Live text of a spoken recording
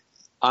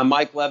I'm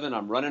Mike Levin.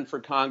 I'm running for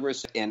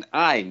Congress, and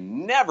I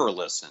never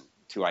listen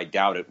to I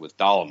Doubt It with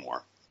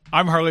Dollemore.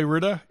 I'm Harley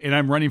Ruda, and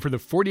I'm running for the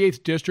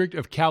 48th District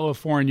of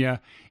California,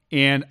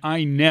 and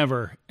I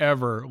never,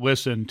 ever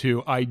listen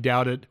to I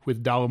Doubt It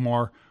with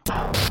Dollemore.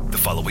 The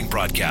following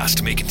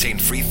broadcast may contain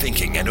free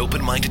thinking and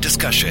open-minded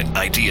discussion,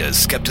 ideas,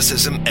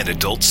 skepticism, and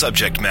adult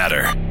subject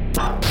matter.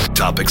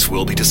 Topics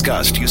will be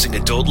discussed using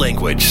adult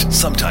language,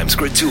 sometimes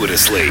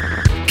gratuitously.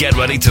 Get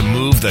ready to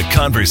move the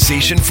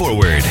conversation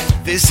forward.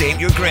 This ain't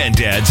your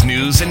granddad's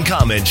news and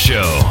comment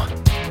show.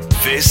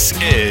 This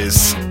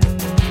is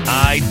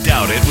I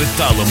Doubt It with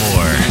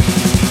Dollemore.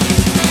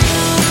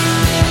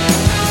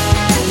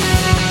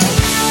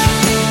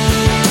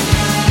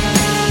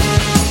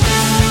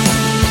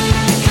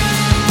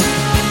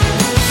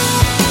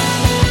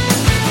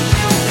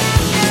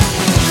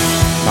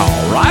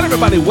 All right,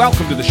 everybody,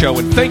 welcome to the show,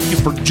 and thank you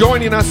for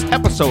joining us.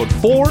 Episode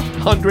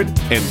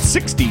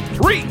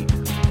 463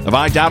 of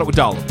I Doubt It with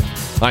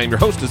Dollemore. I am your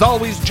host, as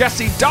always,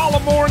 Jesse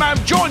Dollemore, and I'm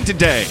joined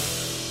today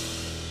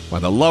by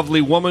the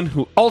lovely woman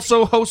who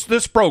also hosts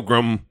this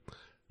program,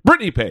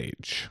 Brittany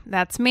Page.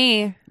 That's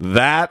me.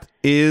 That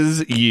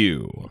is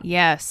you.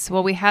 Yes.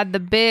 Well, we had the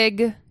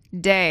big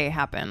day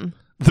happen.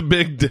 The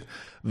big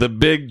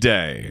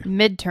day.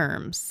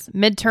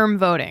 Midterm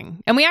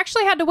voting. And we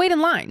actually had to wait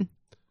in line,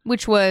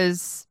 which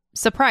was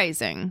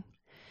surprising.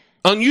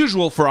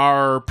 Unusual for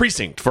our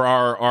precinct, for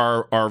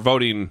our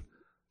voting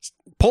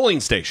polling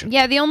station.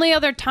 Yeah, the only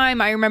other time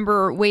I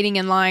remember waiting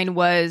in line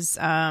was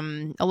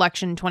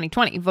election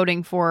 2020,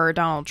 voting for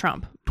Donald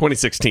Trump.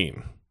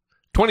 2016.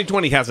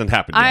 2020 hasn't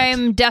happened yet.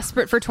 I'm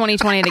desperate for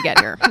 2020 to get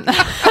here.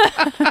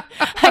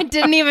 I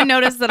didn't even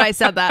notice that I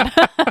said that.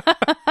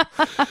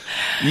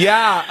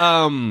 Yeah.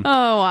 Oh,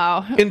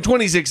 wow. In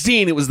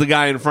 2016, it was the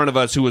guy in front of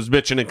us who was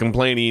bitching and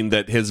complaining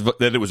that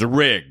it was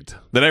rigged,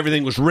 that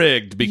everything was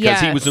rigged because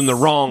he was in the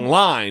wrong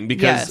line,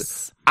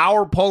 because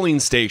our polling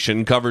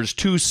station covers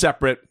two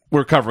separate,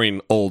 we're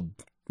covering old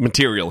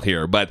material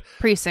here, but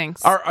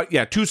precincts.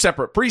 Two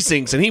separate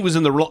precincts, and he was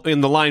in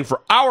the line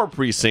for our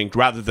precinct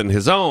rather than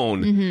his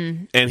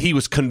own, and he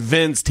was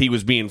convinced he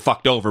was being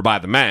fucked over by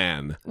the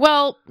man.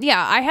 Well,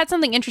 yeah, I had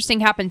something interesting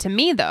happen to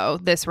me though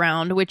this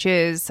round, which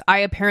is I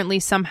apparently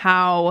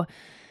somehow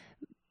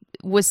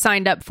was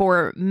signed up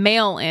for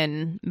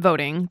mail-in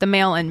voting, the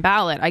mail-in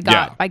ballot. I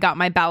got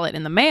my ballot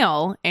in the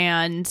mail,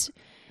 and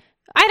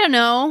I don't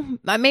know,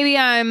 maybe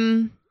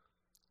I'm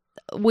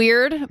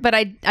weird, but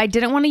I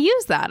didn't want to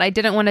use that. I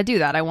didn't want to do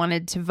that. I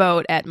wanted to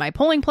vote at my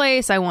polling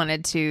place. I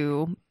wanted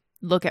to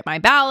look at my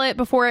ballot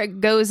before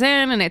it goes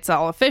in and it's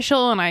all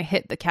official, and I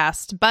hit the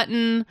cast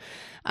button.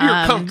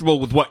 You're comfortable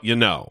with what you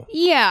know.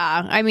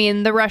 Yeah. I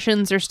mean, the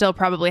Russians are still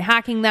probably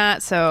hacking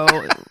that, so,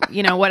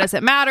 what does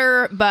it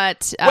matter?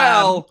 But,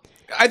 well,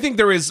 I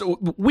think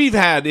we've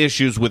had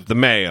issues with the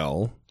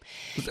mail.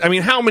 I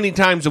mean, how many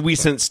times have we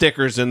sent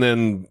stickers and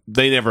then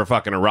they never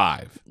fucking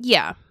arrive?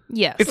 Yeah.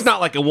 Yes. It's not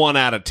like a 1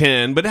 out of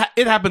 10, but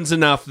it happens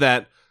enough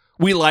that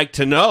we like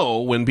to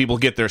know when people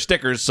get their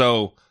stickers,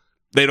 so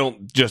they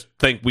don't just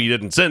think we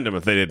didn't send them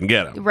if they didn't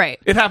get them. Right.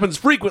 It happens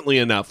frequently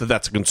enough that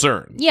that's a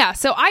concern. Yeah,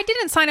 so I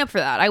didn't sign up for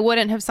that. I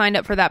wouldn't have signed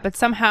up for that, but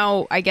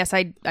somehow I guess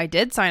I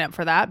did sign up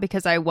for that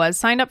because I was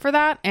signed up for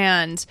that,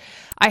 and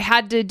I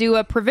had to do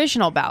a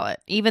provisional ballot.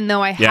 Even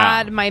though I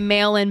had my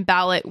mail-in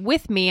ballot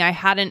with me, I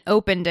hadn't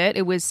opened it.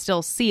 It was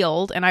still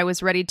sealed, and I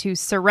was ready to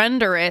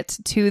surrender it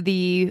to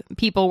the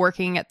people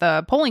working at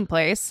the polling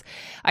place.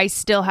 I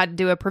still had to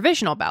do a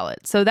provisional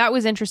ballot. So that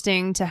was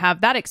interesting to have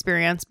that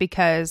experience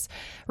because,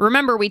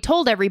 remember, we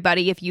told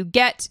everybody if you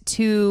get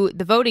to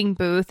the voting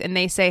booth and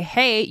they say,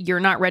 hey, you're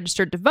not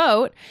registered to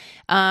vote,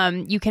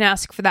 you can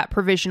ask for that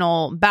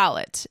provisional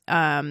ballot.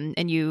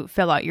 And you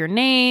fill out your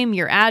name,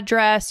 your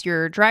address,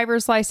 your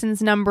driver's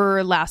license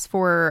number, last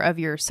four of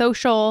your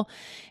social,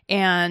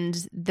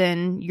 and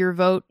then your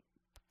vote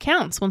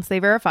counts once they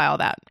verify all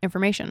that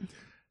information.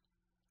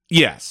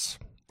 Yes.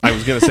 I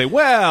was going to say,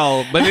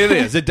 well, but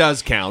it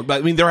does count.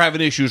 But I mean, they're having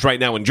issues right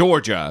now in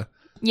Georgia.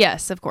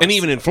 Yes, of course. And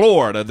even in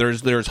Florida,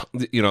 there's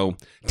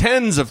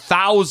tens of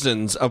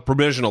thousands of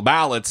provisional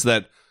ballots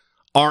that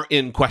are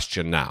in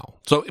question now.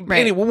 So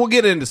anyway, we'll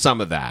get into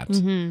some of that.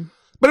 Mm-hmm.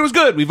 But it was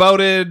good. We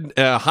voted,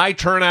 high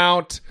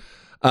turnout.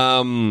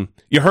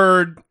 You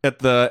heard at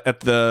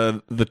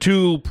the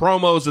two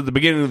promos at the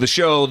beginning of the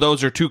show,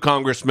 those are two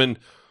congressmen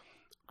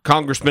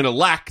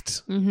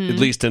elect, at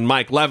least in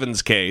Mike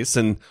Levin's case,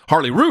 and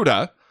Harley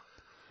Ruda.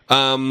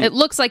 It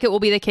looks like it will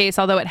be the case,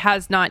 although it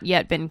has not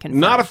yet been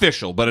confirmed. Not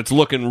official, but it's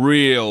looking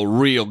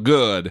real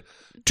good.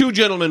 Two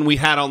gentlemen we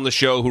had on the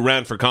show who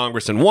ran for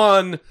Congress, and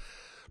one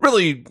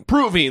really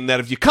proving that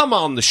if you come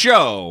on the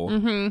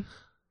show,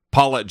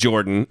 Paulette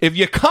Jordan, if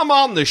you come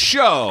on the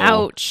show,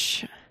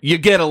 ouch, you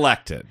get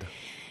elected.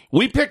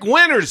 We pick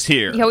winners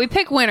here. Yeah, we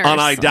pick winners. On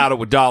I Doubt It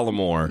with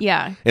Dollemore.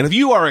 Yeah. And if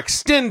you are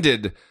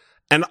extended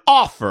an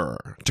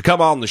offer to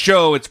come on the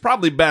show, it's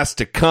probably best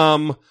to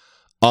come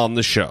on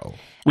the show.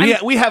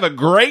 We have a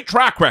great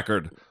track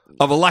record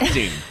of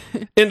electing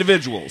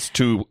individuals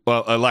to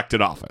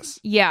elected office.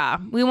 Yeah,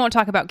 we won't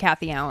talk about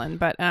Kathy Allen,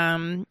 but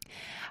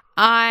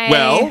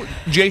Well,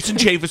 Jason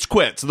Chaffetz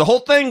quit, so the whole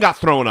thing got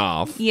thrown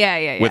off.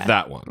 Yeah. With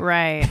that one,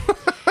 right?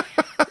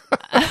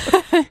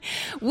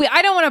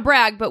 I don't want to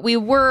brag, but we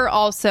were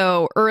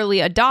also early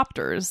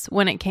adopters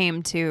when it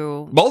came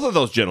to both of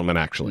those gentlemen,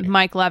 actually,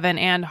 Mike Levin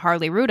and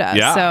Harley Ruda.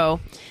 Yeah. So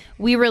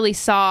we really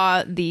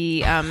saw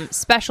the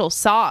special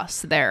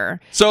sauce there.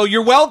 So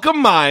you're welcome,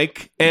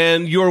 Mike,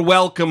 and you're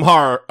welcome,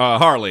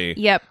 Harley.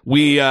 Yep.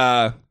 We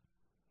no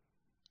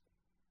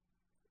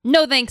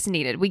thanks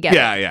needed. We get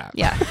it.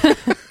 Yeah.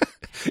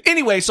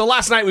 Anyway, so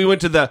last night we went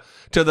to the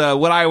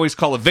what I always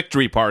call a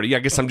victory party. I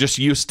guess I'm just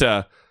used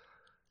to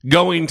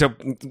going to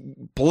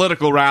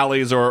political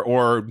rallies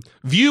or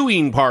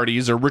viewing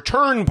parties or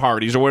return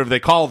parties or whatever they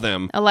call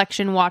them.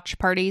 Election watch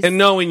parties. And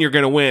knowing you're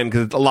going to win,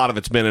 because a lot of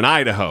it's been in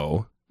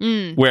Idaho,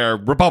 where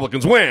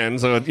Republicans win.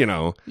 So,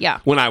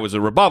 when I was a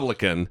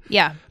Republican.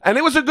 Yeah. And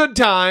it was a good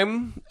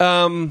time.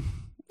 I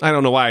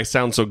don't know why I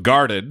sound so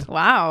guarded.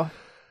 Wow.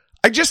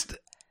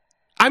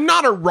 I'm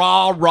not a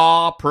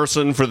raw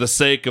person for the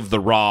sake of the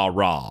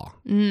raw.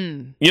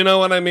 You know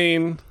what I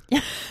mean?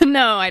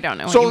 No, I don't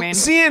know what you mean.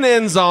 So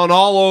CNN's on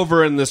all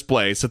over in this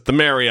place at the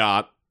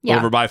Marriott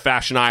over by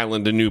Fashion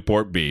Island in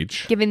Newport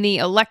Beach. Giving the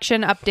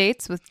election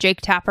updates with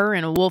Jake Tapper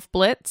and Wolf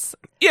Blitz.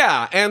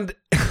 Yeah, and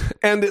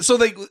so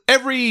they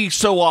every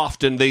so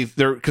often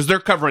they're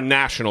covering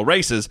national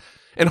races,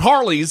 and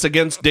Harley's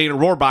against Dana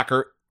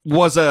Rohrabacher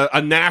was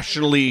a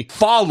nationally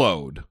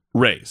followed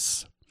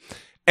race.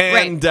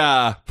 And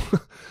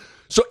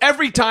so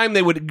every time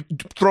they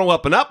would throw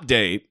up an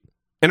update,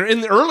 and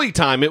in the early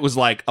time, it was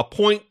like a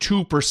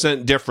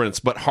 0.2% difference,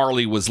 but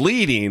Harley was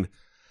leading.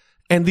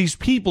 And these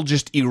people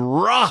just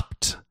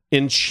erupt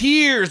in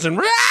cheers and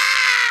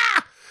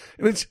rah!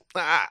 And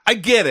I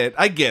get it.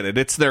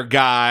 It's their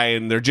guy,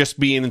 and they're just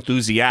being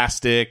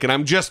enthusiastic, and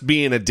I'm just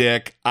being a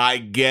dick. I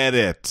get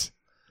it.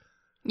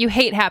 You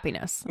hate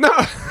happiness. No.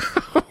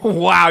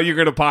 Wow, you're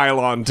going to pile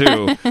on,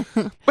 too.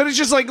 But it's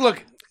just like,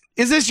 look,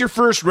 is this your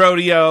first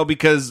rodeo?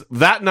 Because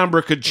that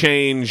number could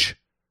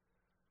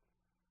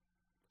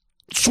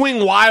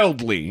swing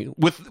wildly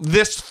with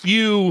this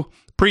few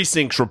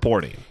precincts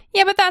reporting.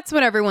 Yeah, but that's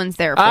what everyone's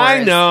there for.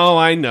 I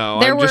know.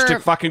 Just a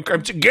fucking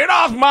get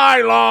off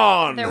my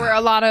lawn. There were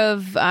a lot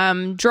of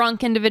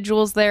drunk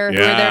individuals there who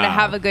were there to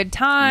have a good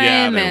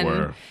time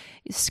and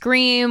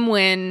scream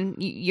when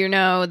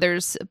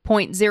there's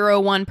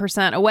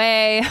 0.01%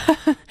 away.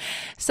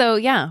 So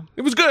yeah,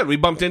 it was good. We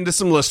bumped into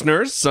some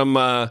listeners,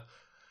 some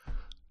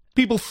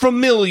people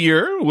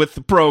familiar with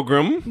the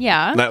program.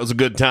 Yeah, that was a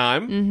good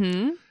time.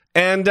 Mm-hmm.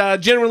 And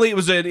generally, it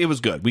was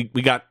good. We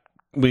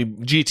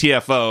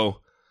GTFO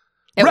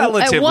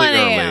relatively at 1 early.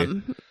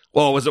 a.m.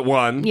 Well, was it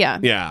 1? Yeah.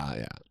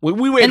 We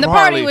waited. And the for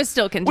party Harley. was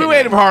still continuing. We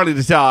waited for Harley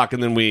to talk,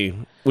 and then we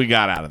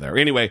got out of there.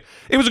 Anyway,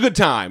 it was a good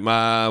time.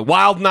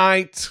 Wild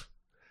night.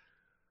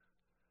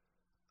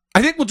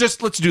 I think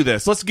let's do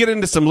this. Let's get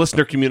into some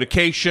listener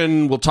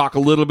communication. We'll talk a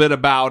little bit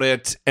about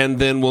it, and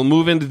then we'll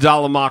move into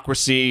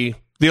Dollamocracy.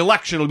 The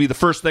election will be the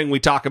first thing we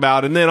talk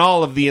about, and then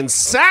all of the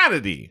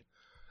insanity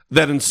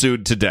that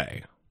ensued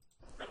today.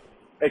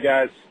 Hey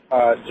guys,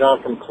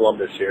 John from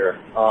Columbus here.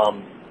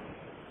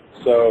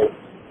 So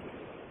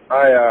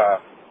I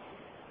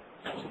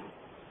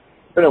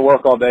been at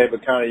work all day,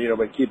 but kind of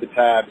been keeping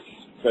tabs,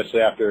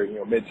 especially after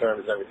midterms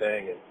and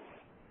everything.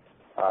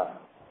 And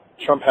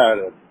Trump had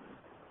a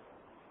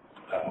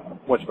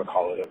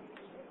a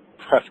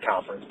press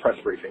conference, press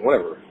briefing,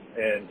 whatever,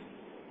 and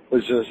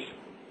was just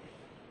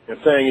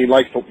saying he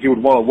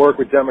would want to work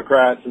with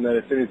Democrats, and then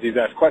as soon as he's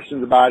asked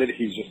questions about it,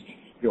 he's just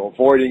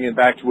avoiding and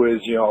back to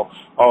his,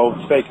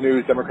 fake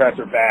news, Democrats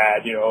are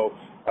bad,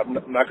 I'm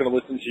not going to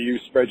listen to you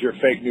spread your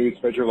fake news,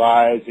 spread your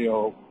lies,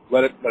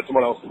 let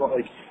someone else,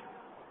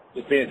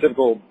 just being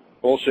typical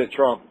bullshit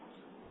Trump.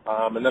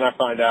 And then I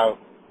find out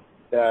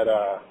that,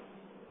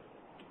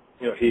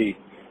 he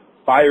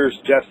fires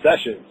Jeff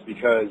Sessions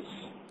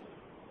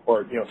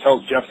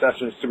tells Jeff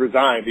Sessions to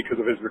resign because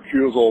of his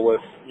recusal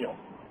with,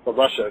 the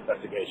Russia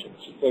investigation.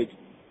 It's just like,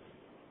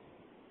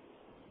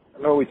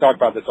 I know we talk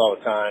about this all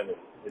the time.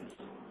 It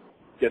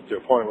gets to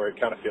a point where it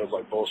kind of feels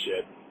like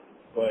bullshit.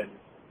 But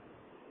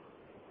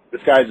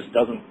this guy just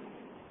doesn't,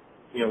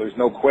 there's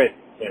no quit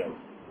in him,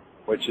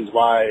 which is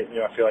why,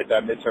 I feel like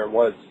that midterm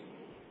was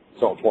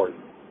so important.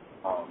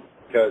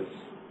 Because,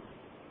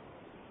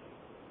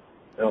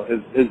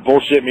 his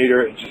bullshit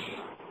meter is just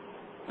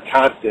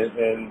constant.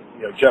 And,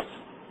 Jeff,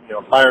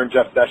 firing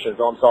Jeff Sessions,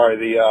 I'm sorry,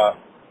 the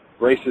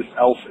racist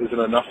elf isn't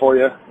enough for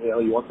you.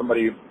 You want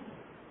somebody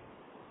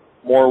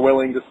more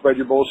willing to spread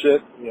your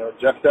bullshit.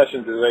 Jeff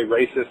Sessions is a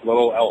racist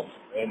little elf,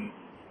 and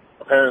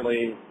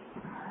apparently,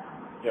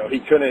 he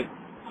couldn't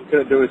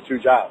do his two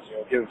jobs.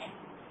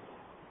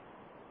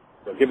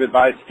 Give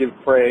advice, give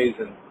praise,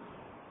 and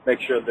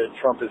make sure that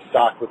Trump is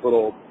stocked with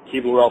little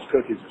Keebler Elf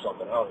cookies or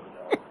something. I don't even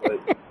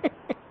know. But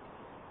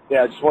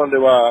yeah, I just wanted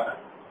to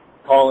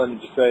call in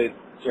and just say,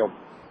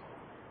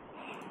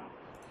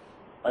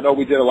 I know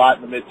we did a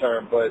lot in the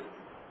midterm, but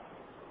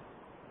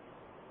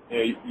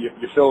you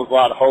fill with a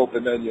lot of hope,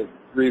 and then you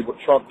read what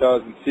Trump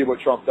does and see what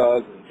Trump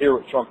does and hear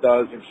what Trump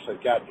does, and you're just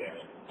like, God damn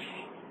it.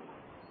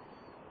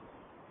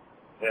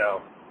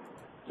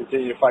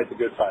 continue to fight the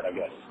good fight, I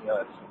guess.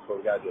 That's what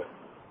we got to do.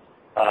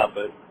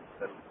 But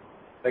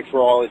thanks for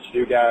all that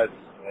you do, guys,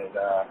 and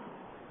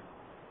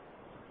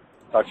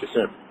talk to you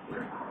soon.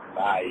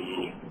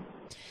 Bye.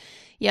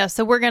 Yeah,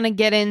 so we're going to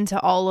get into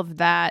all of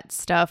that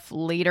stuff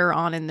later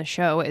on in the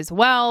show as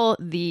well.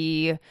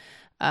 The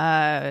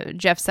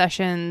Jeff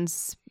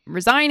Sessions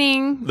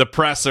resigning. The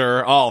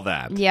presser, all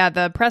that. Yeah,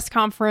 the press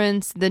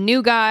conference. The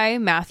new guy,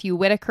 Matthew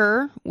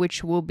Whitaker,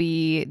 which will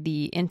be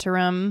the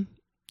interim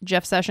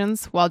Jeff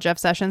Sessions while Jeff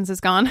Sessions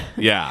is gone.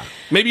 Yeah.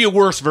 Maybe a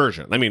worse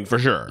version. I mean, for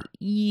sure.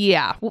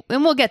 Yeah,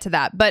 and we'll get to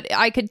that. But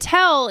I could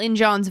tell in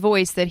John's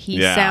voice that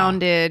he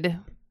sounded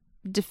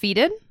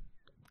defeated,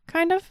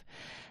 kind of.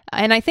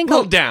 And I think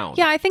down.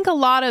 Yeah, I think a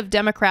lot of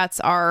Democrats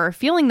are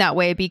feeling that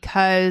way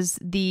because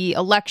the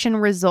election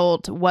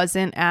result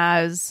wasn't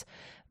as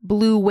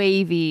blue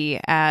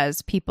wavy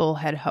as people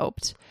had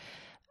hoped.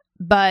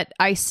 But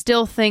I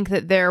still think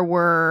that there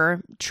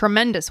were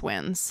tremendous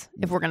wins,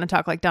 if we're going to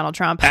talk like Donald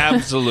Trump.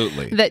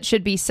 Absolutely. That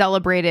should be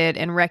celebrated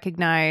and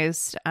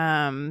recognized.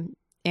 And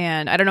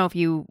I don't know if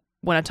you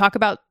want to talk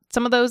about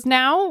some of those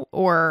now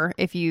or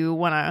if you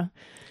want to...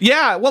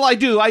 Yeah, well, I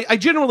do. I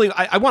generally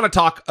I want to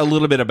talk a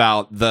little bit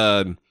about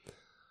the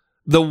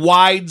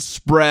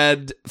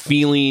widespread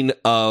feeling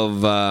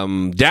of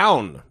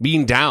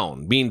being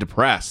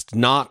depressed,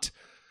 not.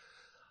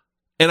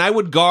 And I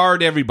would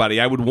warn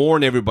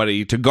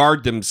everybody to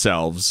guard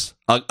themselves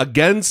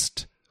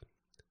against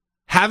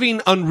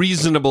having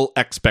unreasonable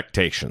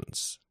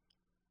expectations.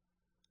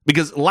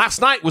 Because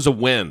last night was a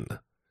win.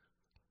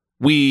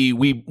 We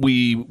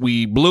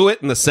blew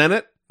it in the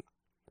Senate.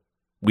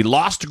 We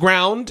lost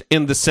ground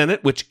in the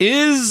Senate, which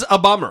is a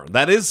bummer.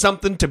 That is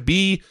something to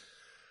be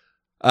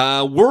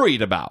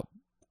worried about.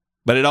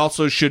 But it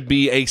also should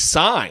be a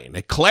sign,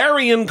 a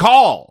clarion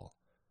call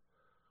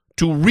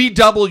to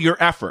redouble your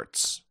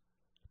efforts.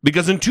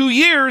 Because in 2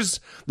 years,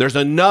 there's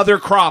another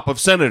crop of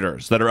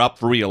senators that are up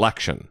for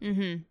re-election.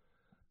 Mm-hmm.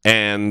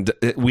 And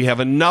we have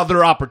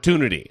another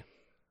opportunity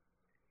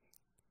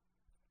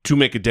to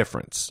make a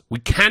difference.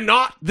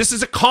 This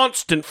is a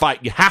constant fight.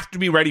 You have to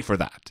be ready for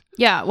that.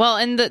 Yeah, well,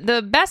 and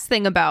the best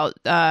thing about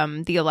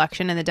the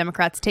election and the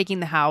Democrats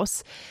taking the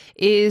House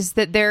is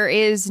that there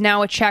is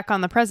now a check on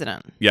the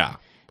president. Yeah.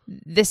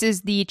 This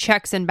is the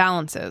checks and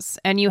balances.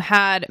 And you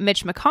had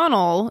Mitch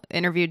McConnell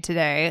interviewed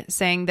today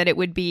saying that it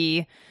would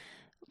be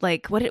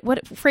like,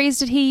 what phrase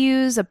did he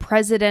use? A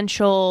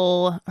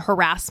presidential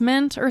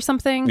harassment or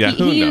something? Yeah,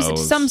 he used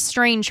some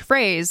strange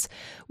phrase,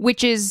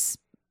 which is...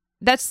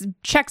 That's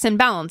checks and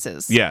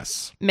balances.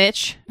 Yes.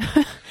 Mitch.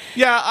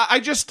 Yeah, I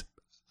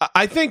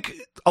think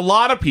a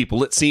lot of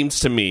people, it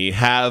seems to me,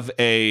 have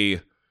when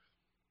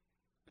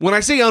I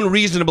say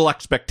unreasonable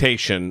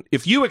expectation,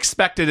 if you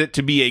expected it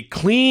to be a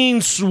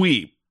clean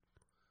sweep,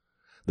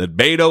 that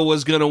Beto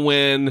was going to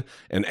win,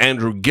 and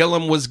Andrew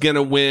Gillum was going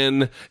to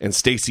win, and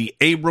Stacey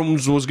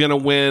Abrams was going to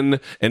win,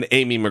 and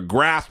Amy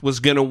McGrath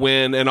was going to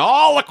win, and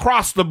all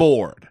across the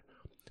board,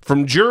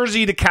 from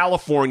Jersey to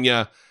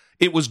California,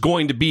 it was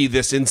going to be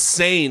this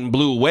insane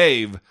blue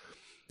wave.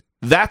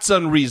 That's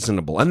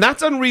unreasonable. And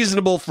that's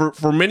unreasonable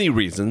for many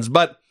reasons.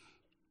 But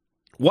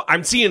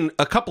I'm seeing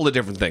a couple of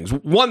different things.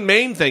 One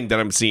main thing that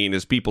I'm seeing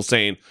is people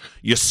saying,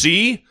 you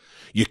see,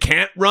 you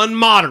can't run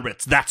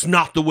moderates. That's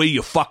not the way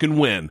you fucking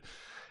win.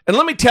 And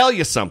let me tell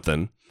you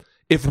something.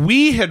 If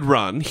we had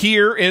run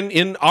here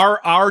in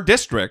our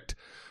district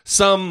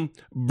some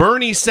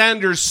Bernie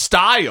Sanders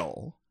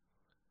style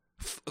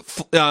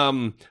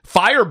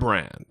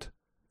firebrand,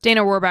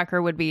 Dana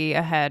Rohrabacher would be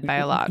ahead by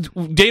a lot.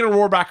 Dana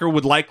Rohrabacher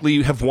would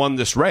likely have won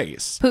this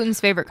race. Putin's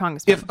favorite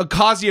congressman. If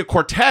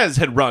Ocasio-Cortez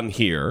had run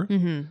here,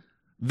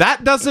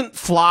 that doesn't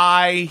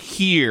fly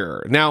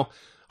here. Now,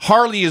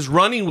 Harley is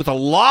running with a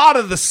lot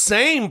of the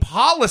same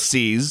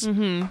policies,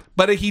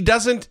 but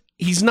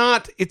he's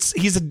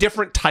a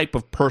different type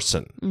of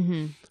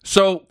person.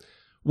 So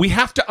we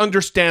have to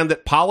understand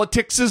that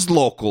politics is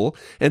local,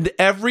 and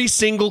every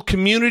single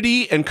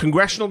community and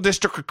congressional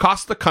district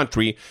across the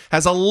country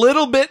has a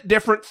little bit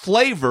different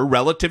flavor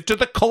relative to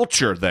the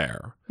culture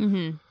there,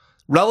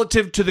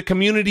 relative to the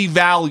community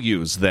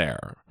values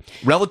there,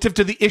 relative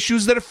to the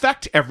issues that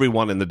affect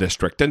everyone in the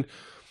district. And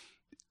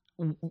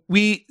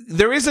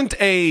there isn't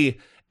a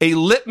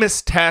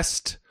litmus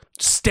test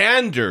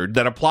standard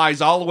that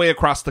applies all the way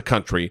across the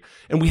country,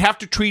 and we have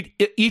to treat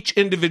each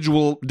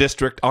individual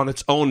district on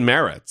its own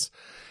merits.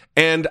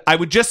 And I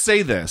would just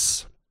say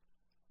this.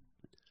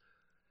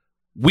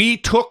 We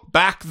took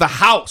back the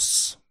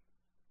House.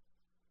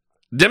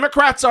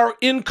 Democrats are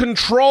in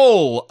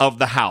control of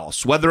the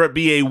House, whether it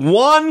be a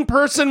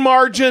 1-person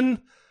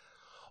margin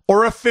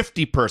or a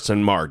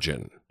 50-person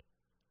margin.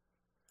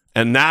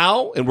 And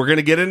now, and we're going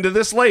to get into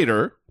this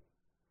later,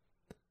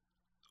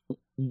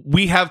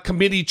 we have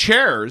committee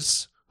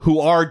chairs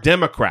who are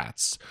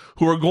Democrats,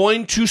 who are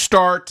going to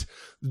start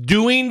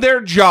doing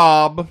their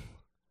job,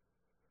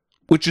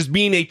 which is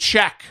being a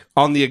check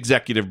on the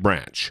executive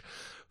branch,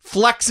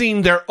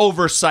 flexing their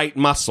oversight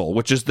muscle,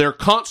 which is their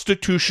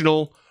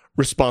constitutional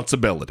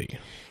responsibility.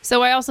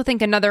 So I also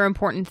think another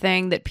important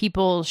thing that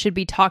people should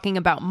be talking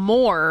about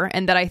more,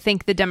 and that I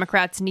think the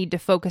Democrats need to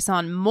focus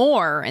on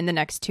more in the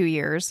next 2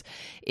 years,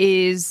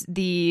 is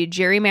the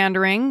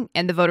gerrymandering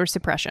and the voter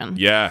suppression.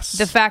 Yes.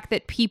 The fact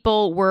that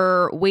people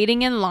were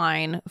waiting in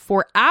line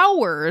for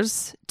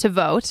hours to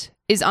vote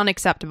is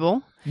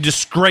unacceptable.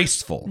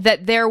 Disgraceful.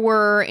 That there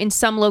were, in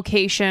some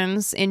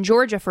locations, in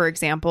Georgia, for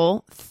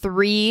example,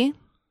 3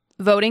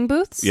 voting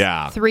booths.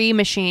 Yeah. 3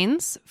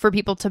 machines for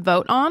people to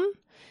vote on.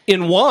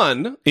 In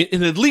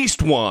at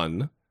least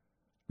one,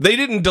 they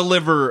didn't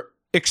deliver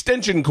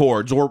extension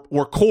cords or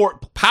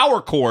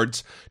power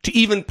cords to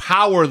even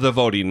power the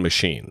voting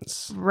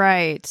machines.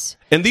 Right.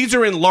 And these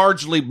are in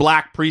largely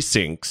black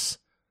precincts.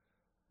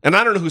 And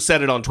I don't know who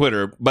said it on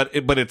Twitter, but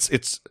it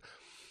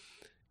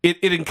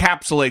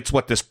encapsulates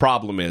what this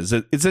problem is.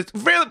 It's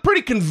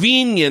pretty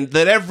convenient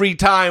that every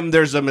time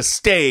there's a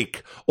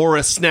mistake or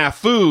a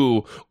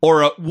snafu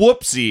or a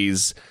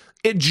whoopsies,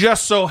 it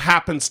just so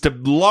happens to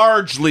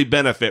largely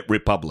benefit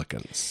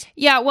Republicans.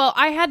 Yeah, well,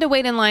 I had to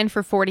wait in line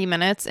for 40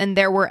 minutes, and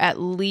there were at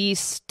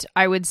least,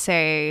 I would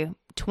say,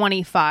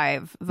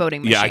 25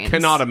 voting machines. Yeah, I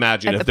cannot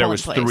imagine if there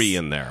was 3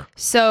 in there.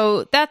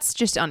 So that's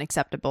just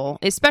unacceptable,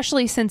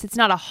 especially since it's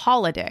not a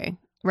holiday,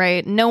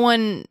 right? No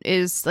one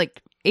is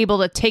able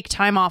to take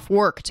time off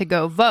work to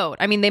go vote.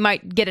 I mean, they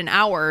might get an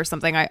hour or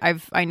something.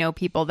 I know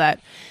people that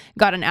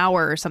got an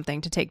hour or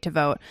something to take to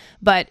vote,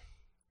 but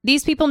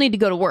these people need to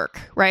go to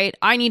work, right?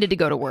 I needed to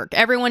go to work.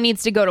 Everyone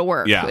needs to go to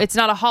work. Yeah. It's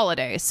not a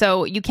holiday.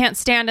 So you can't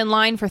stand in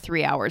line for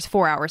 3 hours,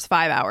 4 hours,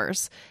 5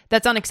 hours.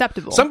 That's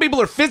unacceptable. Some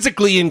people are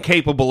physically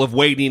incapable of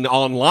waiting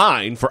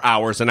online for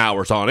hours and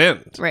hours on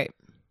end. Right.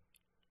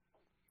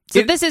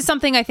 So this is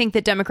something I think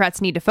that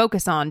Democrats need to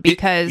focus on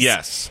because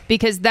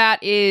that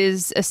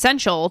is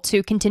essential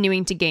to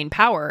continuing to gain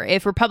power.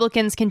 If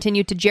Republicans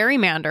continue to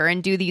gerrymander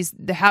and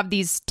have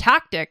these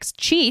tactics,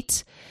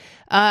 cheat,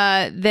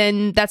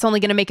 then that's only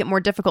going to make it more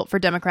difficult for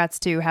Democrats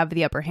to have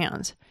the upper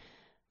hand.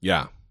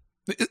 Yeah.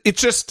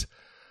 It's just,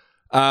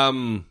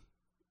 look,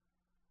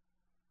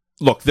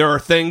 there are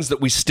things that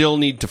we still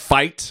need to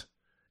fight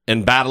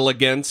and battle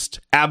against.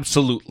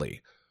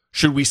 Absolutely.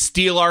 Should we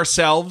steel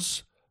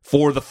ourselves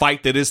for the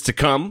fight that is to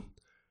come?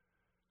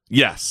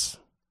 Yes.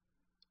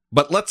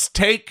 But let's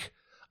take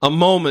a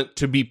moment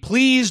to be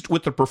pleased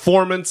with the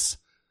performance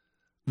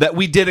that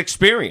we did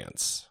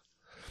experience.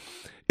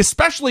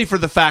 Especially for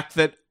the fact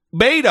that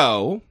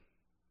Beto,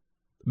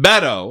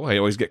 I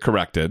always get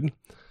corrected,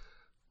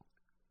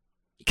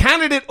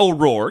 candidate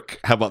O'Rourke,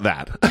 how about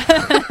that,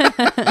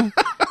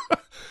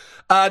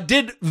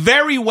 did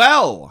very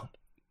well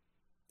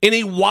in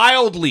a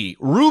wildly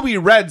ruby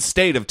red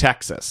state of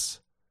Texas.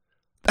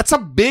 That's a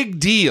big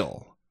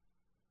deal.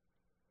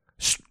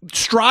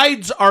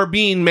 Strides are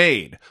being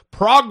made.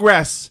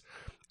 Progress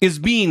is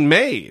being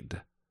made.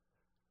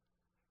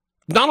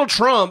 Donald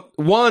Trump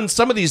won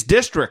some of these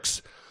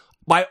districts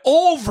by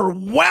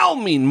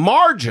overwhelming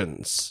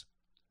margins.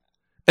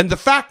 And the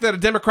fact that a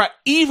Democrat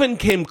even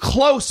came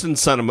close in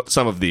some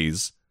of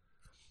these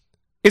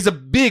is a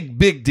big,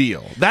 big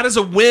deal. That is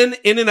a win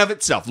in and of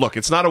itself. Look,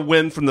 it's not a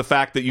win from the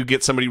fact that you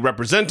get somebody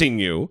representing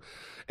you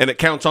and it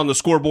counts on the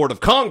scoreboard of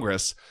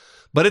Congress,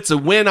 but it's a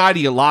win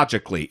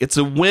ideologically. It's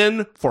a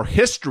win for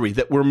history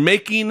that we're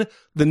making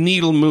the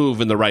needle move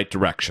in the right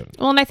direction.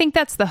 Well, and I think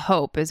that's the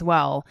hope as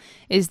well,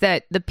 is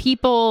that the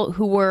people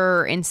who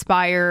were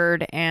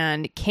inspired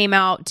and came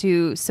out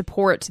to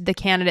support the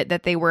candidate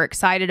that they were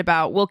excited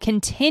about will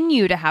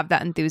continue to have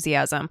that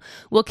enthusiasm,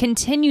 will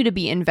continue to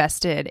be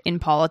invested in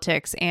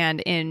politics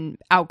and in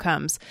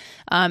outcomes,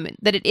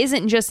 that it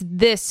isn't just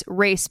this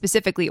race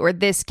specifically or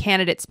this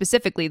candidate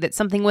specifically, that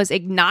something was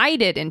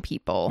ignited in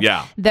people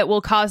that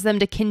will cause them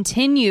to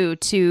continue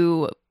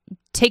to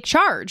take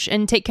charge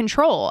and take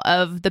control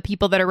of the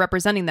people that are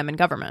representing them in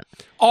government.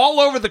 All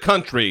over the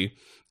country,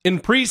 in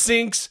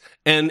precincts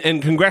and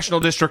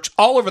congressional districts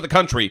all over the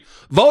country,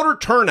 voter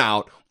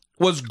turnout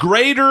was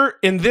greater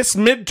in this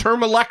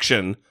midterm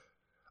election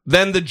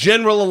than the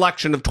general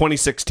election of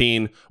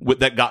 2016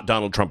 that got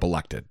Donald Trump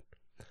elected.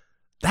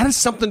 That is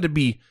something to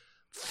be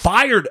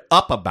fired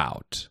up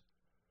about.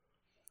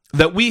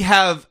 That we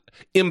have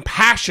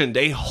impassioned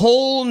a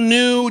whole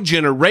new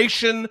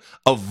generation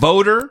of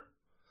voter,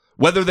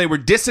 whether they were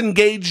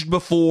disengaged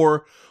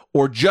before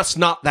or just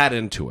not that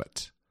into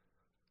it.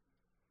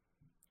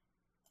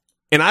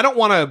 And I don't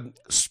want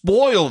to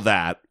spoil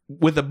that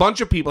with a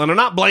bunch of people. And I'm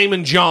not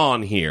blaming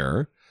John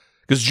here,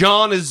 because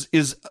John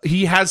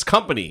he has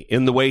company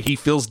in the way he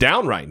feels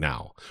down right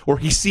now, or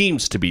he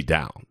seems to be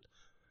down.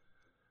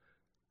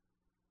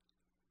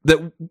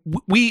 That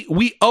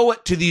we owe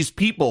it to these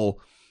people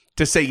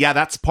to say, yeah,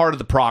 that's part of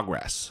the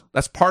progress.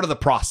 That's part of the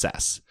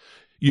process.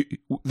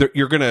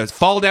 You're going to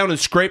fall down and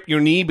scrape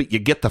your knee, but you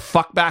get the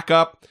fuck back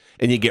up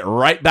and you get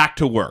right back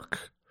to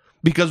work.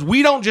 Because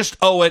we don't just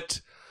owe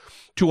it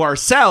to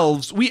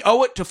ourselves, we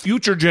owe it to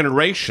future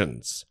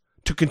generations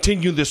to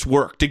continue this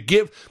work,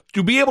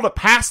 to be able to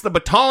pass the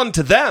baton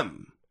to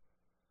them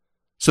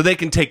so they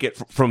can take it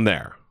from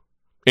there.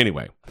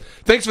 Anyway,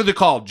 thanks for the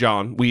call,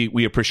 John.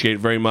 We appreciate it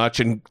very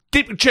much. And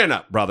keep your chin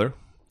up, brother.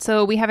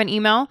 So we have an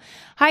email.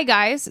 Hi,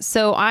 guys.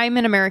 So I'm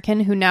an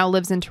American who now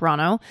lives in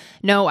Toronto.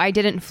 No, I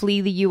didn't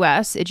flee the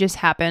U.S. It just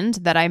happened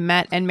that I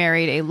met and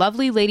married a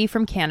lovely lady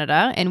from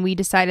Canada, and we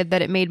decided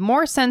that it made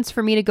more sense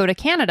for me to go to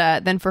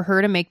Canada than for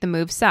her to make the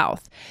move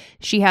south.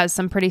 She has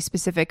some pretty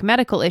specific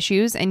medical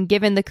issues, and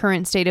given the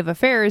current state of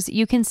affairs,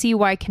 you can see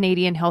why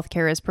Canadian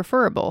healthcare is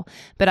preferable.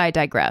 But I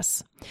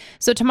digress.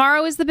 So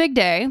tomorrow is the big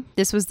day.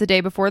 This was the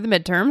day before the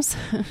midterms.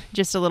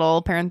 Just a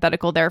little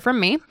parenthetical there from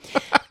me.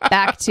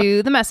 Back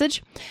to the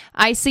message.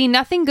 I see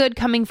nothing good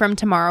coming from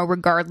tomorrow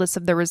regardless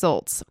of the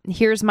results.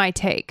 Here's my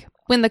take.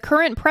 When the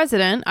current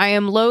president, I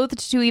am loath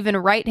to even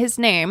write his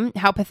name,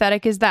 how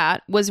pathetic is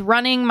that, was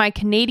running, my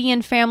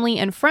Canadian family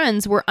and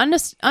friends were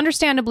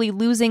understandably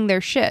losing their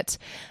shit.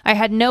 I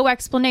had no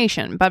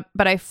explanation, but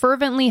I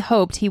fervently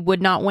hoped he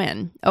would not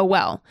win. Oh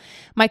well.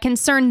 My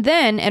concern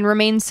then, and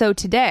remains so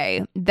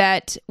today,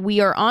 that we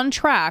are on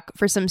track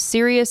for some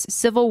serious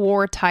Civil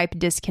War type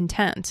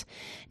discontent.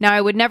 Now,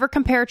 I would never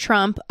compare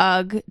Trump,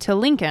 to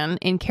Lincoln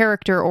in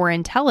character or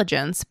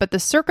intelligence, but the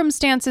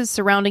circumstances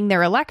surrounding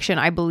their election,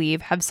 I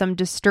believe, have some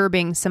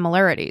disturbing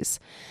similarities.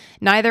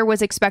 Neither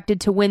was expected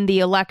to win the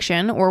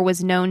election or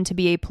was known to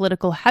be a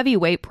political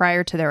heavyweight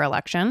prior to their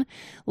election.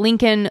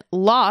 Lincoln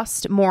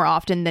lost more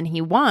often than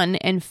he won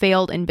and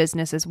failed in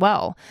business as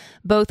well.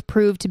 Both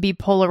proved to be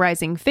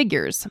polarizing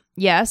figures.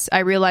 Yes, I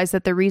realize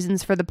that the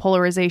reasons for the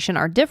polarization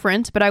are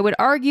different, but I would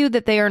argue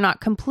that they are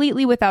not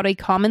completely without a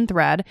common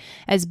thread,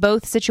 as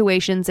both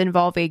situations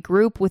involve a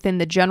group within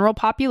the general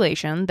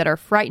population that are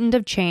frightened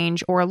of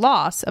change or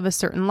loss of a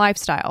certain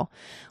lifestyle.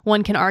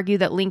 One can argue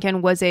that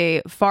Lincoln was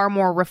a far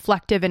more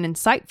reflective and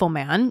insightful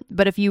man,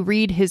 but if you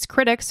read his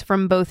critics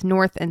from both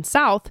North and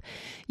South,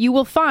 you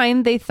will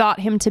find they thought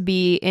him to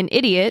be an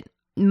idiot,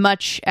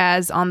 much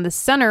as on the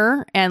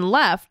center and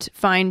left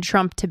find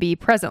Trump to be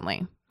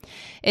presently.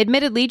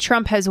 Admittedly,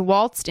 Trump has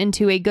waltzed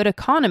into a good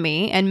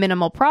economy and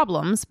minimal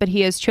problems, but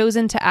he has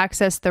chosen to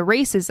access the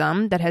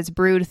racism that has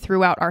brewed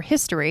throughout our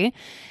history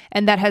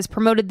and that has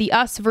promoted the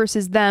us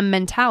versus them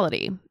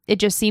mentality. It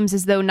just seems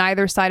as though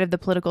neither side of the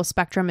political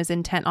spectrum is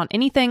intent on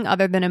anything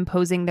other than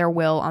imposing their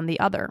will on the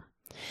other.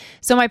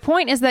 So my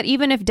point is that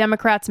even if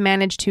Democrats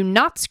manage to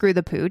not screw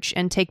the pooch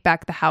and take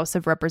back the House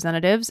of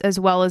Representatives as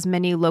well as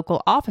many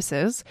local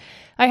offices,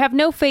 I have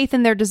no faith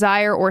in their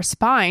desire or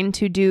spine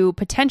to do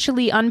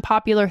potentially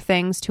unpopular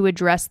things to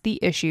address the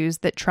issues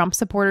that Trump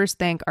supporters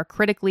think are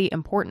critically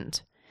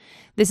important.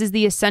 This is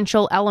the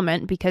essential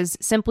element because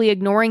simply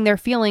ignoring their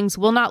feelings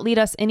will not lead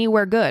us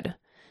anywhere good.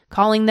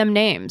 Calling them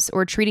names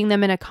or treating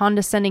them in a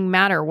condescending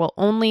manner will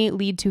only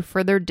lead to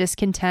further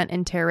discontent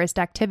and terrorist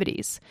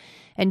activities.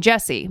 And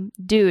Jesse,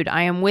 dude,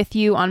 I am with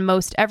you on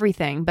most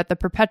everything, but the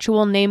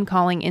perpetual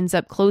name-calling ends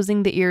up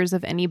closing the ears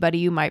of anybody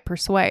you might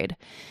persuade.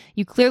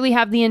 You clearly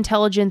have the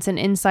intelligence and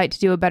insight to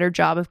do a better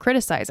job of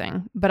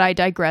criticizing, but I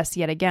digress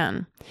yet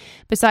again.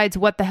 Besides,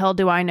 what the hell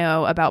do I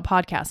know about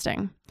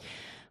podcasting?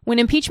 When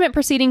impeachment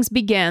proceedings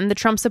begin, the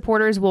Trump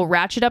supporters will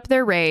ratchet up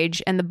their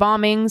rage, and the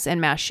bombings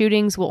and mass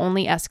shootings will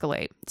only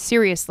escalate.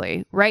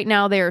 Seriously, right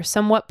now they are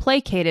somewhat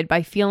placated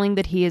by feeling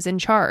that he is in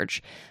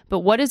charge. But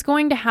what is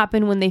going to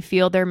happen when they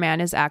feel their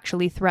man is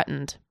actually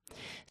threatened?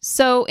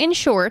 So, in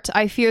short,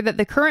 I fear that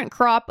the current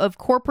crop of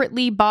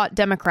corporately bought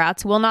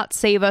Democrats will not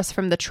save us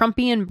from the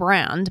Trumpian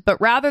brand, but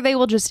rather they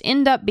will just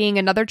end up being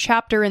another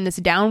chapter in this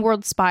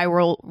downward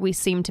spiral we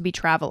seem to be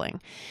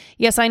traveling.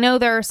 Yes, I know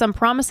there are some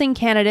promising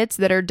candidates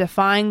that are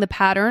defying the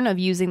pattern of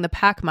using the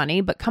PAC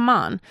money, but come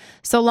on.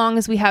 So long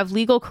as we have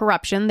legal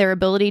corruption, their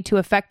ability to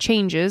effect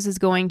changes is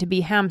going to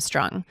be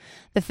hamstrung.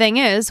 The thing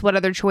is, what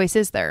other choice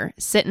is there?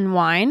 Sit and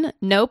whine?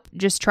 Nope,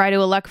 just try to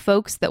elect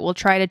folks that will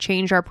try to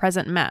change our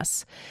present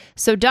mess.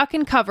 So duck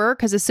and cover,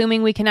 because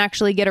assuming we can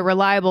actually get a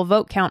reliable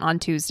vote count on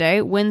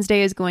Tuesday,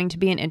 Wednesday is going to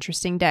be an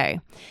interesting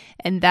day.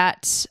 And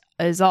that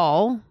is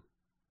all.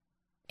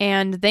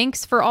 And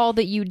thanks for all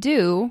that you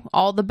do.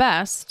 All the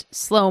best.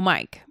 Slow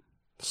Mike.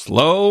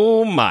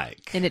 Slow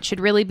Mike. And it should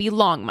really be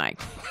long Mike.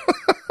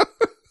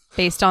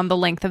 Based on the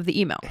length of the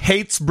email.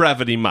 Hates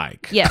brevity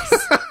Mike. Yes.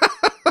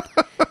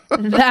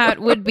 That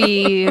would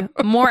be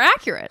more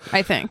accurate,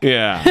 I think.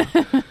 Yeah.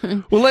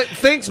 Well,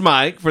 thanks,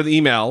 Mike, for the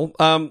email.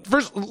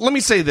 First, let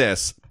me say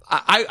this.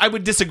 I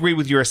would disagree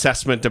with your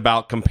assessment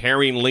about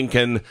comparing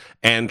Lincoln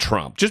and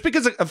Trump. Just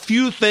because a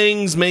few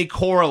things may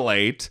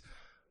correlate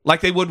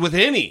like they would with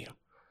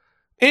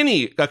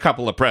a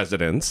couple of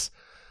presidents,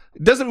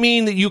 doesn't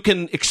mean that you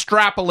can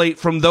extrapolate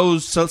from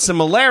those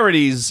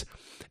similarities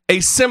a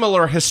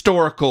similar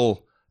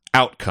historical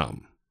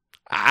outcome.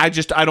 I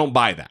don't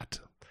buy that.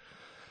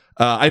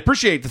 I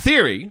appreciate the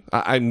theory.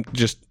 I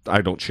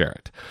don't share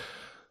it.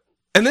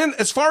 And then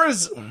as far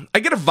as,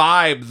 I get a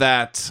vibe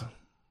that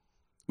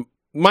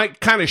Mike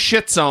kind of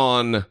shits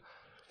on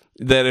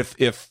that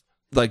if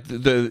like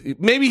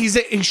maybe he's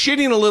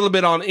shitting a little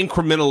bit on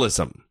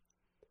incrementalism.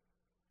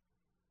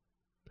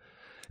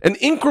 And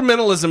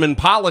incrementalism in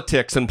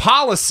politics and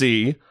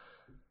policy,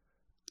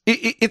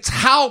 it's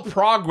how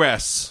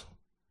progress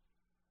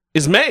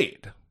is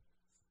made.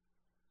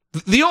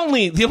 The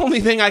only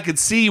thing I could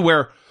see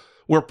where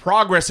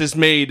progress is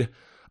made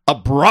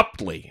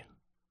abruptly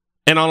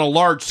and on a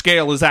large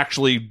scale is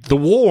actually the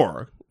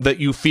war that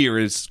you fear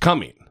is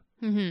coming.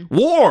 Mm-hmm.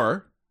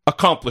 War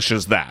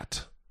accomplishes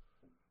that.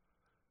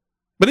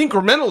 But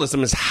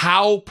incrementalism is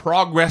how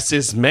progress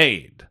is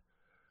made.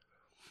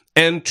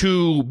 And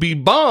to be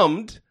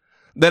bummed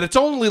that it's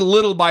only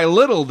little by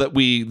little that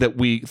we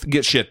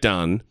get shit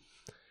done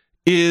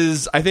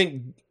is, I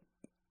think,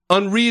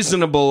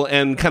 unreasonable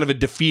and kind of a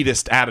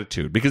defeatist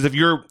attitude. Because if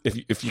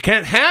you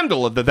can't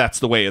handle it, that's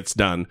the way it's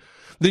done,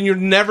 then you're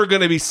never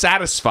going to be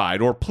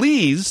satisfied or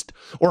pleased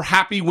or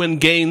happy when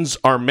gains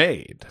are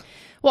made.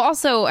 Well,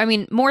 also, I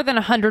mean, more than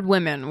 100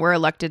 women were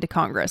elected to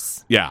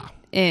Congress. Yeah.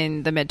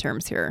 In the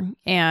midterms here.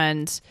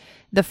 And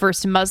the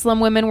first Muslim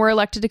women were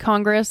elected to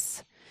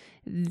Congress.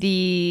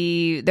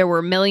 There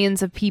were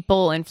millions of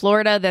people in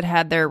Florida that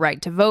had their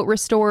right to vote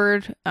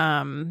restored.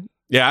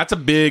 Yeah, that's a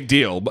big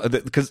deal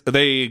because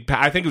I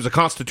think it was a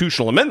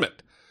constitutional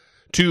amendment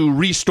to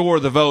restore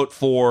the vote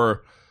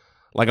for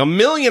like 1.5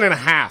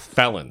 million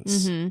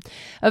felons. Mm-hmm.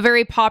 A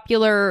very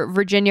popular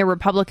Virginia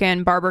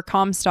Republican, Barbara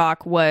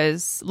Comstock,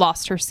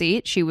 lost her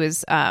seat. She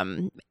was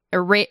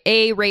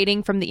A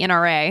rating from the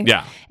NRA.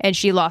 Yeah. And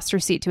she lost her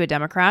seat to a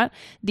Democrat.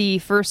 The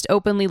first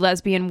openly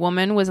lesbian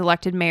woman was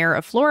elected mayor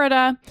of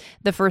Florida.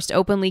 The first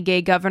openly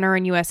gay governor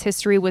in U.S.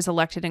 history was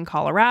elected in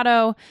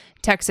Colorado.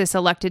 Texas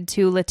elected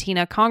 2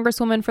 Latina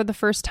congresswomen for the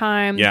first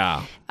time.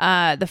 Yeah.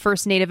 The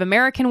first Native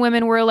American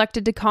women were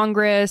elected to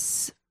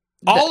Congress.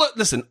 All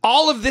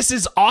of this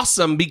is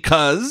awesome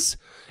because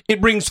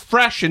it brings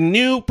fresh and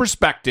new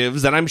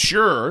perspectives that I'm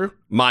sure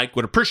Mike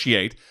would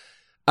appreciate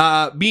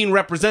being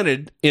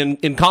represented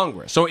in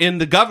Congress, so in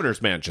the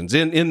governor's mansions,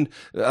 in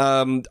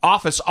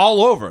office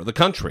all over the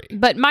country.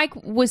 But Mike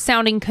was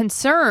sounding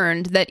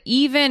concerned that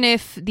even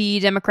if the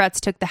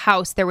Democrats took the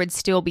House, there would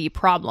still be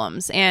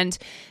problems. And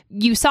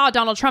you saw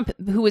Donald Trump,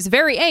 who was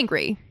very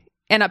angry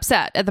and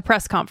upset at the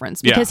press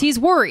conference because he's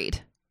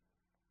worried.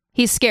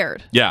 He's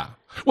scared. Yeah.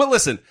 Well,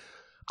 listen,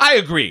 I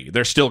agree.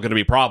 There's still going to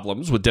be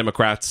problems with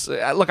Democrats.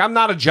 Look, I'm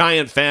not a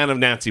giant fan of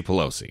Nancy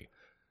Pelosi.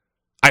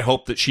 I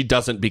hope that she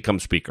doesn't become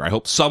speaker. I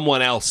hope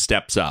someone else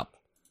steps up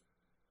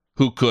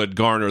who could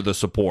garner the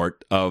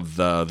support of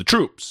the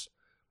troops.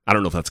 I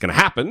don't know if that's going to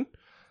happen,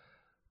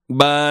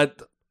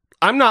 but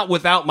I'm not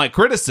without my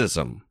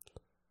criticism.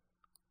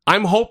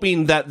 I'm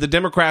hoping that the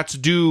Democrats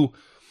do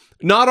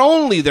not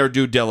only their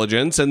due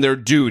diligence and their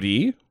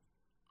duty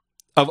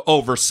of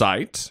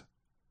oversight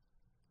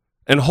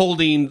and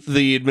holding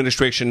the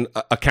administration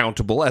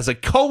accountable as a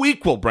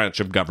co-equal branch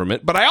of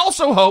government, but I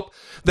also hope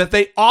that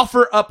they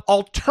offer up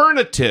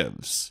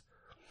alternatives,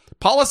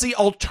 policy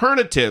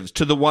alternatives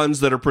to the ones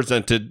that are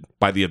presented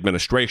by the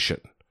administration.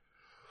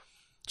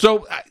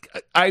 So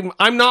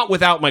I'm not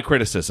without my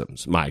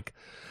criticisms, Mike.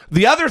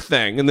 The other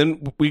thing, and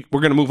then we're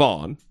going to move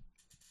on,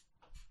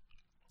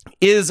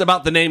 is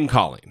about the name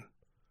calling.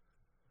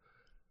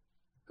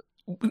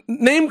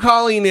 Name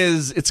calling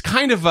it's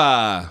kind of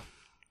a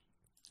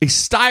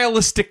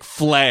stylistic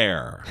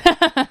flair.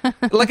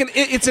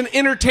 It's an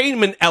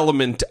entertainment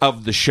element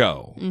of the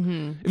show.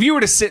 Mm-hmm. If you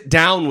were to sit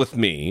down with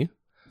me,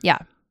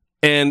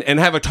 and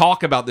have a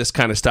talk about this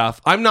kind of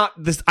stuff, I'm not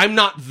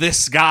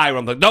this guy where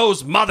I'm like,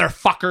 those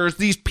motherfuckers,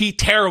 these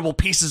terrible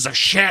pieces of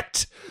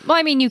shit. Well,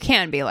 I mean, you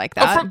can be like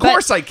that. Of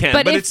course I can,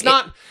 but it's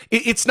not.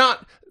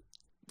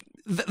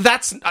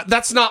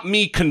 That's not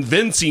me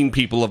convincing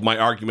people of my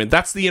argument.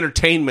 That's the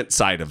entertainment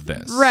side of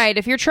this. Right.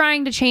 If you're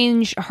trying to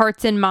change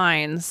hearts and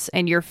minds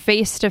and you're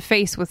face to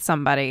face with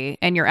somebody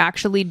and you're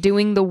actually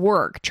doing the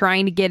work,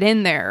 trying to get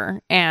in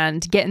there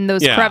and get in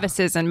those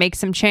crevices and make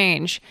some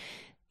change,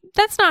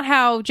 that's not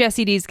how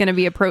Jesse D's going to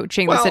be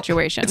approaching the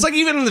situation. It's like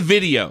even in the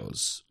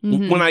videos,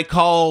 when I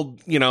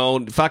called,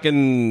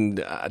 fucking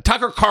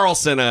Tucker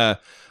Carlson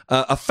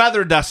a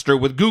feather duster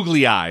with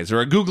googly eyes,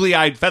 or a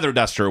googly-eyed feather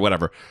duster or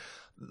whatever.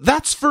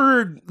 That's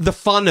for the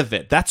fun of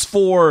it. That's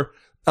for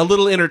a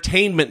little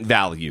entertainment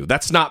value.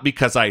 That's not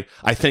because I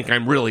think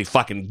I'm really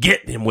fucking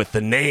getting him with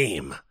the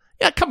name.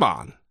 Yeah, come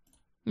on.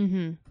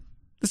 Mm-hmm.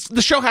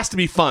 The show has to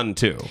be fun,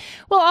 too.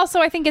 Well, also,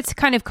 I think it's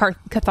kind of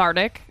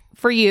cathartic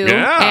for you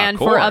and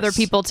for other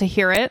people to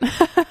hear it.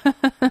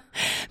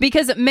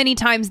 Because many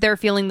times they're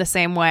feeling the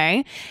same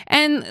way.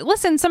 And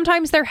listen,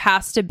 sometimes there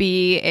has to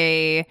be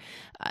a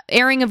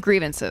airing of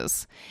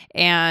grievances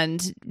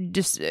and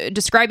just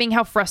describing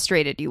how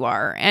frustrated you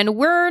are. And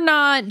we're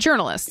not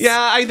journalists.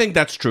 Yeah, I think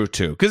that's true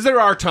too. Because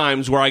there are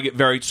times where I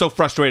get so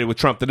frustrated with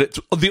Trump that it's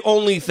the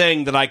only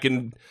thing that I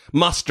can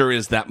muster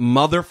is that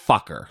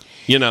motherfucker,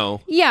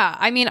 Yeah,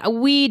 I mean,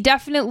 we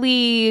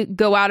definitely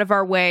go out of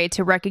our way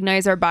to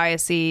recognize our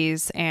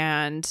biases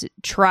and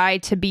try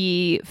to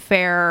be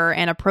fair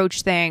and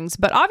approach things.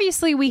 But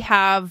obviously we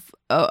have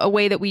a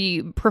way that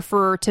we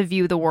prefer to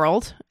view the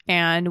world,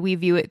 and we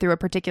view it through a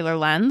particular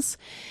lens.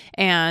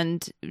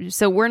 And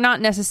so we're not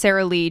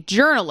necessarily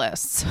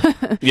journalists.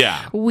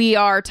 Yeah. We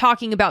are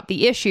talking about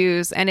the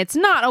issues, and it's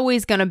not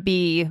always going to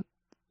be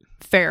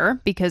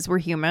fair because we're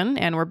human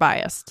and we're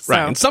biased. So.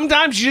 Right. And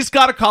sometimes you just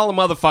got to call a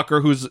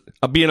motherfucker who's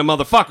being a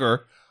motherfucker.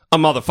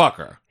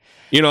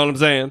 You know what I'm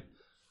saying?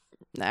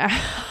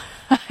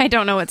 I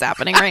don't know what's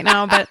happening right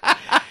now, but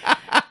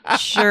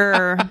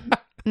sure.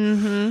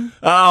 Mm-hmm.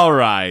 All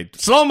right.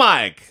 Slow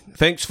Mike,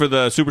 thanks for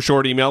the super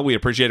short email. We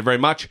appreciate it very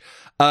much.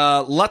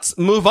 Let's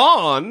move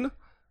on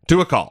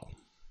to a call.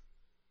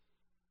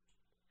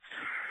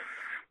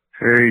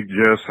 Hey,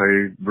 Jess.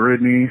 Hey,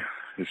 Brittany.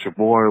 It's your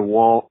boy,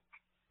 Walt,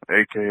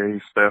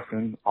 a.k.a.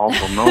 Stephen,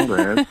 also known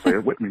as, say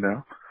it with me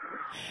now,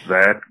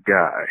 that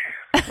guy.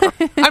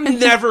 I'm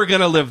never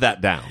going to live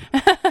that down.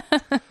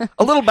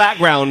 A little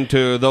background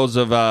to those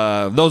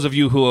of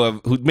you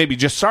who maybe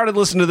just started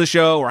listening to the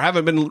show or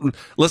haven't been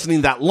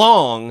listening that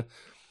long.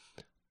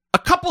 A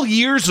couple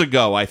years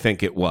ago, I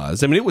think it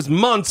was. I mean, it was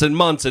months and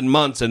months and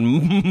months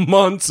and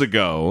months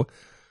ago.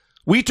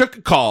 We took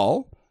a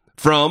call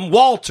from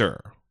Walter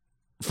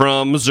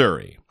from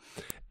Missouri.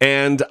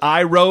 And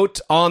I wrote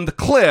on the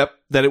clip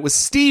that it was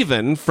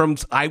Steven from,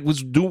 I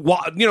was doing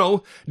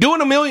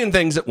a million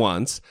things at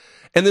once.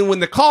 And then when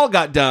the call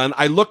got done,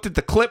 I looked at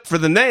the clip for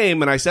the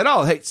name and I said,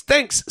 oh, hey,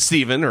 thanks,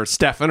 Steven or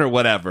Stefan or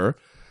whatever.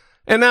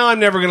 And now I'm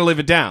never going to live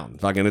it down.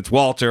 Fucking, it's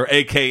Walter,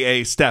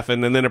 a.k.a.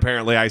 Stefan. And then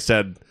apparently I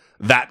said,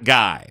 that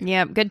guy.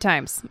 Yep, good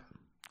times.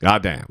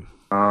 Goddamn.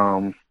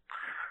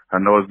 I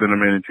know it's been a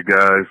minute, you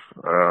guys.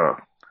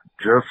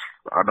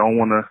 I don't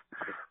want to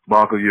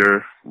boggle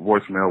your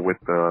voicemail with,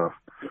 a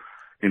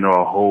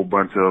whole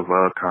bunch of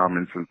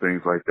comments and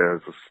things like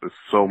that. It's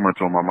so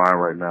much on my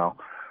mind right now.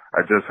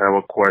 I just have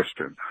a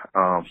question.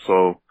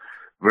 So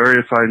very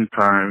exciting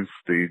times.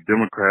 The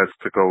Democrats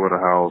took over the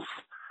House.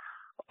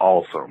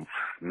 Awesome.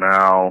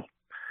 Now,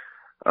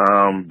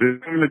 been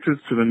paying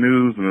attention to the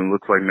news, and it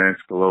looks like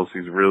Nancy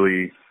Pelosi's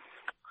really,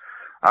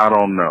 I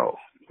don't know.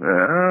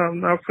 I'm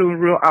not feeling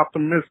real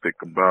optimistic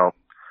about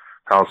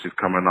how she's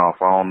coming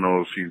off. I don't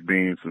know if she's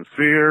being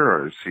sincere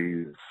or if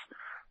she's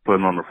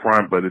putting on the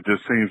front, but it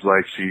just seems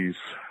like she's,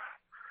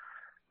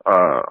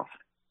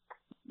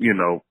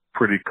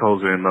 pretty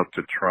cozying up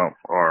to Trump,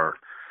 or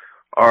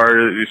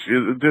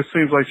it just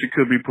seems like she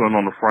could be putting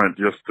on the front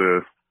just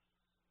to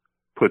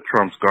put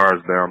Trump's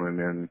guards down, and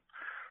then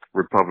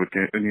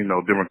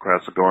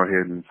Democrats will go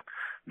ahead and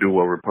do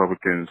what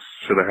Republicans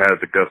should have had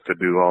the guts to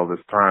do all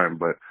this time.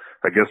 But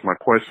I guess my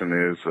question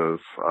is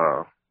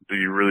do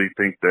you really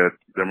think that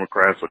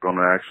Democrats are going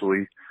to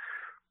actually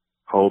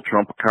hold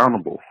Trump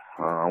accountable?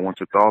 I want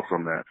your thoughts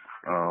on that.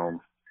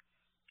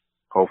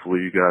 Hopefully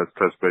you guys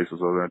touch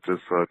bases on that.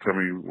 Just tell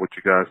me what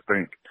you guys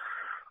think.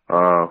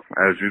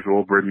 As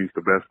usual, Brittany's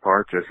the best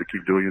part. Just to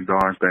keep doing your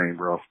darn thing,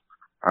 bro.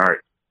 All right.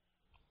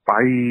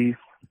 Bye.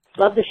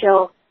 Love the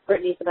show.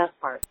 Brittany's the best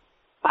part.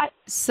 Bye.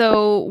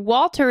 So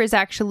Walter is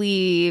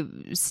actually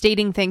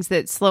stating things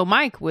that Slow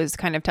Mike was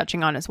kind of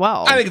touching on as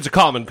well. I think it's a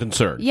common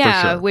concern.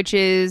 Yeah, for sure. Which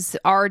is,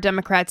 are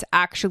Democrats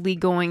actually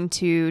going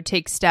to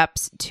take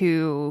steps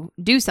to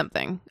do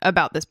something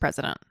about this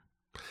president?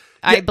 Yeah.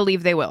 I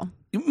believe they will.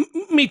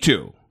 Me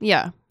too.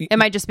 Yeah.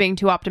 Am I just being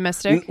too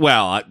optimistic?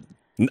 Well,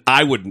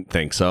 I wouldn't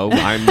think so.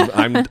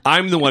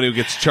 I'm the one who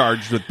gets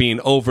charged with being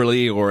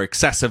overly or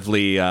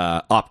excessively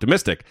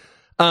optimistic.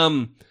 They're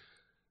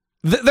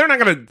not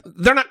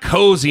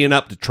cozying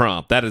up to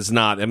Trump. That is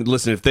not. I mean,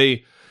 listen, if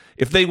they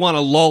want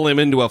to lull him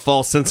into a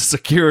false sense of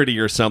security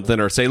or something,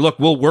 or say, look,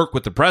 we'll work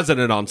with the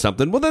president on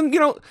something, well, then,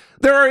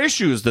 there are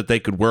issues that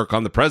they could work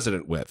on the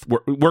president with,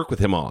 work with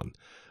him on.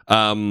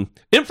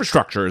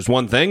 Infrastructure is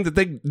one thing that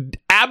they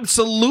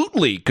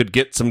absolutely could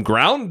get some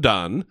ground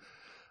done,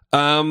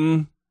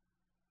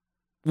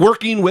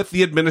 working with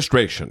the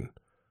administration.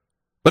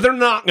 But they're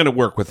not going to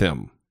work with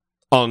him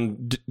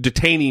on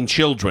detaining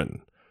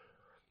children,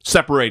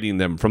 separating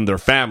them from their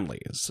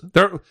families.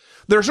 There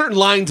are certain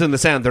lines in the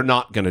sand they're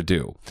not going to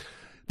do.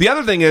 The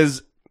other thing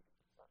is,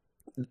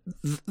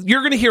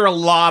 you're going to hear a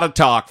lot of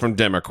talk from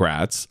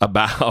Democrats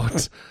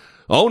about,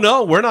 oh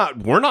no, we're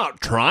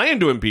not trying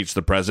to impeach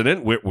the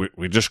president. We're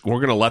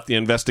going to let the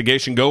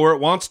investigation go where it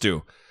wants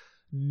to.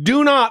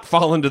 Do not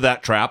fall into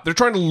that trap. They're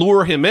trying to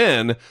lure him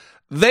in.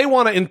 They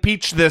want to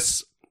impeach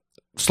this,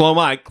 Slow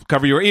Mike,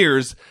 cover your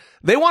ears.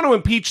 They want to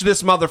impeach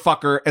this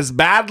motherfucker as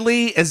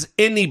badly as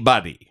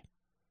anybody.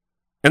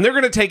 And they're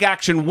going to take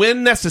action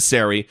when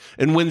necessary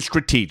and when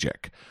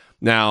strategic.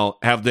 Now,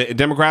 have the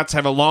Democrats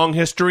have a long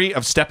history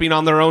of stepping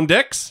on their own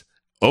dicks?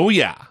 Oh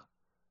yeah,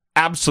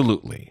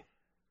 absolutely.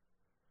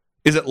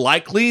 Is it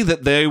likely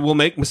that they will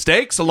make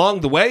mistakes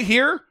along the way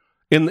here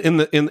in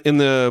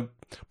the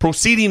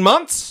preceding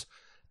months?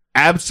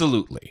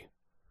 Absolutely.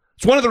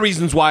 It's one of the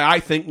reasons why I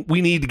think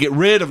we need to get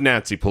rid of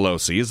Nancy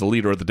Pelosi as the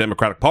leader of the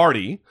Democratic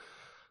Party,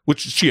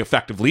 which she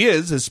effectively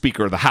is as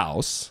Speaker of the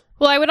House.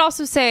 Well, I would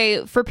also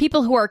say, for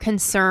people who are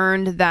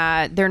concerned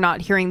that they're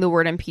not hearing the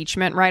word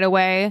impeachment right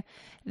away,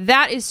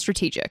 That is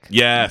strategic.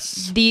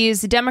 Yes.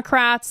 These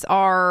Democrats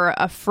are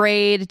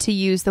afraid to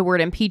use the word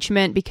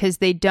impeachment because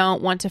they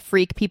don't want to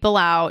freak people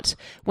out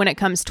when it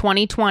comes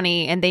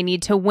 2020 and they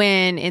need to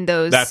win in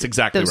those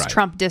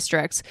Trump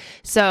districts.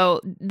 So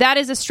that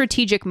is a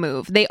strategic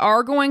move. They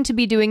are going to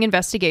be doing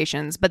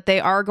investigations, but they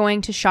are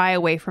going to shy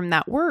away from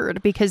that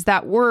word because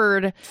that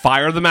word...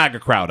 Fire the MAGA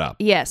crowd up.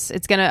 Yes,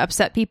 it's going to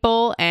upset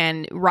people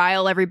and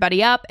rile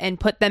everybody up and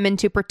put them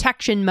into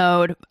protection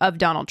mode of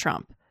Donald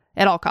Trump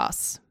at all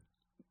costs.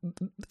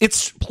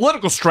 It's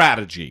political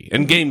strategy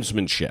and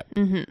gamesmanship.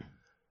 Mm-hmm.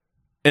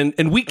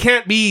 And we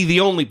can't be the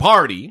only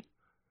party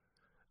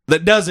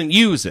that doesn't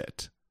use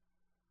it.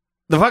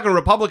 The fucking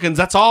Republicans,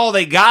 that's all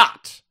they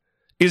got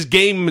is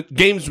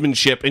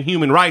gamesmanship and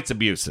human rights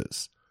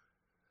abuses.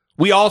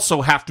 We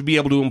also have to be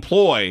able to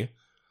employ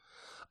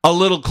a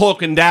little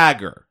cloak and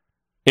dagger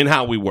in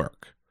how we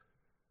work.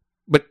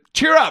 But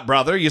cheer up,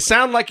 brother. You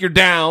sound like you're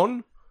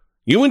down.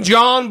 You and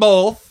John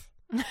both.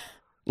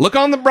 Look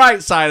on the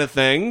bright side of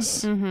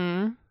things.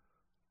 Mm-hmm.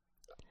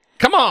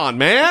 Come on,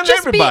 man.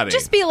 Everybody.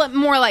 Just be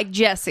more like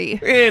Jesse.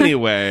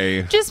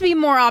 Anyway. Just be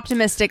more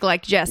optimistic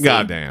like Jesse.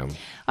 Goddamn.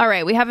 All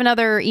right, we have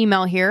another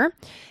email here.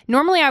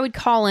 Normally I would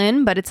call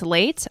in, but it's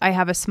late. I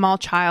have a small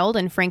child,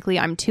 and frankly,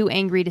 I'm too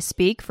angry to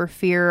speak for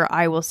fear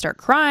I will start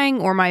crying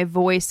or my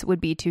voice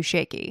would be too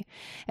shaky.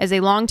 As a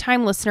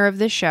longtime listener of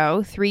this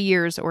show, 3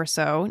 years or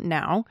so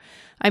now,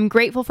 I'm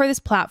grateful for this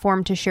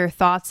platform to share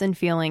thoughts and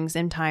feelings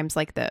in times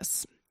like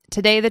this.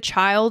 Today, the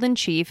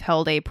child-in-chief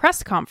held a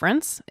press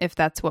conference, if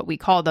that's what we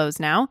call those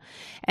now,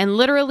 and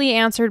literally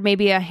answered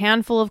maybe a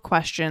handful of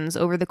questions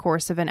over the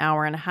course of an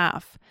hour and a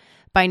half.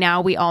 By now,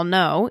 we all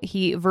know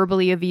he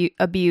verbally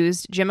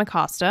abused Jim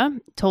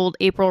Acosta, told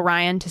April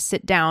Ryan to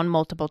sit down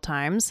multiple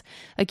times,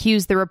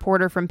 accused the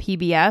reporter from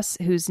PBS,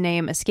 whose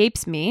name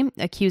escapes me,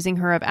 accusing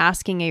her of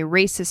asking a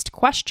racist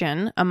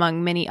question,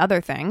 among many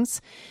other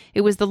things.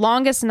 It was the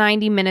longest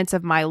 90 minutes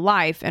of my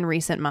life in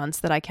recent months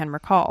that I can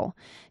recall.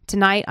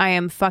 Tonight, I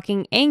am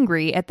fucking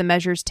angry at the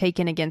measures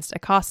taken against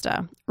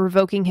Acosta.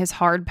 Revoking his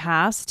hard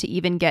pass to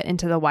even get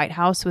into the White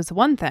House was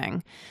one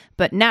thing.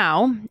 But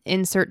now,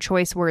 insert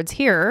choice words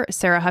here,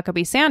 Sarah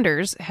Huckabee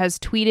Sanders has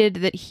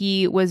tweeted that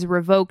he was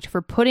revoked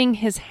for putting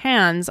his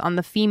hands on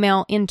the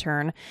female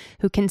intern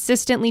who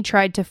consistently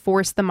tried to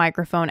force the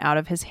microphone out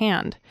of his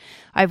hand.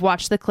 I've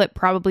watched the clip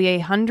probably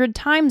 100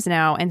 times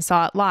now and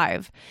saw it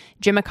live.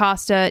 Jim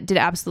Acosta did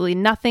absolutely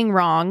nothing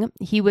wrong.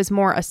 He was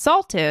more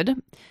assaulted,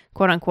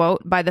 quote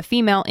unquote, by the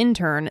female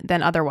intern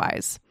than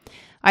otherwise.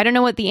 I don't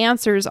know what the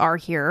answers are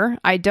here.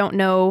 I don't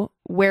know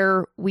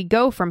where we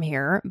go from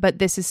here, but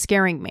this is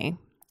scaring me.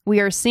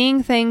 We are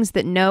seeing things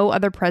that no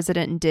other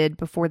president did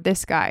before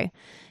this guy.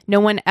 No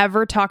one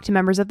ever talked to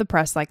members of the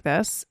press like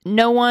this.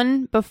 No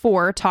one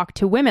before talked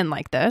to women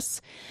like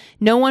this.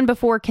 No one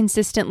before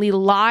consistently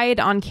lied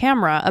on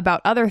camera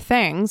about other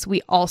things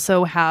we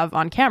also have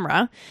on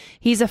camera.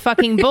 He's a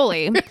fucking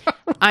bully.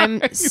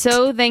 I'm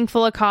so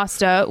thankful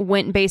Acosta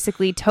went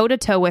basically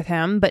toe-to-toe with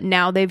him, but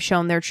now they've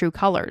shown their true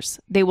colors.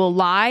 They will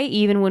lie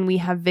even when we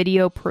have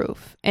video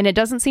proof, and it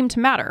doesn't seem to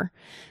matter.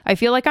 I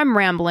feel like I'm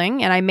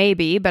rambling, and I may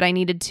be, but I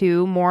needed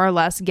to more or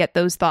less get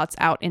those thoughts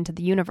out into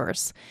the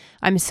universe.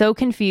 I'm so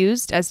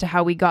confused as to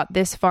how we got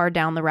this far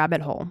down the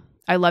rabbit hole.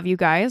 I love you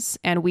guys,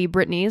 and we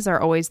Britneys are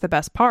always the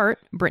best part.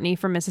 Brittany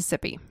from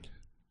Mississippi.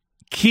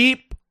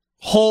 Keep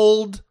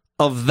hold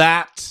of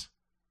that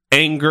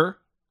anger.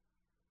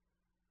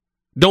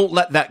 Don't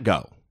let that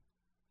go.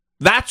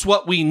 That's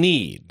what we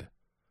need.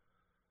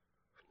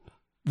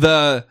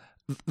 The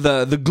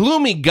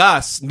gloomy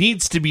Gus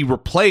needs to be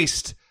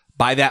replaced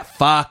by that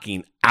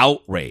fucking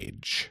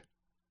outrage.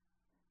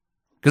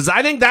 Because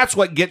I think that's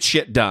what gets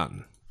shit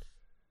done.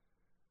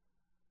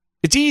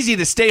 It's easy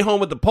to stay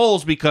home at the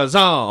polls because,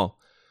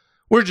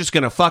 we're just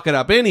going to fuck it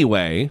up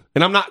anyway.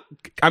 And I'm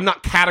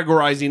not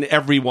categorizing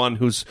everyone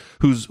who's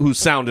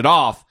sounded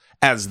off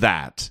as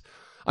that.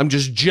 I'm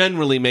just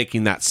generally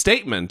making that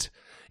statement.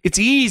 It's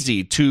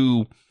easy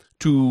to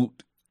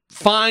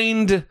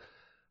find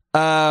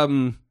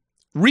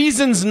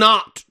reasons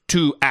not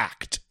to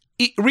act,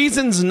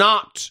 reasons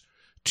not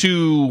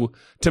to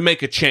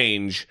make a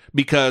change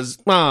because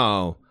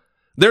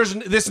this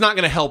is not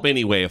going to help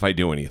anyway if I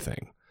do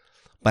anything.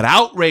 But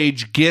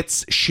outrage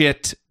gets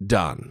shit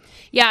done.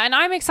 Yeah, and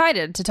I'm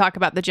excited to talk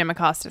about the Jim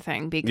Acosta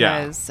thing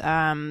because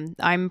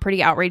I'm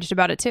pretty outraged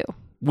about it too.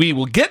 We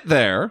will get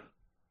there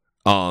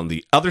on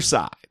the other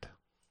side.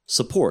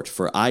 Support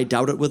for I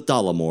Doubt It with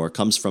Dollamore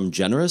comes from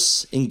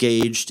generous,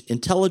 engaged,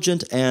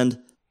 intelligent, and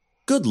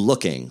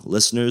good-looking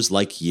listeners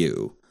like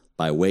you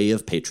by way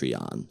of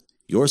Patreon.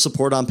 Your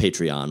support on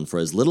Patreon for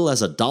as little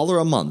as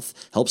 $1 a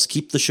month helps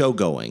keep the show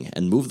going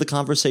and move the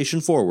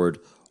conversation forward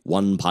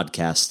one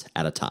podcast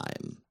at a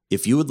time.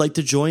 If you would like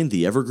to join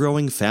the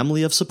ever-growing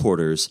family of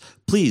supporters,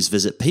 please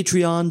visit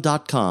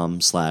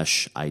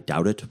patreon.com/I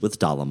Doubt It with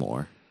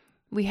Dollamore.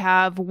 We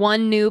have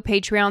one new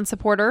Patreon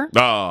supporter.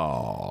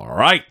 All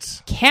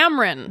right.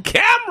 Cameron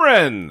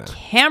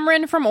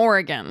from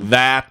Oregon.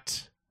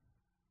 That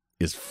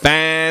is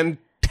fantastic.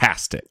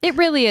 fantastic. It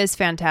really is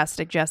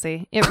fantastic,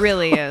 Jesse. It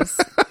really is.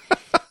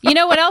 You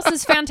know what else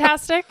is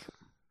fantastic?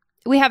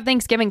 We have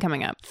Thanksgiving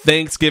coming up.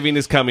 Thanksgiving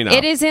is coming up.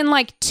 It is in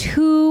like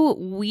 2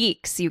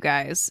 weeks, you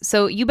guys.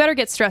 So you better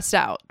get stressed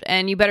out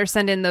and you better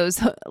send in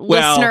those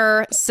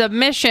listener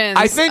submissions.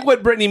 I think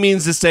what Brittany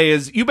means to say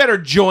is you better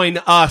join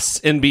us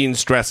in being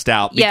stressed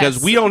out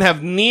because we don't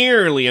have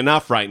nearly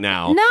enough right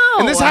now. No.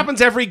 And this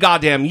happens every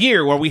goddamn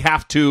year where we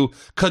have to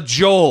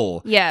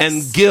cajole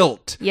and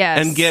guilt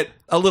and get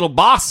a little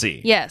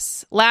bossy.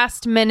 Yes.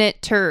 Last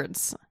minute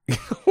turds.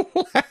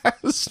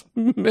 Last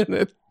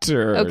minute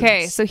turds.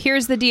 Okay, so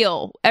here's the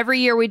deal. Every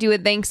year we do a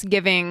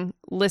Thanksgiving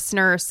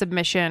listener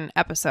submission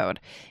episode.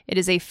 It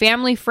is a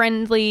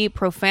family-friendly,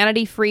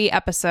 profanity-free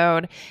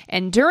episode.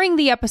 And during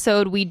the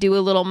episode, we do a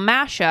little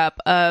mashup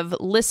of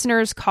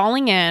listeners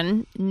calling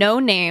in, no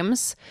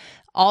names,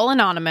 all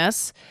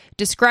anonymous,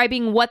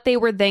 describing what they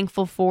were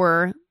thankful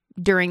for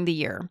during the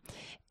year.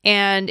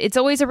 And it's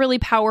always a really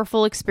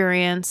powerful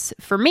experience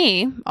for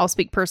me, I'll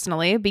speak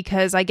personally,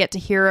 because I get to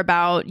hear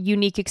about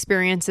unique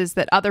experiences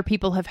that other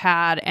people have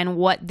had and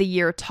what the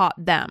year taught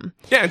them.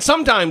 Yeah, and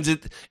sometimes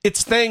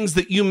it's things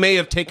that you may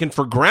have taken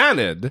for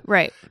granted.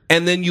 Right.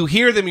 And then you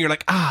hear them and you're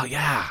like, oh,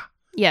 yeah.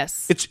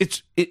 Yes.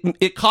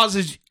 It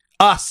causes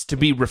us to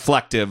be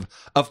reflective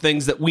of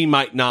things that we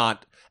might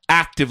not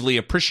actively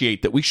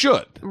appreciate that we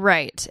should.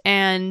 Right.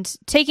 And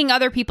taking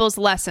other people's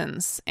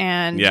lessons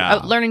and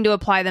learning to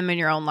apply them in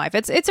your own life.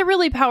 It's a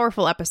really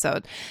powerful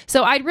episode.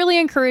 So I'd really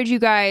encourage you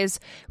guys,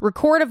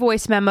 record a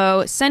voice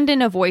memo, send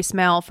in a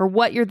voicemail for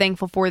what you're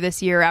thankful for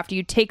this year after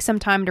you take some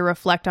time to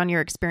reflect on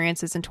your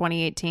experiences in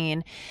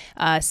 2018.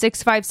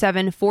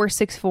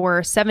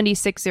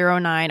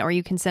 657-464-7609, or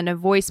you can send a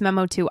voice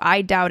memo to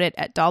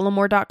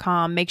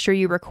idoubitit@dollamore.com. Make sure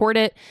you record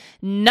it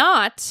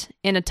not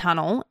in a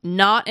tunnel,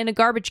 not in a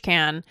garbage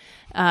can,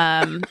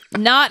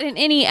 not in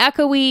any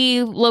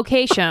echoey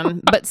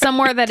location, but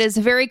somewhere that is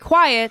very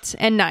quiet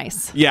and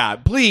nice. Yeah,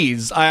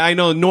 please. I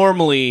know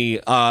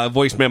normally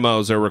voice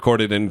memos are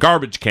recorded in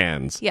garbage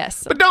cans.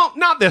 Yes. But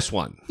not this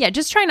one. Yeah,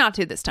 just try not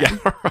to this time.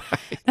 Yeah,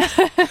 right.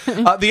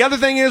 The other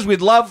thing is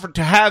we'd love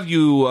to have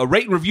you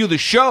rate and review the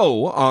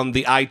show on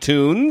the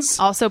iTunes.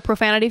 Also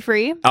profanity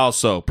free.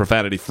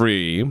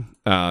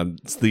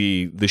 It's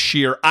the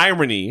sheer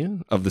irony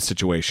of the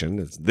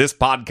situation. This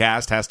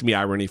podcast has to be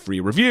irony-free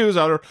reviews,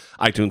 or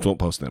iTunes won't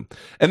post them.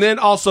 And then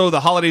also the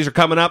holidays are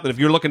coming up, and if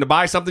you're looking to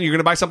buy something, you're going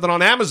to buy something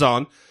on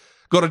Amazon.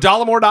 Go to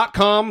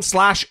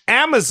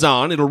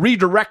dollamore.com/Amazon. It'll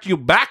redirect you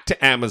back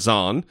to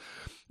Amazon.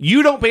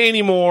 You don't pay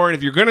any more, and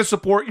if you're going to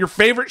support your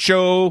favorite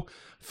show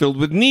filled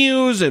with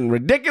news and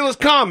ridiculous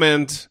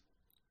comment,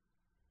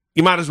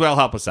 you might as well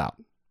help us out.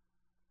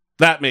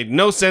 That made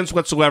no sense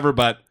whatsoever,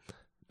 but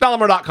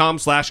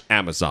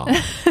dollamore.com/Amazon.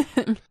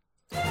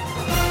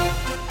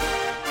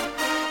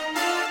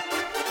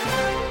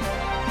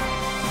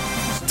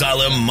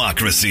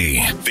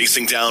 Dollamocracy.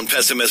 Facing down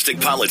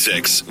pessimistic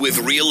politics with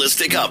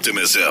realistic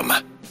optimism.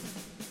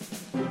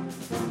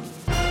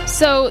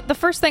 So the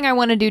first thing I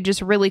want to do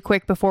just really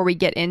quick before we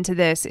get into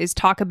this is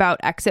talk about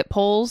exit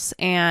polls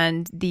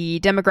and the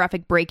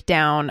demographic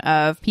breakdown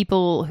of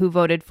people who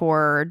voted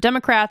for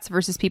Democrats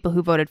versus people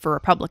who voted for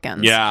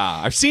Republicans.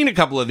 Yeah, I've seen a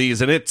couple of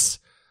these, and it's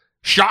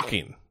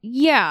shocking.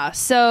 Yeah,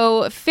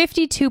 so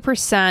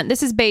 52%,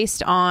 this is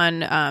based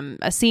on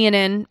a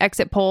CNN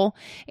exit poll,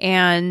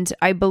 and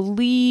I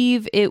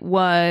believe it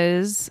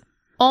was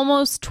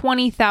almost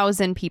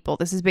 20,000 people.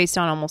 This is based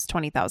on almost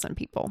 20,000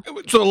 people.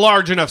 It's a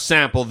large enough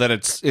sample that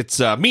it's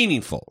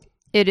meaningful.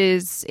 It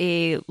is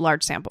a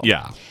large sample.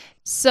 Yeah.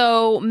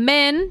 So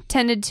men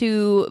tended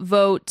to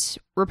vote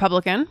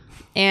Republican,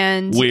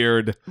 and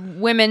weird.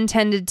 Women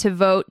tended to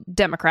vote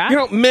Democrat. You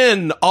know,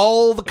 men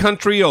all the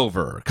country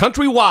over,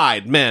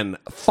 countrywide, men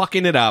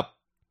fucking it up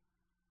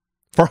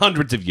for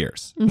hundreds of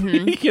years.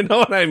 Mm-hmm. You know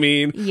what I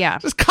mean? Yeah.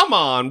 Just come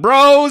on,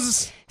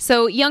 bros.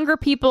 So younger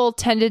people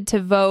tended to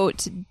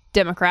vote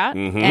Democrat,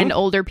 and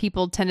older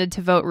people tended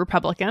to vote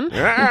Republican.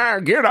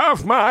 Get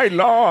off my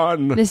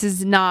lawn. This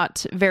is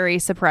not very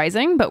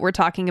surprising, but we're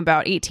talking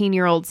about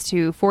 18-year-olds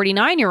to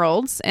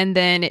 49-year-olds, and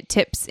then it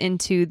tips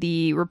into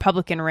the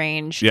Republican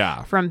range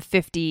from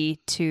 50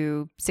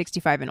 to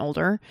 65 and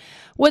older.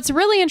 What's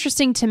really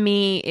interesting to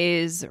me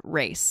is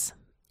race.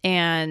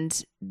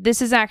 And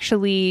this is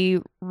actually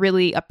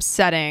really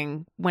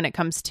upsetting when it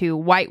comes to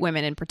white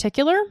women in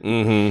particular.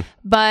 Mm-hmm.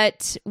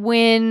 But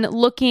when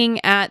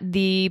looking at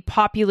the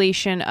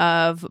population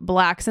of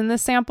blacks in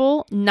this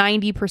sample,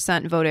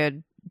 90%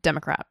 voted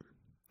Democrat.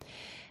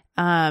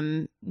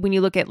 When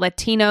you look at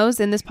Latinos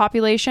in this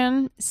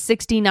population,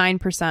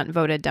 69%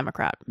 voted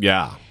Democrat.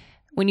 Yeah.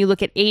 When you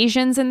look at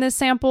Asians in this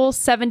sample,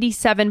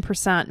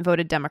 77%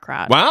 voted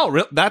Democrat.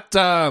 Wow.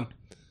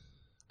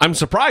 I'm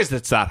surprised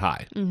it's that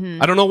high.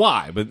 Mm-hmm. I don't know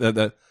why,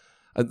 but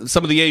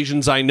some of the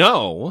Asians I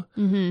know,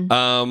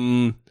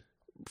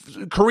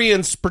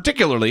 Koreans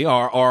particularly,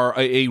 are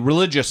a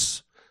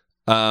religious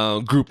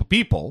group of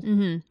people,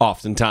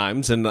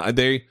 oftentimes, and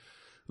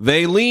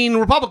they lean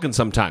Republican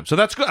sometimes. So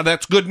that's good.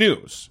 That's good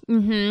news.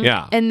 Mm-hmm.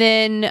 Yeah. And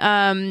then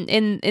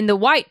in the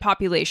white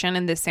population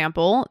in this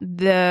sample,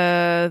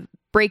 the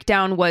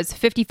breakdown was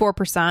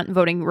 54%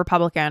 voting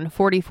Republican,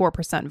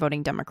 44%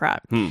 voting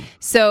Democrat.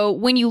 So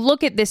when you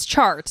look at this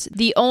chart,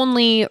 the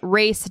only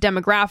race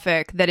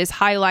demographic that is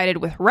highlighted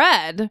with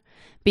red,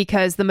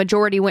 because the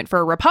majority went for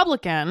a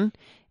Republican,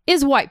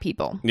 is white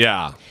people.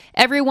 Yeah.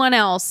 Everyone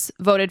else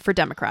voted for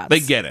Democrats. They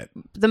get it.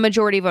 The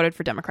majority voted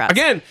for Democrats.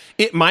 Again,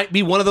 it might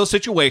be one of those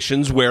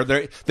situations where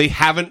they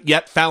haven't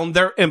yet found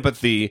their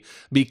empathy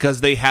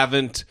because they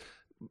haven't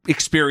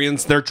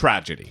experienced their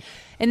tragedy.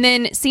 And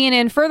then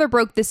CNN further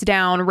broke this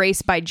down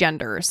race by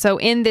gender. So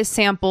in this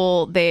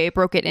sample, they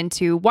broke it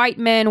into white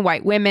men,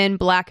 white women,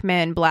 black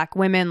men, black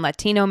women,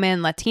 Latino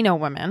men, Latino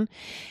women.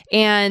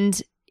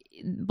 And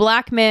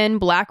black men,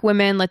 black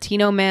women,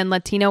 Latino men,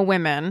 Latino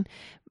women,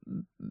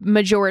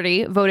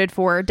 majority voted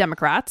for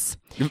Democrats.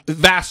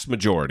 Vast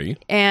majority.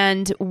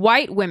 And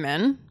white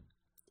women,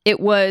 it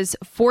was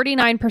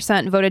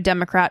 49% voted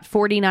Democrat,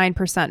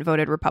 49%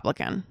 voted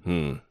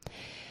Republican.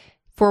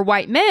 For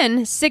white men,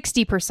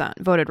 60%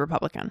 voted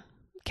Republican.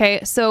 Okay,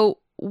 so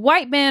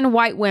white men,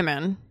 white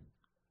women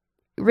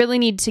really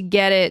need to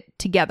get it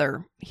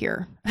together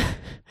here.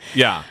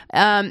 Yeah.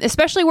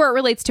 Especially where it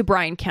relates to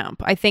Brian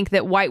Kemp. I think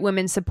that white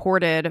women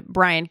supported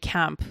Brian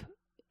Kemp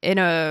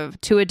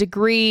to a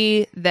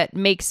degree that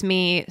makes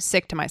me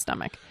sick to my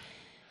stomach.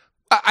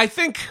 I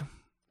think,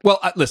 well,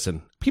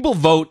 listen, people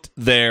vote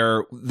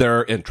their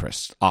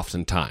interests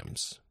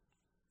oftentimes.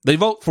 They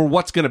vote for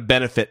what's going to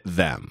benefit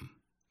them.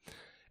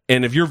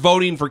 And if you're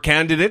voting for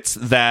candidates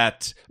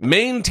that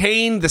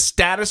maintain the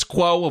status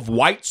quo of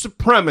white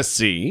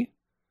supremacy,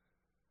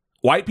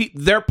 white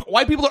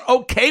people are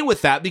okay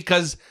with that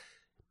because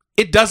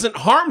it doesn't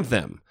harm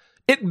them.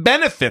 It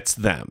benefits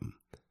them.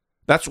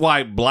 That's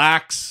why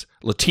blacks,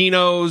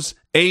 Latinos,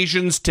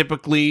 Asians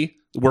typically,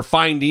 we're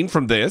finding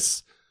from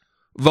this,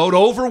 vote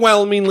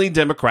overwhelmingly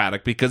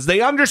Democratic because they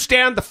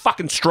understand the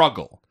fucking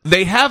struggle.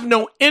 They have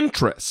no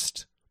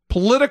interest,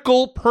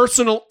 political,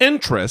 personal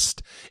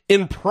interest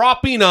in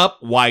propping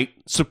up white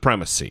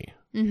supremacy.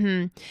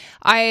 Mm-hmm.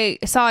 I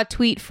saw a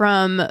tweet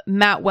from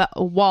Matt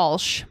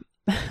Walsh.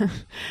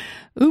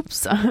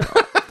 Oops.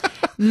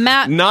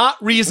 Matt.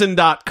 Not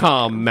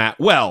Reason.com, Matt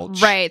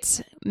Welch.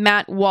 Right.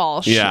 Matt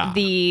Walsh,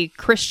 the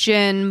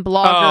Christian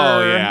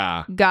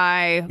blogger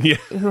guy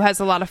who has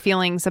a lot of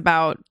feelings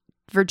about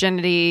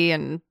virginity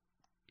and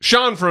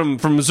Sean from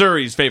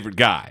Missouri's favorite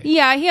guy.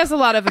 Yeah, he has a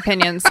lot of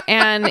opinions.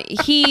 And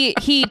he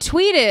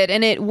tweeted,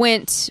 and it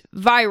went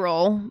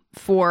viral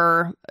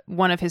for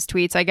one of his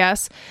tweets, I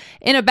guess,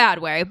 in a bad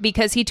way,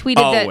 because he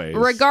tweeted that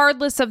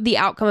regardless of the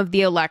outcome of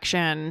the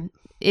election,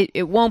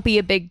 it won't be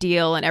a big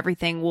deal and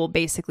everything will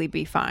basically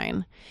be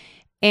fine.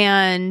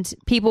 And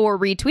people were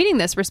retweeting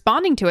this,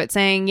 responding to it,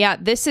 saying, yeah,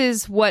 this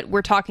is what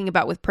we're talking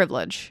about with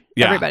privilege,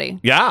 everybody.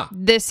 Yeah.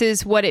 This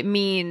is what it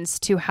means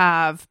to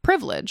have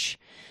privilege,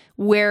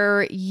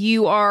 where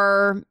you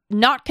are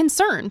not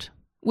concerned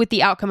with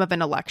the outcome of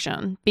an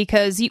election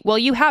because,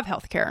 you have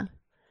health care,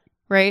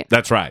 right?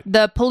 That's right.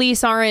 The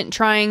police aren't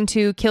trying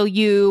to kill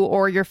you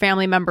or your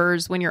family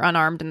members when you're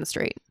unarmed in the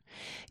street.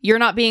 You're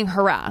not being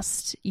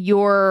harassed.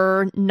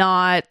 Your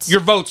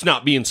vote's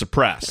not being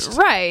suppressed.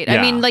 Right.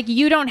 Yeah. I mean,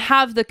 you don't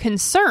have the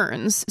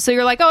concerns. So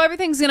you're like, oh,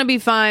 everything's going to be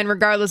fine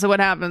regardless of what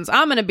happens.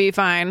 I'm going to be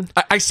fine.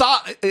 I saw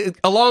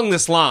along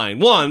this line,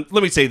 one,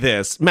 let me say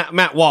this.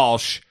 Matt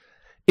Walsh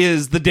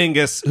is the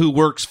dingus who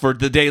works for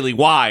the Daily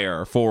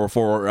Wire for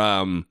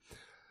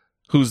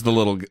who's the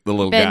little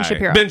Ben guy?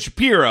 Shapiro. Ben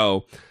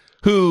Shapiro,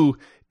 who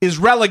is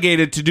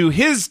relegated to do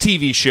his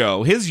TV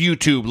show, his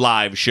YouTube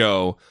live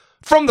show,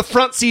 from the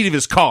front seat of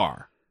his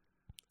car.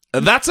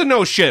 That's a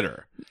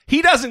no-shitter.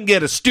 He doesn't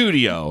get a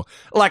studio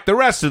like the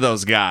rest of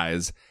those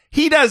guys.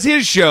 He does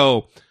his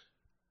show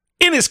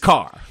in his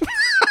car.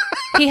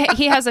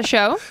 He has a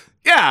show?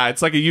 Yeah,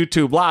 it's like a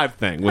YouTube live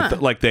thing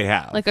like they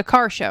have. Like a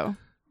car show.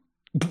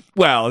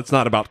 Well, it's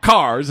not about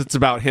cars. It's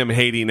about him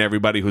hating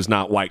everybody who's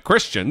not white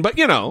Christian. But,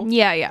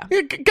 Yeah.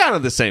 Kind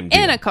of the same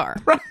deal. In a car.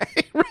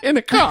 Right, in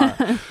a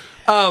car.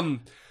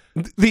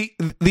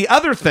 The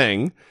other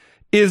thing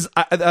is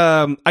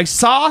I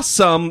saw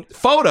some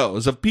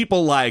photos of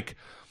people like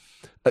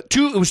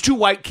it was two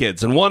white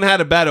kids, and one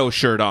had a Beto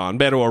shirt on,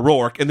 Beto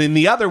O'Rourke, and then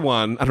the other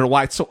one, I don't know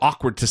why it's so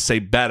awkward to say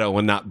Beto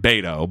and not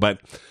Beto,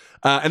 but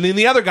and then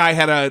the other guy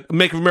had a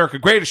Make America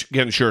Great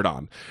Again shirt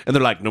on, and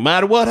they're like, no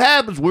matter what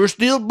happens, we're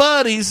still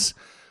buddies.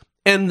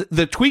 And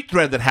the tweet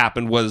thread that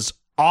happened was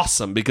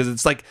awesome because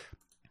it's like,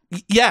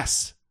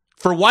 yes,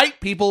 for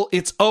white people,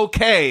 it's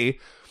okay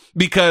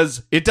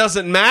because it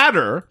doesn't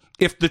matter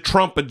if the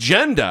Trump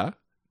agenda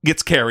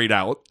gets carried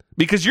out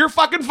because you're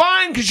fucking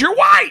fine because you're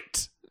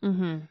white.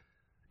 Mm-hmm.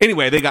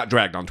 Anyway, they got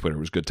dragged on Twitter. It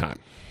was a good time.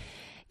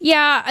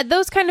 Yeah,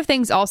 those kind of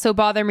things also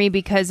bother me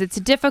because it's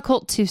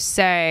difficult to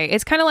say.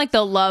 It's kind of like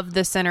the love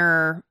the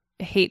sinner,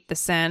 hate the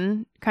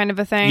sin kind of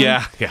a thing.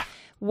 Yeah.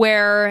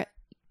 Where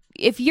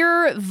if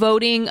you're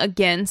voting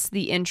against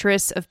the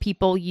interests of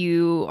people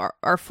you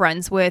are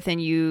friends with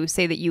and you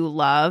say that you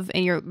love,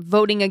 and you're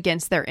voting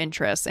against their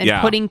interests and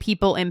putting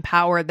people in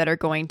power that are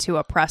going to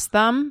oppress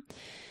them,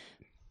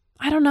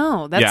 I don't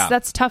know.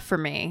 That's tough for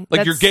me.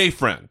 Like your gay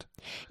friend.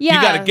 Yeah.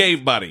 You got a gay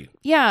buddy.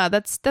 Yeah,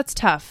 that's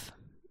tough.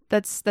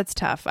 That's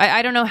tough.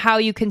 I don't know how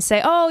you can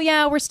say, oh,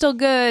 yeah, we're still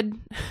good.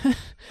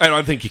 I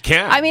don't think you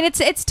can. I mean,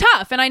 it's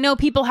tough. And I know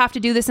people have to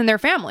do this in their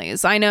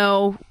families. I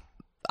know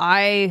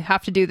I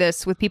have to do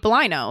this with people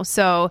I know.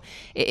 So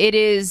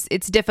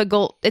it's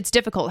difficult. It's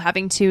difficult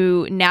having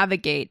to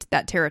navigate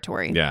that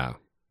territory. Yeah.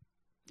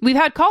 We've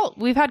had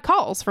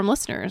calls from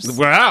listeners.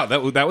 Wow,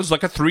 that was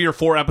like a 3 or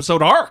 4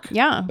 episode arc.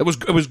 Yeah. It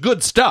was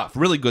good stuff.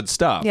 Really good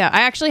stuff. Yeah,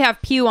 I actually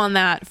have pew on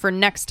that for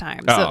next time.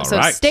 So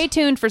right. Stay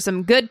tuned for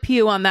some good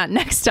pew on that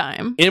next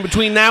time. In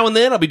between now and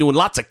then, I'll be doing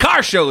lots of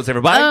car shows,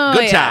 everybody.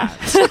 Good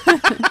times.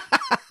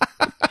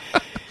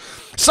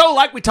 So,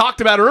 like we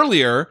talked about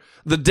earlier,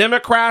 the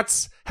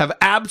Democrats have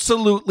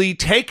absolutely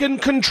taken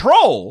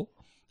control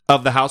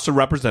of the House of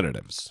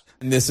Representatives.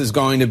 This is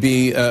going to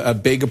be a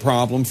big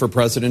problem for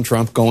President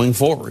Trump going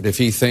forward. If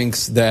he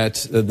thinks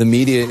that the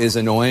media is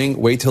annoying,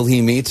 wait till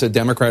he meets a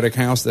Democratic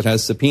House that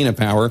has subpoena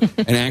power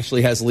and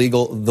actually has the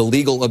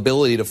legal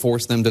ability to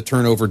force them to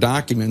turn over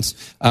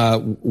documents.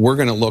 We're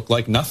going to look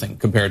like nothing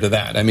compared to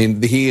that. I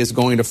mean, he is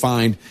going to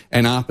find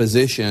an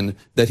opposition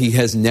that he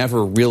has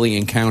never really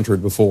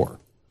encountered before.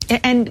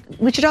 And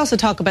we should also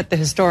talk about the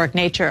historic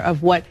nature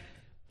of what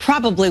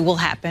probably will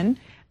happen,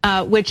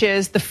 which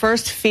is the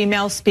first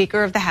female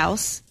Speaker of the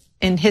House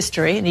in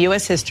history, in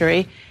U.S.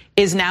 history,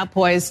 is now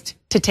poised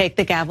to take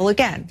the gavel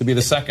again. To be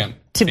the second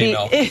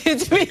female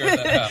Speaker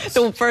of the House.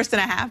 The first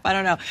and a half, I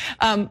don't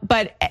know.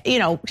 But, you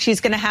know,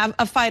 she's going to have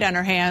a fight on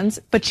her hands,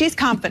 but she's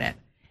confident.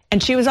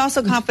 And she was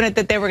also confident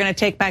that they were going to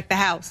take back the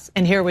House,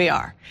 and here we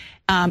are.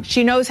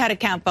 She knows how to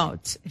count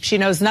votes. If she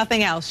knows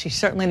nothing else, she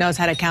certainly knows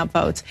how to count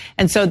votes.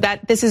 And so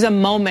this is a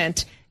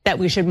moment that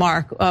we should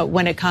mark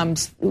when it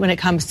comes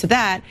to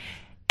that.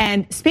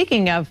 And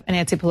speaking of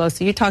Nancy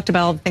Pelosi, you talked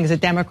about all the things that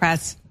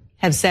Democrats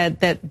have said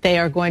that they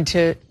are going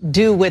to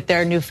do with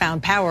their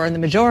newfound power in the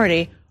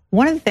majority.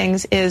 One of the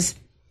things is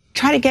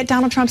try to get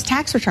Donald Trump's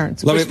tax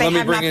returns, which they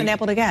have not been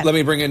able to get. Let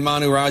me bring in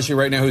Manu Raji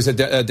right now, who's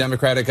at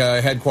Democratic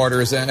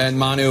headquarters. And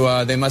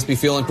Manu, they must be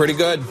feeling pretty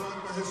good.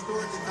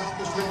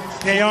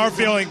 They are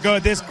feeling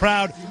good. This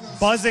crowd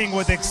buzzing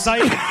with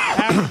excitement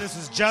after this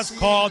was just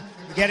called,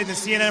 getting the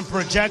CNN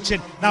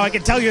projection. Now, I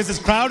can tell you as this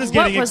crowd is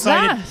getting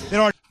excited.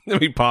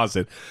 Let me pause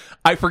it.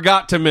 I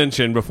forgot to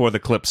mention before the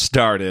clip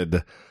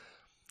started.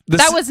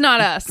 That was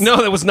not us.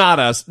 No, that was not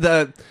us.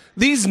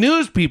 These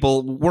news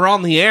people were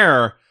on the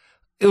air.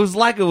 It was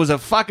like it was a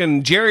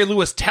fucking Jerry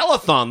Lewis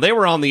telethon. They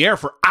were on the air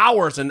for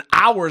hours and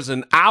hours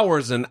and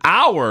hours and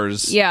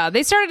hours. Yeah,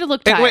 they started to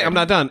look tired. Wait, I'm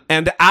not done.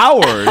 And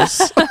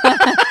hours.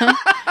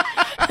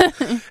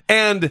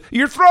 And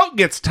your throat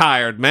gets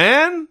tired,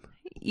 man.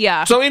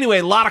 Yeah. So anyway,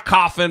 a lot of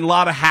coughing, a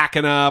lot of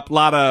hacking up,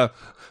 a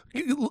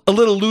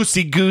little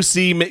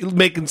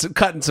loosey-goosey,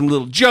 cutting some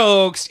little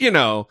jokes, you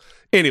know.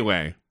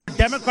 Anyway.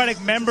 Democratic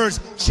members,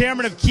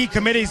 chairman of key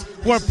committees,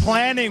 who are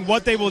planning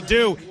what they will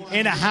do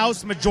in a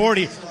House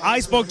majority. I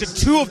spoke to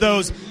 2 of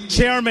those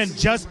chairmen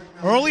just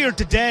earlier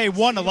today.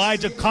 One,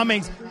 Elijah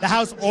Cummings, the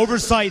House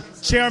Oversight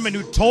Chairman,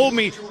 who told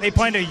me they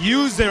plan to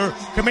use their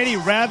committee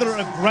rather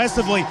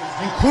aggressively,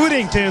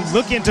 including to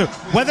look into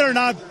whether or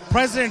not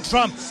President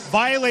Trump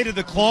violated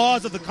the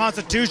clause of the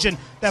Constitution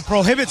that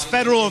prohibits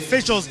federal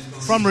officials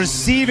from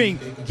receiving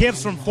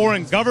gifts from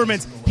foreign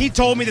governments. He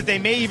told me that they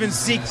may even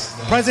seek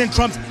President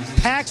Trump's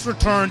tax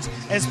returns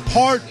as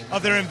part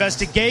of their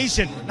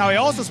investigation. Now, I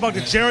also spoke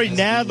to Jerry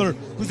Nadler,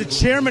 who's the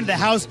chairman of the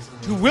House,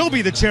 who will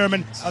be the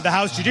chairman of the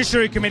House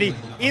Judiciary Committee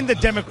in the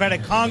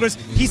Democratic Congress.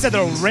 He said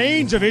there are a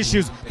range of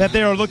issues that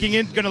they are going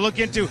to look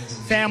into: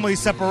 family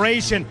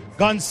separation,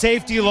 gun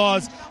safety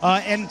laws,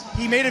 and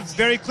he made it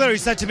very clear. He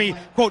said to me,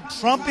 quote,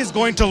 Trump is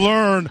going to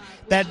learn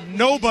that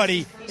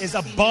nobody is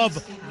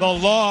above the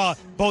law.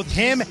 Both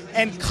him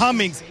and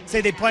Cummings say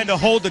they plan to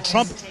hold the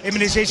Trump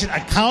administration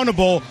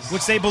accountable,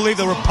 which they believe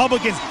the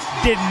Republicans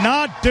did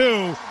not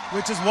do,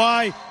 which is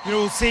why you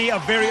will see a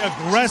very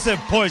aggressive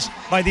push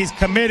by these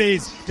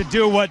committees to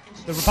do what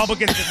the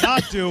Republicans did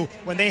not do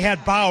when they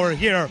had power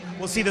here.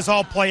 We'll see this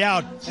all play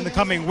out in the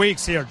coming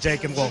weeks here,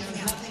 Jake and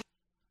Wolf.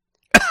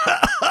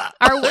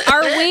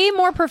 Are we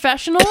more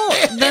professional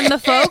than the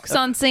folks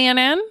on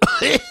CNN?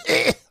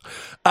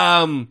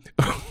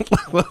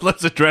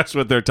 Let's address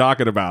what they're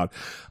talking about.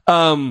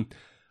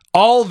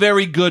 All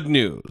very good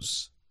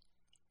news.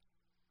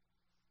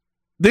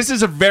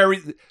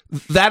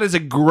 That is a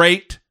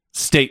great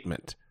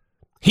statement.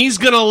 He's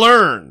going to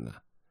learn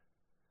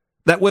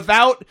that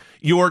without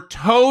your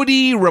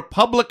toady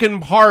Republican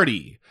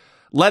Party,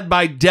 led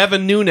by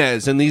Devin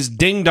Nunes and these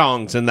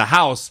ding-dongs in the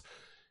House,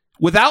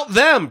 without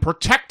them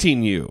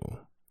protecting you,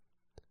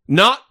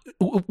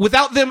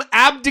 without them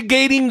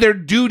abdicating their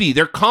duty,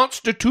 their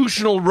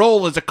constitutional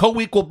role as a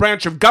co-equal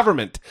branch of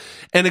government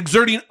and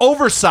exerting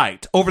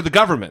oversight over the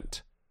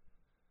government,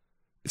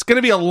 It's going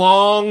to be a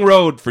long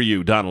road for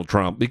you, Donald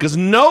Trump, because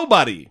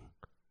nobody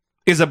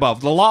is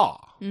above the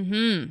law.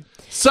 Mm-hmm.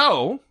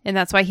 So... And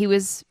that's why he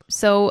was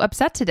so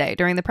upset today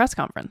during the press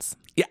conference.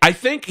 Yeah, I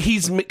think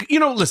he's...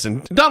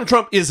 listen, Donald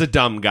Trump is a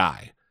dumb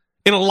guy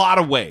in a lot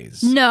of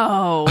ways.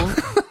 No.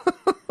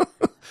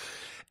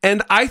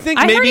 And I think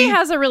I maybe... heard he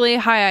has a really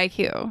high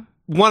IQ.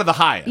 One of the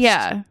highest.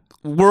 Yeah.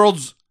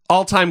 World's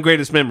all-time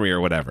greatest memory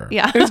or whatever.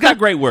 Yeah. And he's got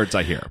great words,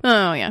 I hear.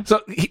 Oh, yeah.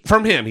 So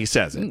from him, he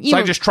says it. So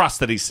I just trust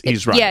that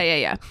he's right.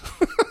 Yeah.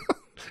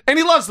 And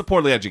he loves the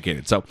poorly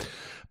educated. So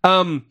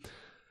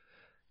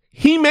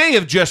he may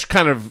have just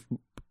kind of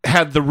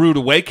had the rude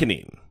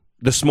awakening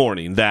this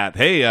morning that,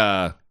 hey,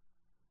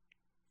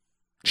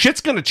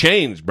 shit's going to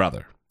change,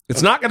 brother.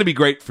 It's not going to be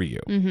great for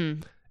you.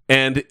 Mm-hmm.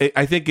 And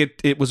I think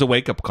it was a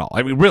wake-up call.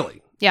 I mean,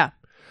 really. Yeah.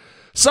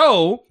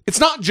 So it's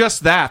not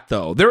just that,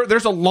 though.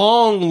 There's a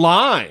long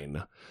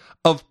line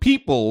of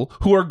people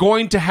who are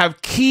going to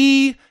have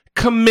key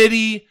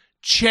committee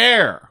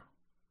chair,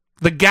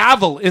 the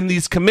gavel in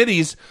these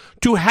committees,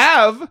 to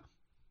have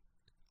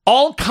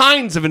all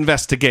kinds of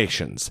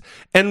investigations.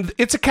 And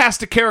it's a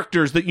cast of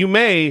characters that you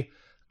may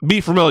be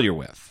familiar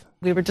with.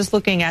 We were just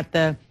looking at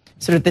the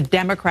sort of the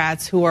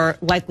Democrats who are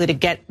likely to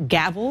get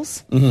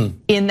gavels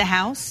in the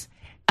House.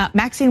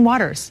 Maxine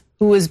Waters,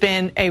 who has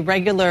been a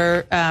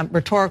regular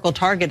rhetorical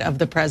target of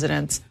the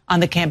president's on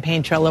the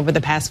campaign trail over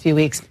the past few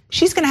weeks.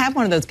 She's going to have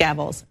one of those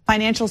gavels,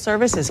 Financial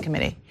Services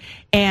Committee.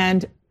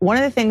 And one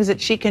of the things that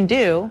she can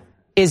do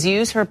is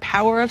use her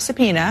power of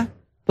subpoena,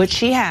 which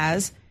she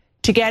has,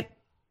 to get,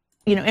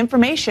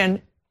 information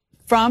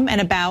from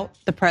and about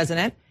the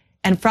president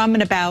and from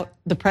and about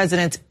the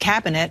president's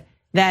cabinet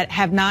that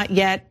have not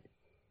yet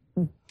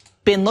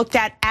been looked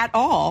at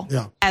all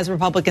as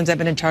Republicans have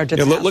been in charge of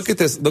the House. Look at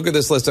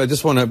this list. I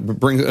just want to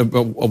bring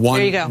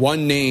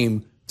one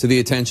name to the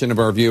attention of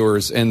our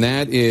viewers, and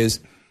that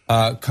is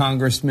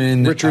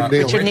Congressman Richard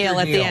Neal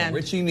at the end.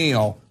 Richie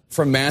Neal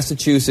from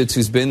Massachusetts,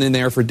 who's been in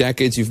there for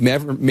decades. You've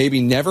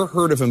maybe never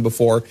heard of him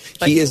before.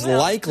 But he is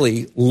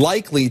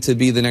likely to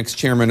be the next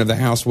chairman of the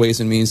House Ways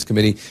and Means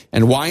Committee.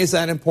 And why is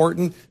that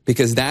important?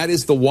 Because that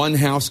is the one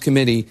House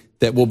committee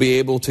that will be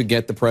able to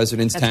get the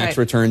president's tax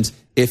returns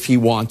if he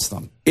wants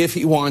them. If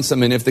he wants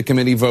them, and if the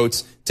committee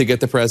votes to get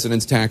the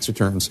president's tax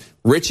returns.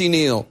 Richie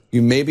Neal,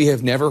 you maybe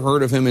have never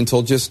heard of him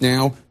until just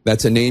now.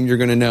 That's a name you're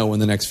going to know in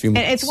the next few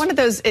months. And it's one of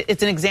those,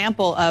 it's an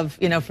example of,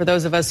 for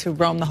those of us who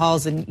roam the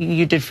halls, and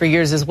you did for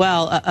years as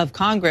well, of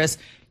Congress,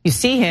 you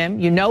see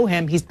him, you know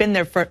him, he's been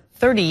there for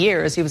 30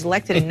 years. He was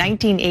elected in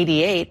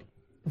 1988.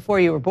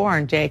 Before you were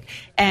born, Jake,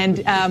 and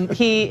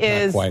he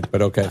is not quite,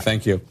 but okay,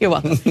 thank you. You're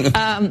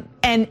welcome.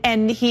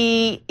 And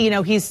he,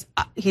 he's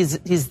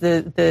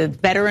the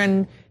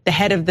veteran, the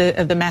head of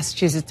the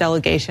Massachusetts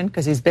delegation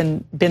because he's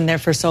been there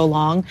for so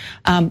long.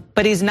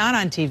 But he's not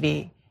on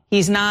TV.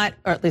 He's not,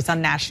 or at least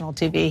on national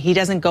TV. He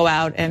doesn't go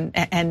out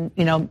and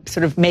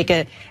sort of make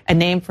a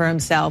name for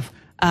himself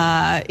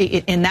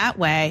in that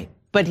way.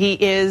 But he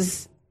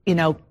is,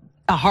 a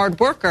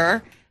hard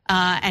worker,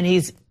 and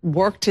he's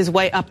worked his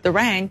way up the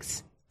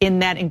ranks in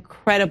that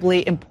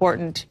incredibly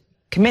important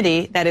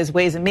committee that is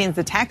Ways and Means,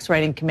 the tax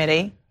writing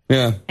committee.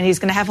 Yeah. And he's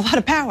going to have a lot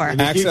of power.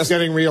 And he keeps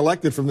getting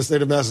reelected from the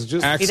state of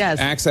Massachusetts. He does.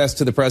 Access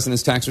to the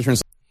president's tax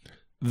returns.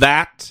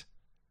 That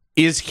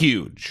is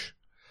huge.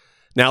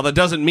 Now, that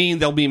doesn't mean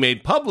they'll be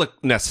made public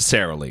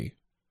necessarily.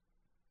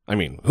 I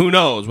mean, who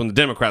knows when the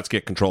Democrats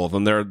get control of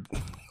them?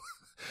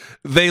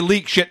 They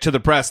leak shit to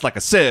the press like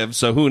a sieve,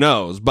 so who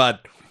knows?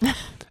 But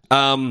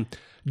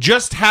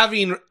just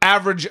having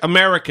average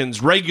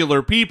Americans,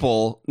 regular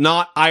people,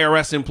 not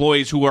IRS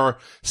employees who are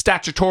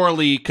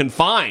statutorily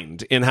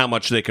confined in how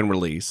much they can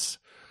release,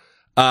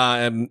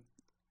 having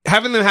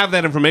them have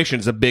that information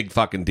is a big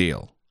fucking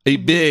deal. A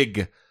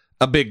big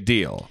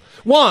deal.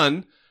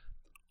 One,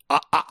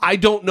 I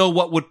don't know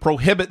what would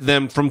prohibit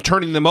them from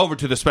turning them over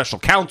to the special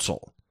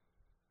counsel.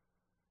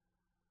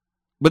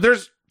 But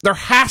there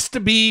has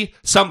to be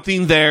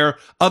something there.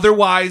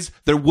 Otherwise,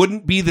 there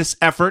wouldn't be this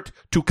effort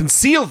to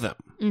conceal them.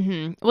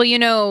 Mm-hmm.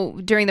 Well,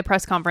 during the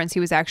press conference,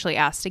 he was actually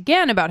asked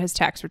again about his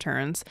tax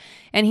returns,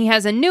 and he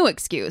has a new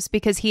excuse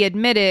because he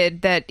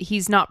admitted that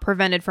he's not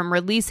prevented from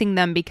releasing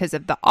them because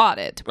of the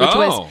audit,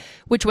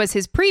 which was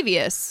his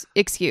previous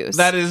excuse.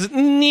 That is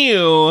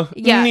new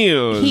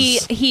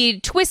news.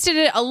 He twisted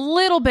it a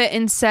little bit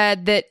and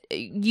said that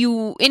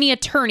any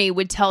attorney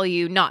would tell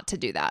you not to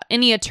do that.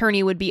 Any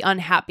attorney would be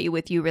unhappy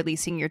with you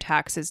releasing your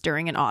taxes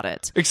during an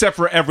audit. Except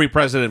for every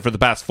president for the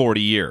past 40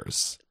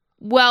 years.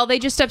 Well, they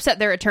just upset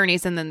their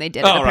attorneys and then they did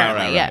it,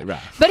 apparently. Right.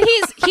 But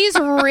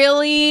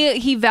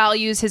he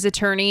values his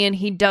attorney and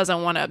he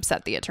doesn't want to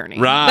upset the attorney.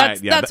 Right.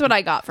 That's what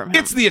I got from him.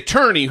 It's the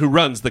attorney who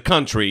runs the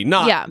country,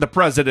 not the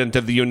president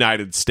of the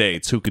United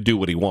States who could do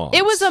what he wants.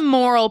 It was a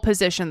moral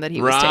position that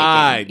he was taking.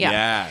 Right,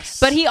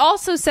 yes. But he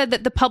also said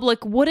that the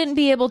public wouldn't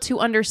be able to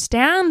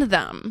understand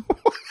them.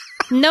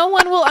 No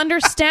one will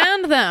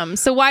understand them,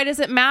 so why does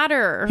it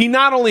matter? He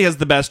not only has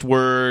the best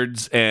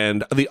words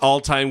and the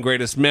all-time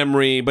greatest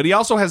memory, but he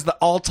also has the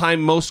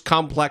all-time most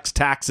complex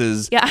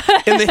taxes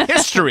in the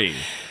history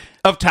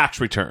of tax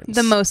returns.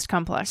 The most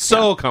complex.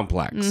 So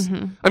complex.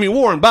 I mean,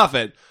 Warren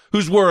Buffett,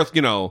 who's worth,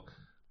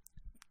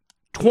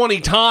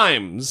 20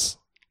 times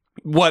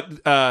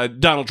what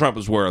Donald Trump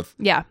is worth.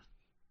 Yeah.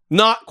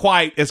 Not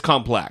quite as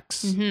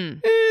complex.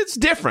 It's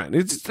different.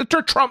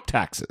 They're Trump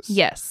taxes.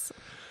 Yes.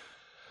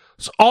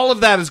 So all of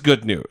that is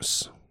good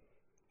news.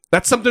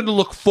 That's something to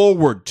look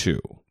forward to.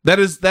 That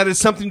is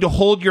something to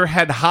hold your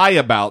head high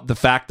about, the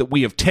fact that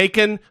we have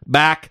taken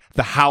back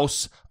the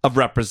House of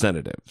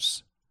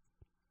Representatives.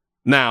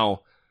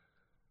 Now,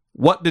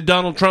 what did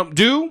Donald Trump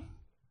do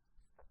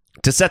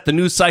to set the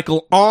news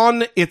cycle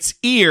on its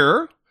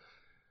ear?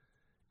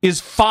 Is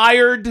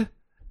fired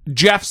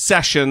Jeff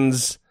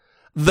Sessions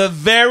the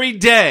very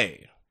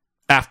day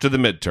after the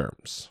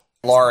midterms.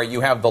 Laura,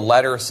 you have the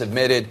letter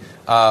submitted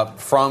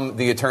from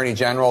the Attorney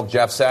General,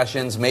 Jeff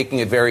Sessions, making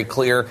it very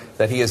clear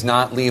that he is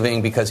not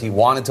leaving because he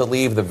wanted to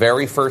leave. The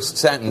very first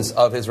sentence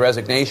of his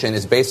resignation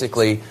is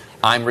basically,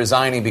 I'm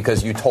resigning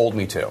because you told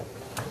me to.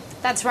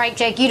 That's right,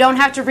 Jake. You don't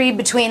have to read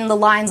between the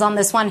lines on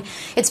this one.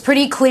 It's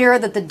pretty clear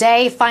that the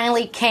day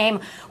finally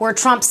came where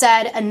Trump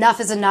said enough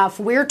is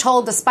enough. We're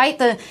told, despite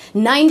the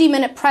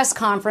 90-minute press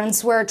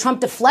conference where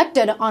Trump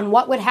deflected on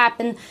what would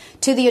happen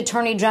to the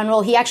Attorney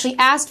General, he actually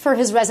asked for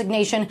his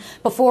resignation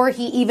before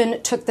he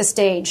even took the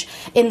stage.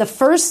 In the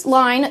first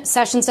line,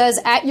 Sessions says,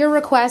 at your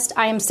request,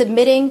 I am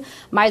submitting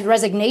my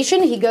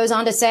resignation. He goes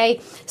on to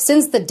say,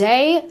 since the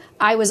day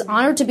I was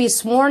honored to be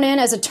sworn in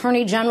as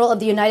Attorney General of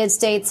the United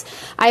States,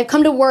 I have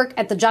come to work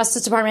at the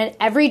Justice Department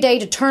every day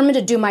determined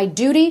to do my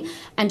duty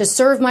and to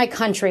serve my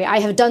country. I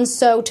have done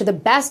so to the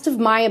best of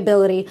my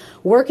ability,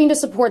 working to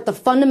support the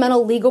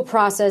fundamental legal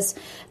process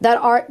that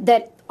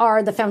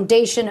are the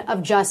foundation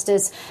of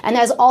justice. And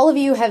as all of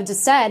you have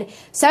just said,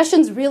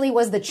 Sessions really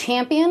was the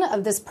champion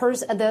of this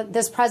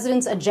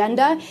president's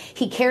agenda.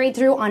 He carried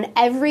through on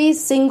every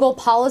single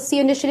policy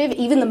initiative,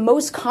 even the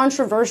most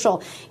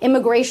controversial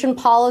immigration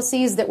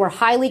policies that were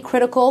highly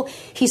critical.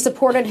 He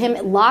supported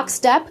him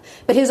lockstep.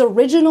 But his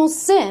original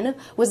sin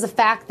was the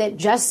fact that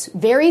just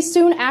very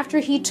soon after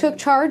he took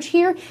charge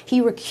here,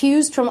 he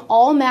recused from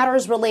all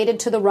matters related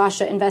to the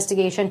Russia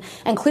investigation.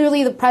 And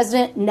clearly the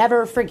president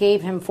never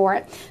forgave him for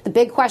it. The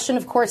big question,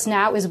 of course,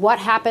 now is what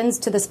happens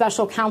to the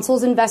special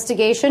counsel's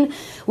investigation.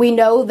 We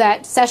know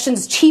that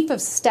Sessions' chief of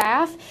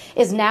staff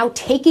is now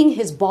taking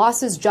his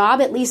boss's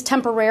job, at least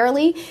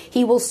temporarily.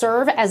 He will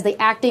serve as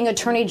the acting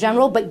attorney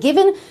general. But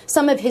given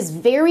some of his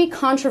very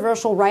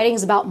controversial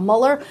writings about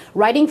Mueller,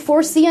 writing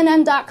for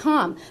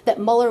CNN.com that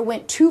Mueller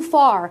went too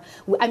far,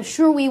 I'm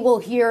sure we will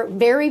hear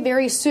very,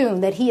 very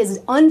soon that he is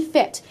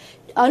unfit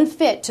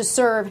to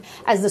serve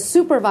as the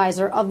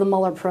supervisor of the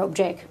Mueller probe,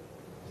 Jake.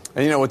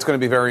 And what's going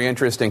to be very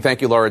interesting,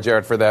 thank you, Laura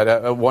Jarrett, for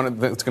that. One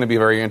that's going to be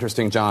very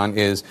interesting, John,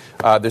 is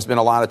there's been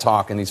a lot of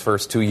talk in these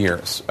first 2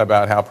 years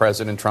about how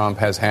President Trump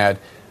has had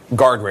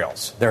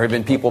guardrails. There have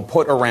been people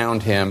put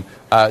around him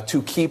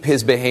to keep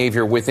his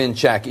behavior within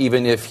check,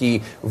 even if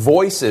he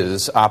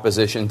voices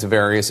opposition to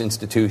various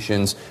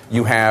institutions.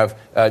 You have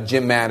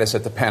Jim Mattis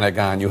at the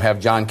Pentagon. You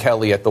have John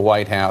Kelly at the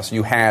White House.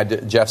 You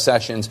had Jeff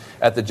Sessions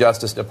at the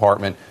Justice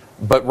Department.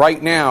 But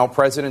right now,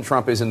 President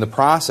Trump is in the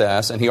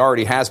process, and he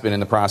already has been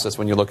in the process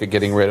when you look at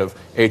getting rid of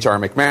H.R.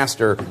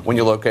 McMaster, when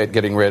you look at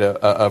getting rid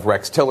of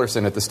Rex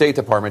Tillerson at the State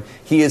Department,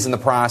 he is in the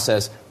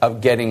process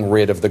of getting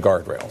rid of the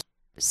guardrails.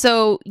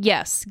 So,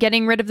 yes,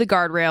 getting rid of the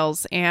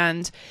guardrails.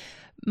 And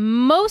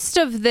most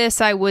of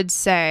this, I would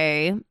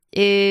say,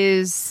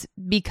 is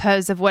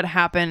because of what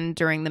happened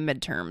during the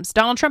midterms.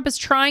 Donald Trump is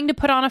trying to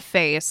put on a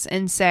face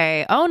and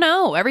say, oh,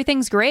 no,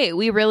 everything's great.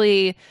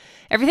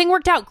 Everything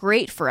worked out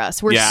great for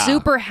us. We're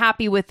super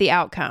happy with the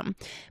outcome.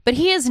 But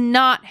he is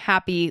not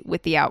happy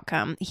with the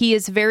outcome. He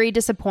is very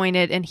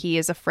disappointed and he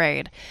is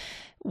afraid.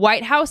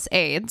 White House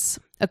aides,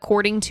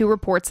 according to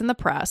reports in the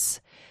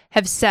press,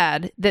 have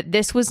said that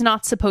this was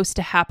not supposed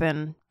to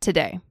happen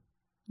today,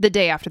 the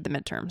day after the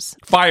midterms.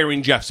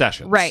 Firing Jeff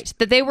Sessions. Right.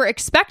 That they were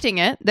expecting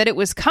it, that it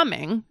was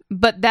coming,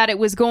 but that it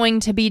was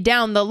going to be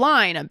down the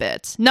line a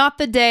bit, not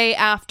the day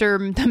after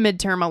the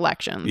midterm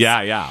elections.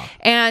 Yeah.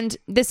 And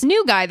this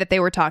new guy that they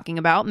were talking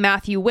about,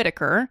 Matthew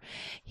Whitaker,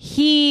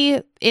 he,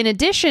 in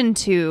addition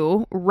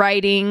to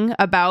writing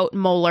about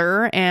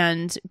Mueller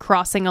and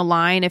crossing a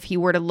line if he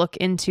were to look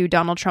into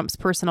Donald Trump's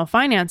personal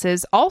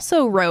finances,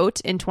 also wrote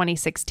in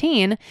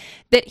 2016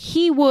 that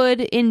he would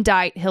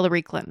indict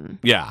Hillary Clinton.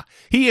 Yeah.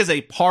 He is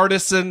a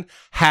partisan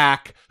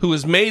hack who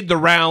has made the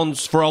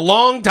rounds for a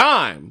long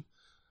time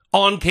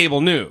on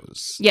cable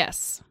news.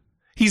 Yes.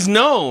 He's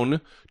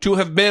known to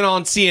have been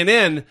on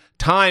CNN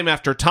time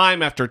after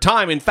time after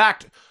time. In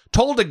fact,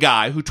 told a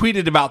guy who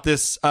tweeted about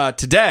this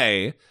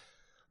today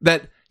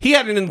that he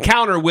had an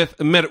encounter with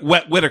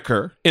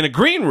Whitaker in a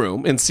green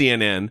room in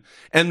CNN,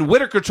 and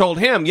Whitaker told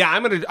him,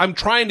 I'm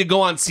trying to go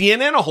on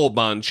CNN a whole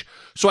bunch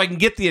so I can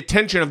get the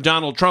attention of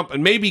Donald Trump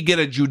and maybe get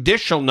a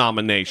judicial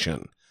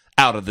nomination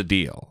out of the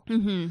deal.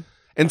 Mm-hmm.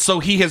 And so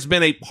he has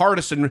been a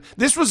partisan.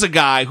 This was a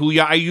guy who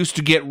I used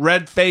to get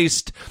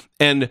red-faced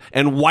and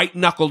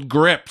white-knuckled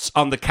grips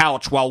on the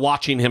couch while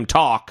watching him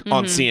talk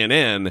on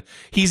CNN.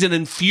 He's an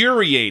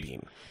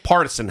infuriating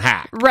partisan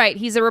hack. Right.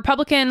 He's a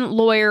Republican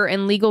lawyer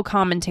and legal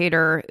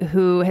commentator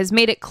who has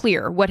made it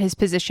clear what his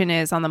position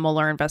is on the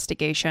Mueller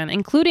investigation,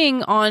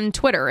 including on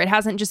Twitter. It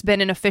hasn't just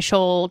been in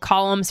official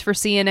columns for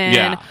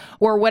CNN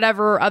or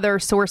whatever other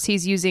source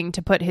he's using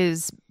to put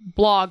his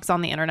blogs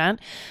on the internet.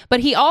 But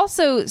he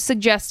also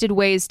suggested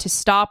ways to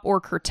stop or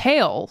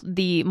curtail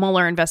the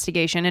Mueller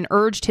investigation and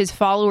urged his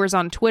followers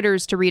on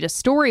Twitters to read a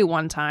story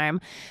one time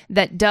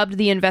that dubbed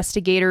the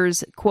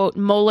investigators, quote,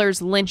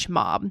 Mueller's lynch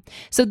mob.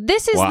 So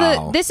this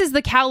is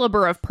the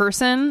caliber of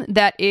person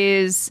that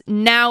is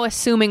now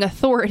assuming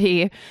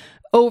authority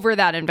over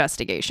that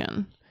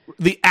investigation.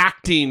 The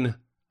acting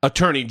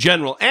attorney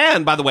general.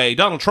 And by the way,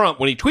 Donald Trump,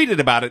 when he tweeted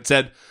about it,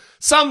 said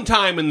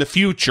sometime in the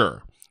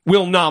future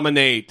we'll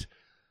nominate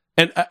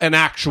an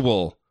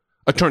actual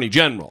attorney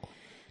general.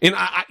 And,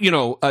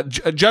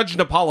 Judge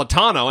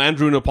Napolitano,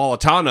 Andrew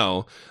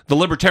Napolitano, the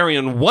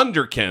libertarian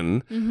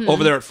wonderkin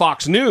over there at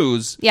Fox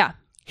News,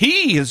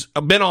 he has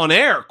been on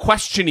air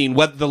questioning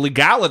what the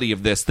legality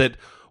of this, that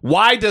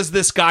why does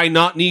this guy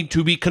not need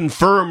to be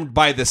confirmed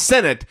by the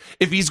Senate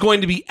if he's going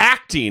to be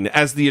acting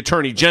as the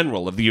Attorney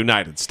General of the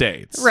United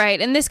States? Right.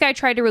 And this guy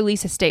tried to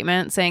release a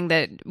statement saying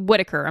that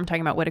Whitaker, I'm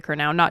talking about Whitaker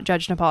now, not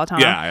Judge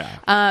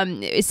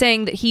Napolitano,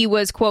 saying that he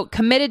was, quote,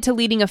 committed to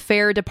leading a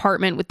fair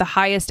department with the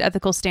highest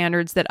ethical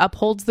standards that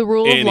upholds the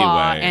rule of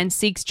law and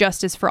seeks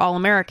justice for all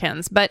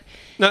Americans. But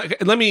now,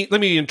 let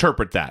me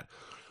interpret that.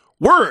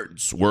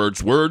 Words,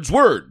 words, words,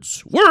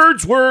 words,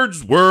 words,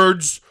 words,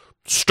 words.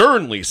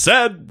 Sternly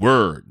said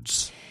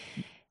words.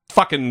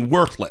 Fucking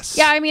worthless.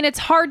 Yeah, I mean, it's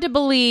hard to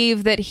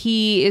believe that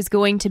he is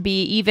going to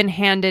be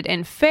even-handed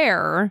and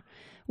fair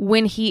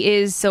when he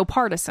is so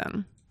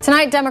partisan.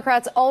 Tonight,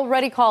 Democrats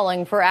already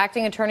calling for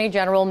Acting Attorney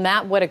General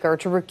Matt Whitaker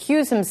to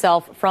recuse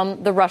himself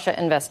from the Russia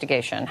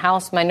investigation.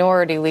 House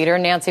Minority Leader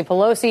Nancy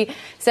Pelosi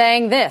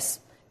saying this: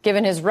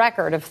 given his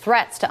record of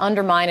threats to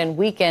undermine and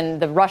weaken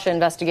the Russia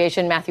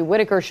investigation, Matthew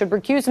Whitaker should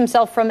recuse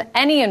himself from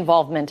any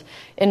involvement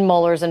in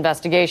Mueller's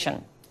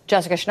investigation.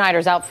 Jessica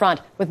Schneider's out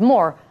front with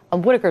more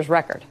on Whitaker's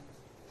record.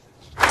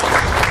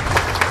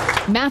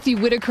 Matthew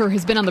Whitaker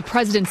has been on the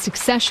president's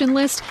succession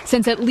list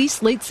since at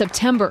least late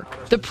September.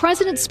 The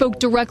president spoke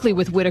directly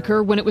with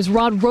Whitaker when it was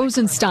Rod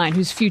Rosenstein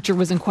whose future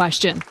was in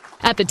question.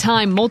 At the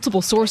time,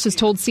 multiple sources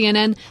told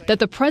CNN that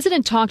the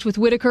president talked with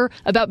Whitaker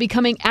about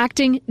becoming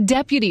acting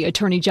deputy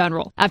attorney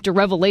general after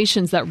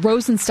revelations that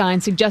Rosenstein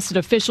suggested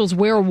officials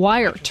wear a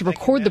wire to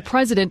record the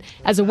president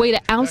as a way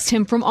to oust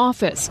him from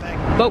office.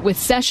 But with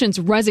Sessions'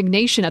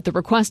 resignation at the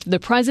request of the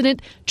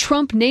president,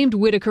 Trump named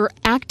Whitaker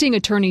acting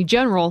attorney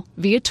general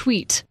via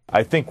tweet.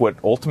 I think what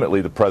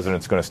ultimately the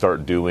president's going to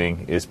start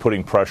doing is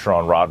putting pressure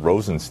on Rod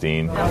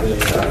Rosenstein.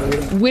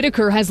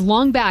 Whitaker has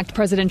long backed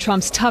President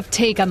Trump's tough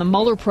take on the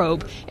Mueller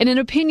probe. In an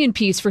opinion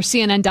piece for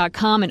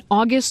CNN.com in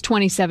August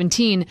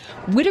 2017,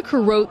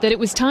 Whitaker wrote that it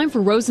was time for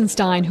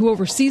Rosenstein, who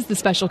oversees the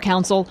special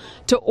counsel,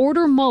 to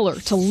order Mueller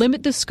to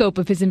limit the scope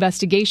of his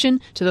investigation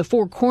to the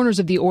four corners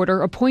of the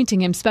order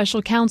appointing him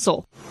special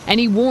counsel. And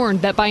he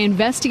warned that by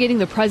investigating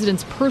the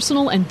president's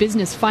personal and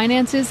business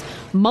finances,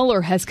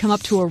 Mueller has come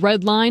up to a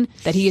red line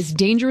that he is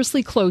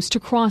dangerously close to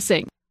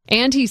crossing.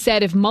 And he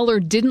said if Mueller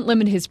didn't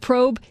limit his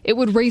probe, it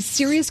would raise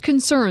serious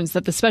concerns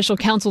that the special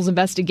counsel's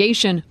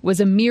investigation was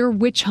a mere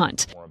witch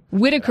hunt.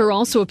 Whitaker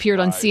also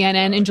appeared on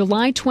CNN in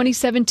July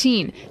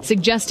 2017,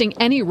 suggesting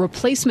any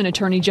replacement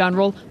attorney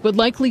general would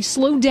likely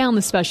slow down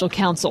the special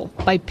counsel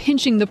by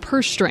pinching the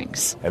purse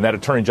strings. And that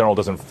attorney general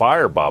doesn't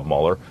fire Bob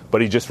Mueller, but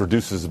he just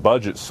reduces his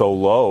budget so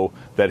low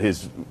that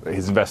his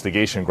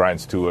investigation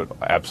grinds to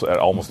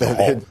almost a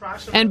halt.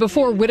 And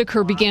before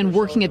Whitaker began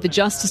working at the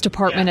Justice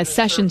Department as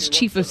Sessions'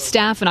 chief of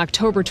staff in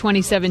October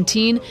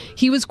 2017,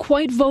 he was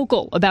quite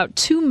vocal about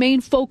two main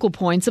focal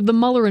points of the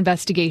Mueller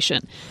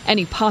investigation: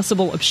 any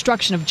possible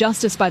obstruction of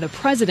justice by the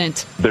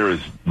president. There is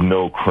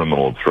no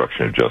criminal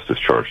obstruction of justice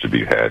charge to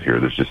be had here.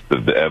 There's just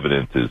the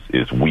evidence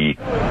is weak.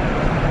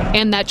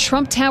 And that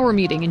Trump Tower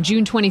meeting in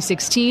June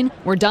 2016,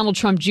 where Donald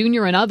Trump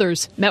Jr. and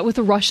others met with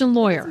a Russian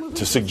lawyer.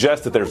 To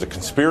suggest that there's a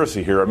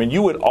conspiracy here, I mean,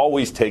 you would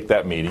always take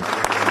that meeting.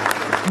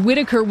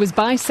 Whitaker was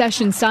by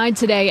Sessions' side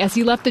today as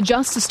he left the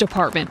Justice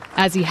Department,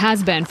 as he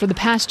has been for the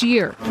past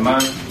year. My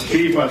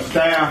chief of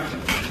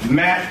staff,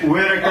 Matt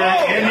Whitaker,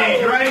 isn't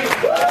he great?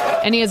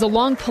 And he has a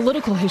long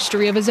political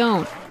history of his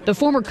own. The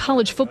former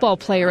college football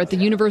player at the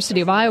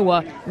University of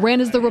Iowa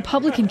ran as the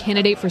Republican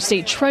candidate for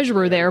state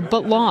treasurer there,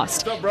 but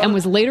lost, and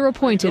was later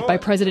appointed by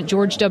President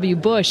George W.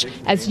 Bush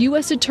as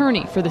U.S.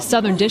 Attorney for the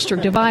Southern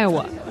District of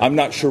Iowa. I'm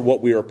not sure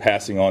what we are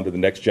passing on to the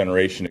next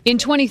generation. In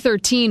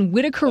 2013,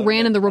 Whitaker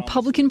ran in the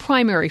Republican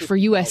primary for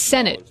U.S.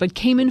 Senate, but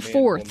came in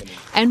fourth.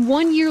 And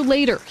 1 year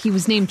later, he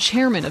was named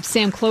chairman of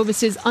Sam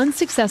Clovis's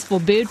unsuccessful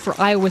bid for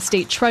Iowa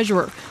State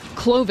Treasurer.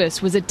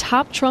 Clovis was a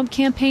top Trump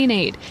campaign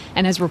aide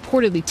and has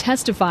reportedly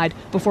testified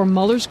before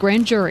Mueller's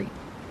grand jury.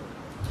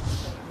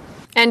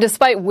 And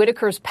despite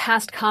Whitaker's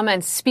past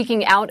comments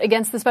speaking out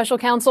against the special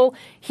counsel,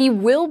 he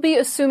will be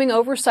assuming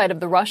oversight of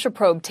the Russia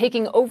probe,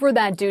 taking over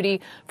that duty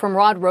from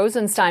Rod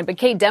Rosenstein. But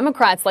Kate,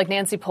 Democrats like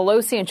Nancy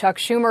Pelosi and Chuck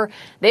Schumer,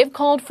 they've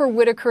called for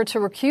Whitaker to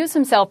recuse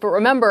himself. But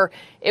remember,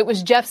 it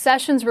was Jeff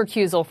Sessions'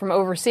 recusal from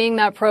overseeing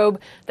that probe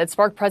that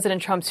sparked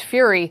President Trump's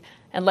fury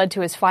and led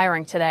to his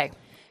firing today.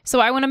 So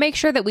I want to make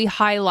sure that we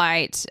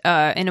highlight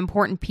an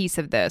important piece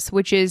of this,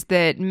 which is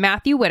that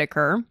Matthew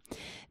Whitaker,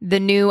 the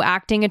new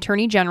acting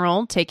attorney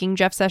general taking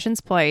Jeff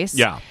Sessions'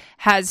 place,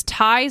 has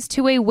ties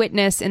to a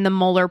witness in the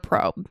Mueller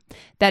probe.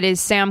 That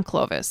is Sam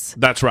Clovis.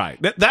 That's right.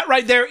 That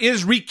right there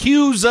is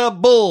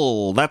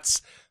recusable.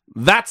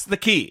 That's the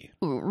key.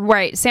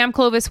 Right. Sam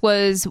Clovis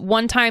was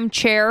one-time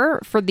chair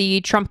for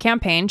the Trump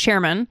campaign,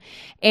 chairman,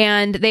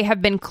 and they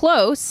have been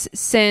close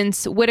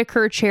since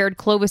Whitaker chaired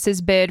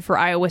Clovis's bid for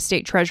Iowa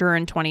State Treasurer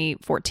in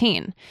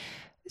 2014.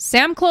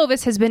 Sam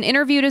Clovis has been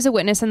interviewed as a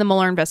witness in the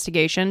Mueller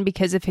investigation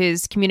because of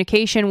his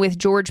communication with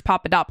George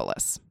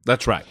Papadopoulos.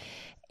 That's right.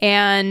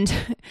 And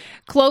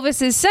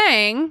Clovis is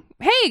saying,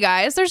 hey,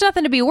 guys, there's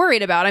nothing to be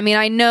worried about. I mean,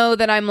 I know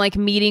that I'm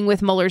meeting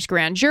with Mueller's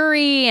grand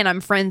jury and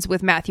I'm friends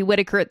with Matthew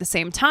Whitaker at the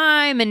same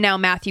time. And now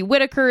Matthew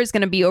Whitaker is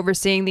going to be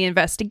overseeing the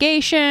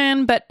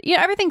investigation. But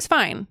everything's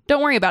fine.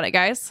 Don't worry about it,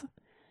 guys.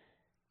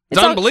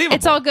 It's unbelievable.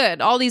 It's all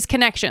good. All these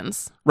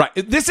connections. Right.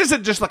 This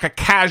isn't just like a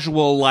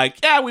casual,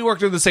 we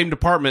worked in the same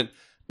department.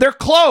 They're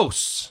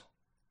close.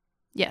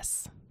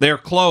 Yes. They're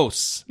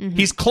close. Mm-hmm.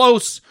 He's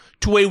close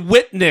to a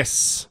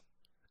witness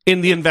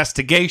in the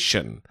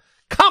investigation.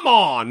 Come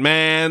on,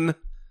 man.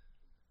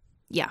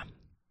 Yeah.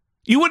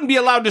 You wouldn't be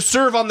allowed to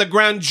serve on the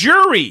grand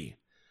jury.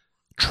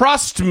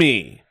 Trust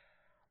me.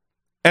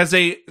 As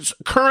a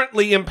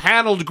currently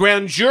impaneled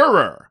grand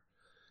juror,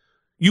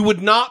 you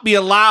would not be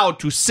allowed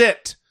to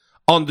sit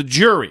on the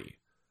jury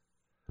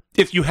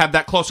if you have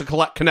that close a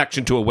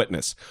connection to a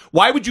witness.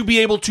 Why would you be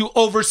able to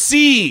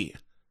oversee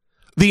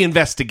the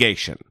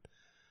investigation?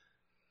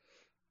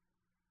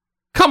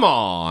 Come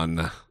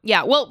on.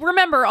 Yeah, well,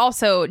 remember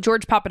also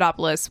George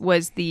Papadopoulos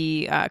was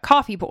the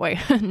coffee boy.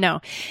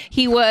 No,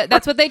 he was.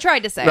 That's what they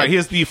tried to say. Right, he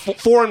is the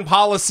foreign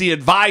policy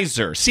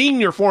advisor,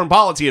 senior foreign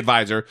policy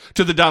advisor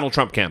to the Donald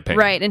Trump campaign.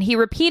 Right, and he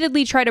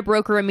repeatedly tried to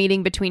broker a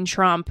meeting between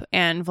Trump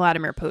and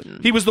Vladimir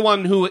Putin. He was the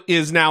one who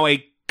is now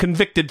a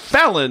convicted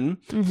felon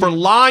for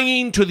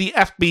lying to the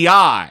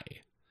FBI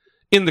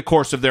in the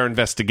course of their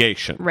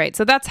investigation. Right.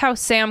 So that's how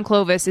Sam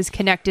Clovis is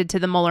connected to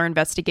the Mueller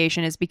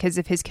investigation, is because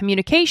of his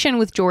communication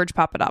with George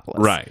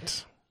Papadopoulos.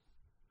 Right.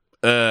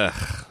 All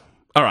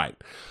right.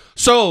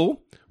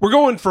 So we're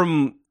going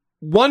from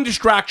one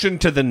distraction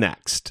to the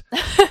next.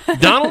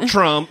 Donald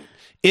Trump,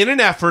 in an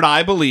effort,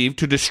 I believe,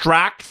 to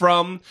distract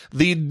from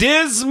the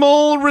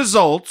dismal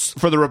results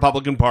for the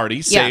Republican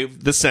Party,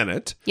 save the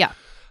Senate,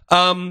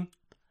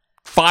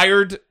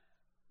 fired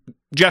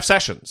Jeff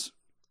Sessions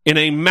in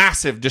a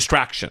massive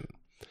distraction.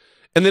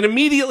 And then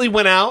immediately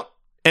went out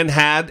and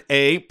had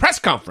a press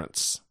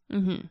conference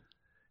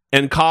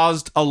and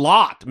caused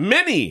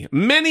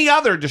many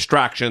other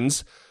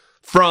distractions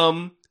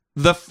from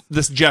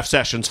this Jeff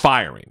Sessions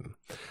firing.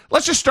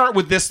 Let's just start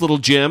with this little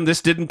gem.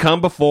 This didn't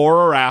come before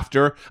or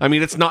after. I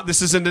mean,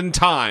 this isn't in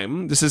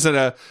time. This isn't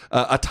a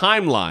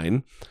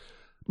timeline.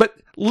 But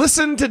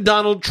listen to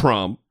Donald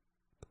Trump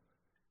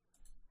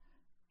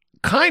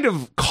kind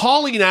of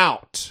calling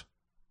out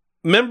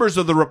members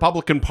of the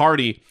Republican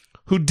Party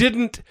who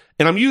didn't,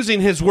 and I'm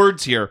using his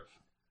words here,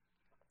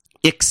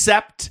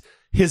 accept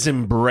his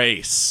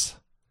embrace.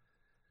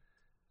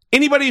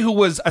 Anybody who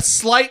was a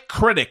slight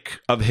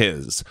critic of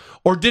his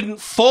or didn't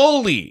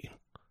fully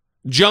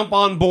jump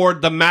on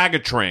board the MAGA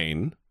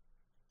train,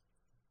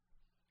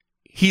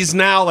 he's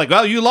now like,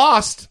 well, you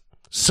lost.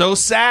 So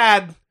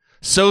sad,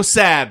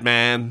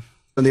 man.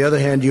 On the other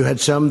hand, you had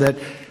some that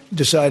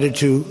decided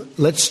to,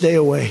 let's stay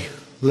away.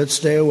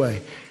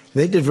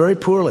 They did very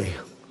poorly.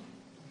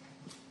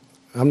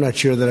 I'm not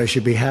sure that I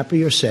should be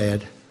happy or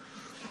sad,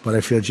 but I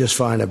feel just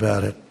fine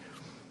about it.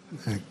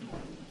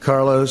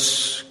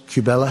 Carlos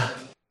Cubella.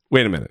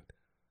 Wait a minute.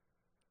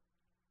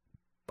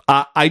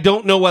 I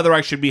don't know whether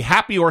I should be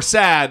happy or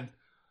sad,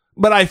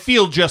 but I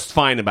feel just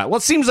fine about it. Well,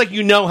 it seems like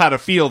you know how to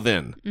feel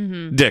then,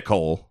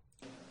 dickhole.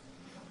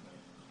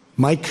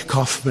 Mike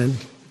Kaufman.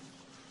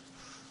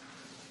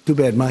 Too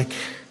bad, Mike.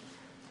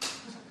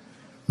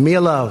 Mia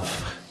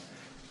Love.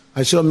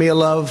 I saw Mia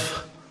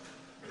Love.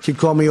 She'd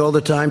call me all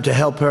the time to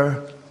help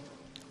her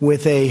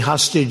with a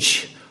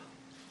hostage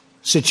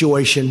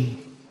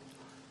situation,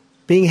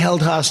 being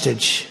held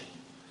hostage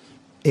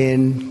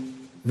in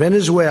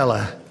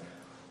Venezuela.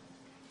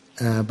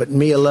 But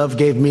Mia Love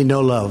gave me no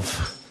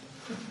love,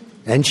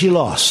 and she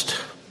lost.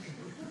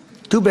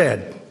 Too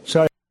bad.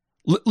 Sorry.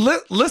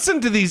 Listen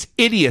to these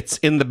idiots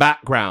in the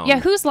background. Yeah,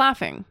 who's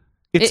laughing?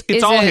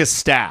 It's all his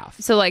staff.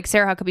 So like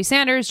Sarah Huckabee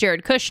Sanders,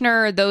 Jared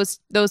Kushner,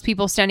 those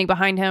people standing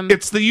behind him.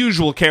 It's the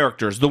usual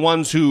characters, the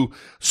ones who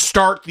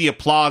start the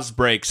applause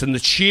breaks and the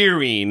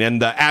cheering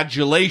and the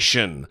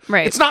adulation.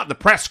 Right. It's not the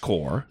press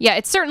corps. Yeah,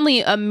 it's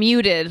certainly a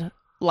muted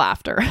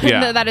laughter.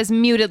 Yeah. That is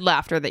muted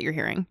laughter that you're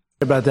hearing.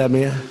 About that,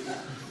 Mia.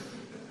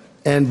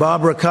 And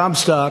Barbara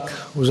Comstock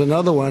was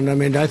another one. I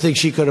mean, I think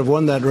she could have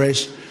won that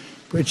race,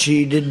 but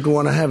she didn't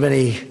want to have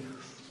any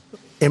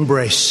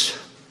embrace.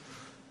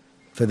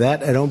 For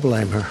that, I don't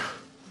blame her.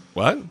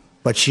 What?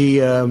 But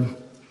she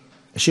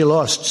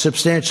lost,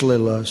 substantially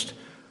lost.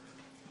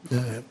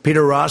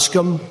 Peter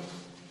Roscom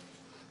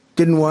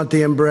didn't want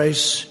the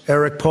embrace.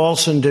 Eric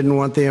Paulson didn't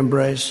want the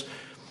embrace.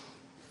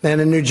 And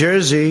in New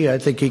Jersey, I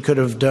think he could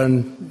have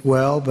done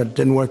well, but it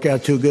didn't work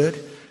out too good.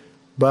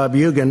 Bob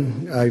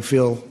Eugen, I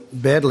feel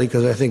badly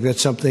because I think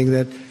that's something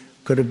that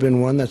could have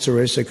been won. That's a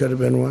race that could have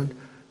been won.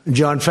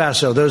 John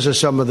Faso, those are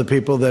some of the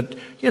people that,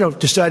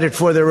 decided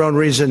for their own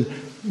reason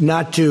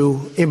not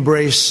to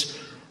embrace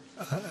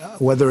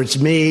whether it's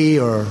me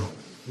or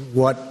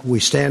what we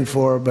stand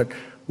for, but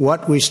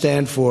what we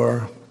stand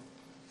for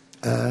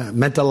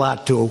meant a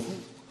lot to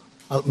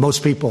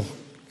most people.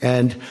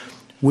 And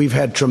we've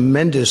had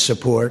tremendous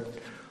support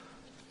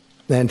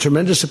in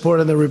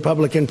the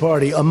Republican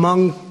Party,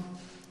 among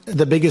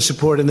the biggest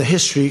support in the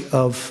history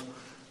of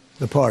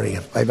the party.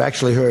 I've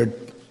actually heard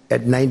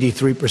at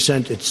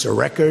 93% it's a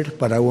record,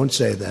 but I won't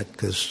say that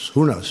because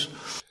who knows?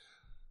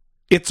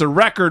 It's a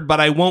record, but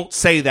I won't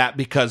say that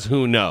because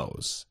who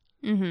knows?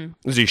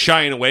 Mm-hmm. Is he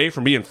shying away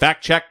from being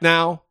fact-checked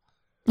now?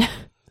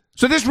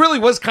 So this really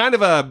was kind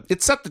of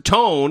it set the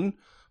tone.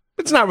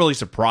 It's not really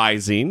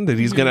surprising that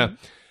he's going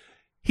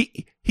to...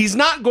 He's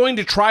not going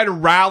to try to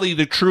rally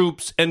the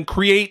troops and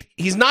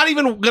he's not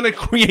even going to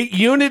create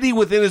unity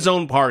within his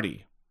own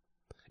party.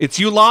 It's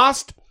you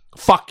lost,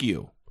 fuck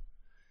you.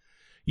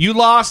 You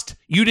lost,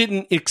 you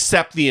didn't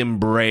accept the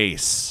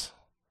embrace.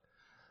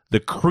 The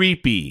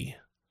creepy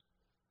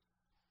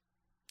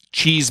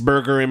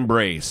cheeseburger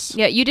embrace.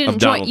 Yeah, you didn't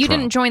join. You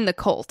didn't join the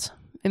cult.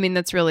 I mean,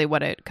 that's really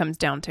what it comes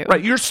down to.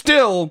 Right, you're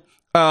still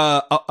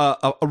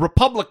a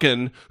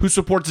Republican who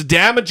supports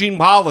damaging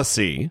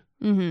policy,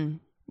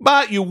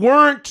 but you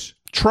weren't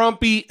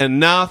Trumpy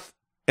enough,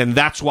 and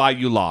that's why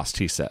you lost,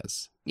 he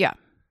says. Yeah.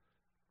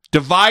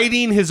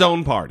 Dividing his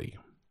own party.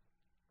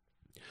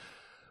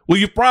 Well,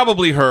 you've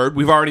probably heard,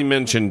 we've already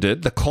mentioned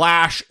it, the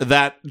clash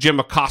that Jim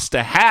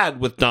Acosta had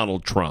with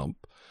Donald Trump,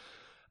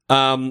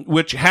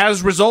 which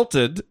has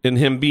resulted in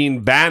him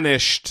being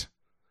banished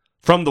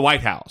from the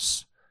White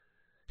House.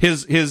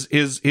 His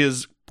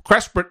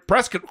press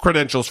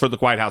credentials for the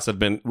White House have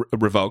been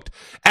revoked,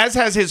 as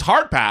has his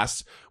hard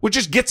pass, which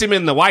just gets him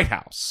in the White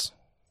House.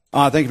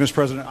 Thank you, Mr.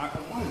 President. I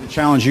wanted to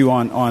challenge you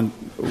on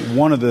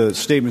one of the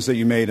statements that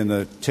you made in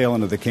the tail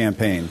end of the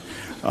campaign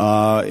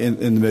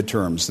in the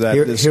midterms. That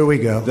here we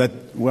go.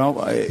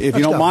 If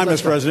you don't mind,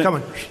 Mr.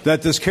 President,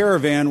 that this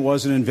caravan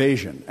was an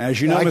invasion. As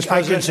you know, Mr. President,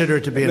 I consider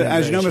it to be an invasion.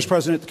 As you know, Mr.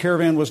 President, the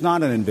caravan was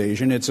not an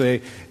invasion. It's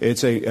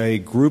a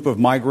group of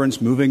migrants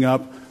moving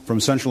up from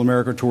Central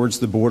America towards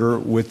the border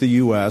with the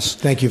U.S.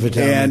 Thank you for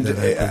telling me that.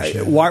 I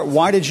appreciate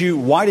it.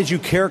 Why did you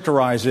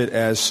characterize it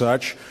as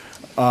such?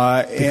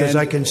 Because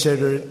I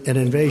consider it an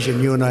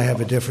invasion. You and I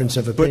have a difference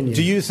of opinion. But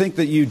do you think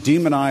that you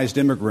demonized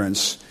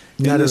immigrants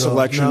in this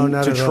election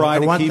to try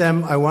to keep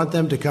them? I want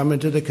them to come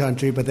into the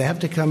country, but they have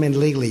to come in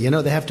legally.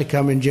 They have to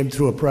come in, Jim,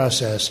 through a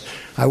process.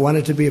 I want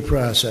it to be a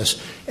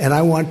process, and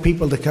I want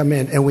people to come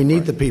in, and we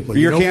need the people.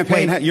 Your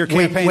campaign.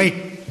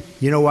 Wait.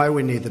 You know why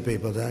we need the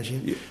people, don't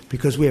you?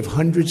 Because we have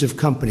hundreds of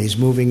companies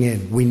moving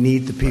in. We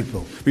need the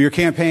people. But your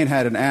campaign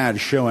had an ad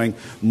showing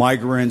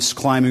migrants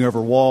climbing over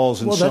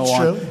walls and so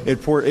on.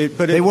 That's true.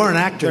 But they weren't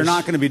actors. They're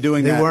not going to be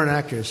doing that. They weren't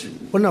actors.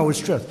 Well, no,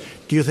 it's true.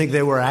 Do you think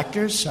they were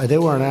actors? They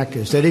weren't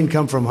actors. They didn't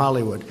come from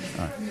Hollywood.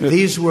 Right.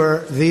 These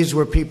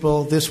were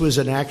people. This was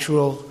an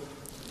actual,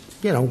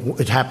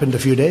 it happened a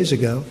few days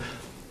ago.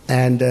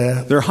 And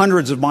they're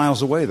hundreds of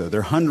miles away, though.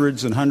 They're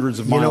hundreds and hundreds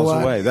of miles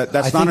away.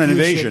 That's not an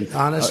invasion.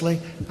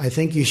 Honestly, I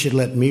think you should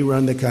let me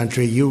run the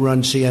country. You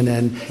run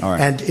CNN. All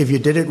right. And if you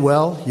did it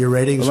well, your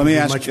ratings would be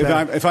much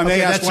better. If I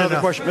may ask one other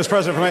question, Mr.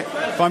 President,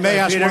 if I may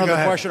ask one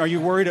other question, are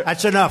you worried?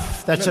 That's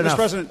enough. That's enough. Mr.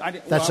 President, I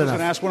was going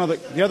to ask one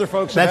of the other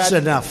folks. That's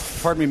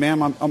enough. Pardon me, ma'am.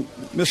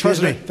 Mr.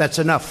 President, that's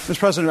enough. Mr.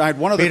 President, I had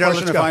one other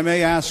question, if I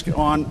may ask,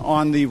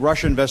 on the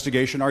Russia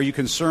investigation. Are you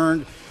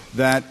concerned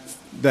that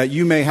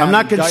you may have? I'm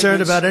not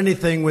concerned about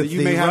anything with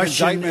the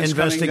Russian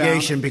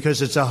investigation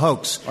because it's a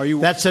hoax.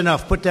 That's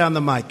enough. Put down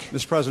the mic.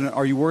 Mr. President,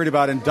 are you worried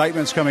about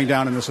indictments coming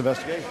down in this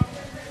investigation?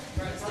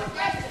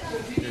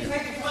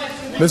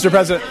 Mr.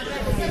 President.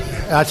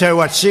 I'll tell you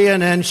what,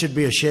 CNN should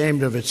be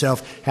ashamed of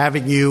itself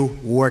having you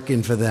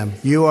working for them.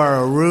 You are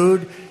a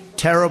rude,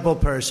 terrible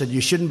person. You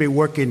shouldn't be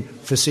working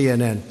for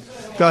CNN.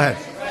 Go ahead.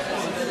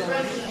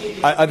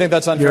 I think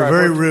that's unfair. You're a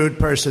very rude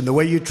person. The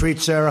way you treat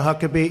Sarah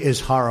Huckabee is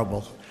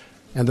horrible.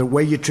 And the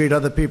way you treat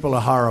other people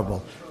are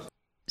horrible.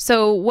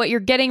 So what you're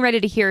getting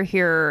ready to hear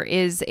here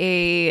is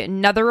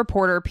another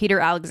reporter, Peter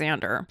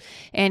Alexander.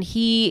 And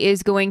he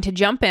is going to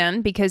jump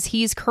in because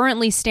he's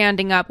currently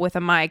standing up with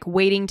a mic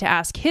waiting to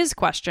ask his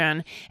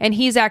question. And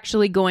he's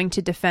actually going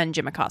to defend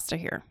Jim Acosta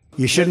here.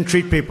 You shouldn't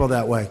treat people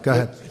that way. Go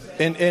ahead.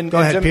 Go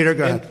ahead, Peter.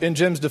 Go ahead. In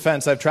Jim's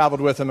defense, I've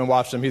traveled with him and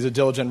watched him. He's a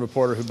diligent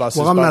reporter who busts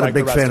his Well, I'm butt not a like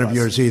big the rest fan of of us.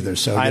 yours either,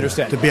 so I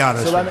understand. To be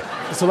honest.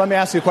 So let me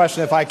ask you a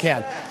question if I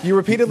can. You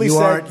repeatedly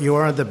said... You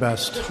aren't the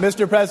best.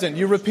 Mr. President,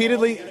 you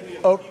repeatedly,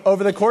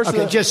 over the course of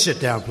the... Okay, just sit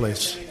down,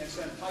 please.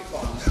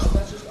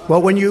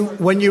 Well, when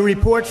you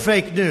report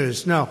fake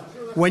news,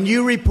 when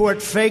you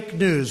report fake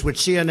news, which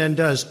CNN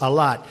does a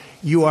lot,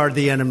 you are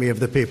the enemy of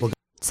the people.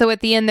 So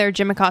at the end there,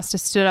 Jim Acosta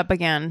stood up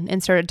again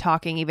and started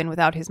talking even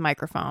without his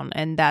microphone.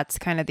 And that's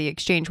kind of the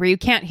exchange where you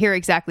can't hear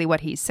exactly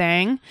what he's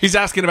saying. He's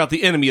asking about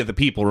the enemy of the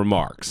people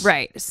remarks.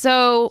 Right.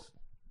 So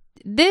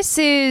this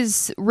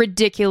is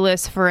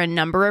ridiculous for a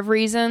number of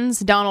reasons.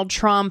 Donald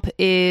Trump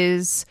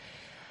is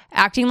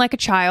acting like a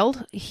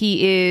child.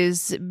 He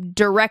is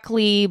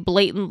directly,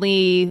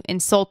 blatantly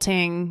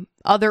insulting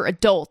other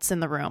adults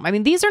in the room. I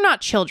mean, these are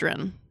not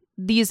children.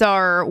 These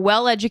are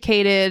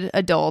well-educated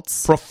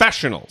adults.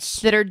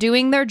 Professionals. That are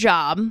doing their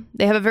job.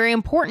 They have a very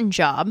important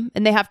job,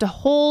 and they have to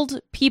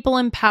hold people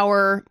in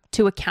power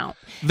to account.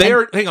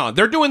 They're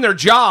doing their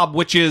job,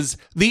 which is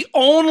the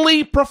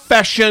only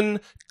profession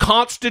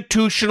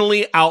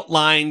constitutionally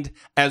outlined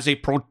as a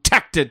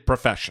protected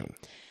profession.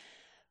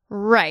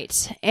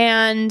 Right.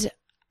 And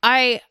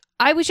I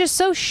was just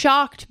so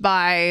shocked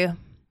by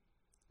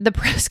the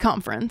press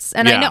conference.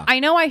 And I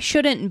know I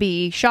shouldn't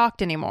be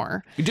shocked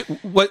anymore.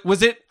 What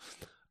was it?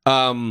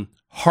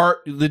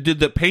 Did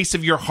the pace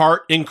of your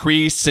heart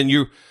increase and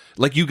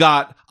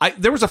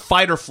there was a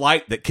fight or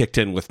flight that kicked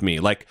in with me.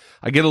 Like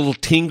I get a little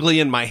tingly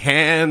in my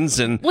hands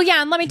and well,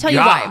 yeah, and let me tell you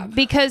why.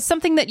 Because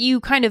something that you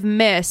kind of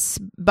miss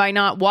by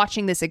not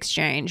watching this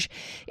exchange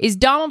is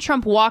Donald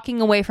Trump walking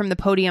away from the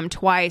podium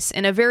twice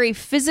in a very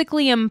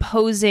physically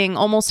imposing,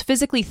 almost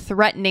physically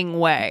threatening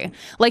way.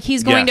 Like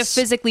he's going to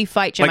physically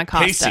fight Jim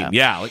Acosta. Pacing,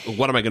 yeah. Like,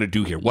 what am I going to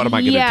do here? What am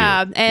I going to do?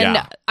 Yeah,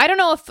 and I don't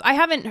know if I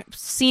haven't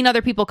seen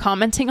other people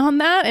commenting on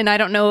that, and I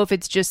don't know if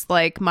it's just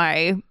like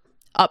my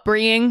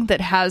upbringing that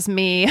has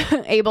me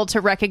able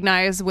to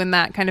recognize when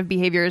that kind of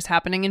behavior is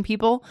happening in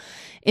people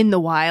in the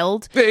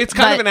wild. It's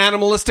kind of an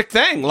animalistic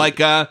thing, like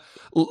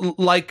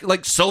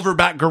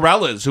silverback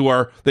gorillas who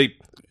are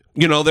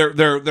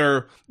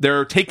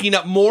they're taking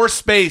up more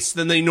space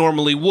than they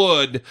normally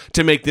would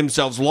to make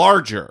themselves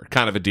larger,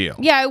 kind of a deal.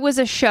 Yeah, it was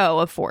a show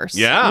of force.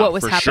 Yeah, what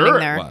was happening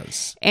there, it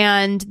was.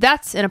 And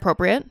that's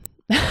inappropriate.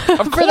 For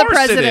the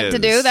president to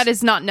do. That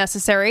is not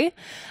necessary.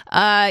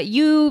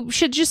 You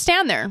should just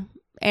stand there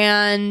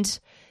and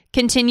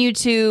continue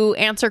to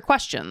answer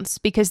questions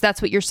because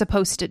that's what you're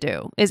supposed to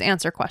do, is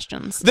answer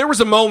questions. There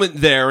was a moment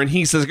there and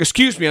he says,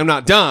 "Excuse me, I'm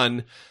not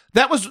done."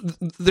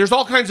 There's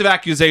all kinds of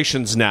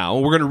accusations now.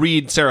 We're going to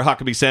read Sarah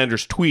Huckabee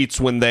Sanders' tweets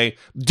when they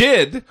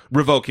did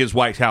revoke his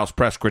White House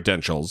press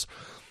credentials.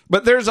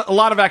 But there's a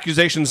lot of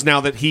accusations now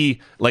that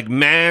he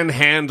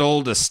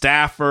manhandled a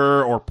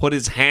staffer or put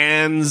his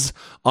hands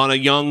on a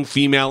young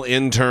female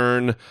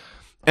intern.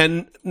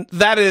 And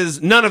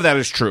none of that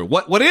is true.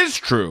 What is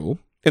true,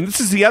 and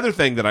this is the other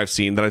thing that I've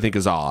seen that I think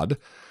is odd,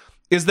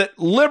 is that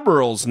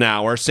liberals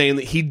now are saying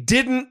that he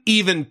didn't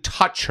even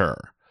touch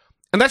her.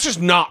 And that's just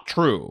not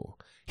true.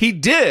 He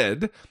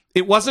did.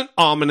 It wasn't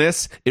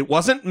ominous. It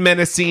wasn't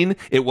menacing.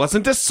 It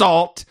wasn't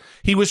assault.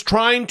 He was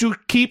trying to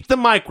keep the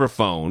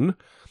microphone,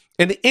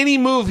 and any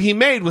move he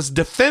made was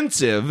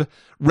defensive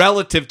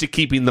relative to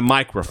keeping the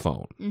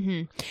microphone.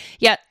 Mm-hmm.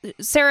 Yeah,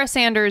 Sarah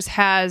Sanders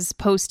has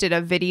posted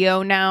a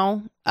video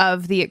now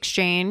of the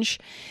exchange,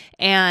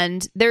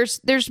 and there's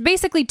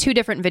basically two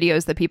different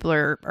videos that people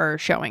are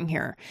showing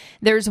here.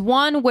 There's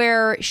one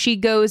where she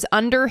goes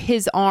under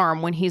his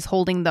arm when he's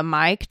holding the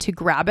mic to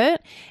grab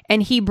it,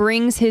 and he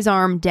brings his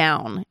arm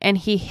down and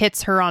he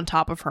hits her on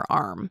top of her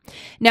arm.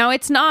 Now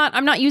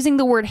I'm not using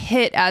the word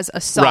hit as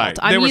assault.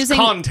 Right. There was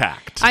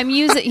contact.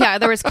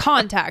 There was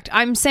contact.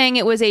 I'm saying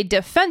it was a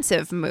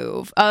defensive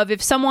move of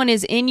if someone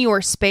is in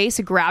your space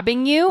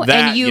grabbing you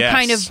and you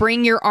kind of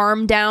bring your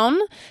arm down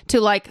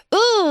to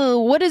ooh,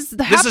 what is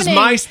happening? This is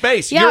my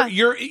space. Yeah.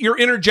 You're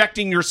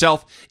interjecting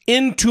yourself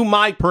into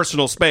my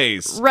personal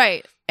space.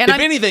 Right. And if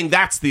anything,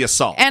 that's the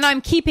assault. And I'm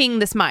keeping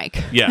this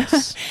mic.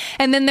 Yes.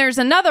 And then there's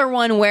another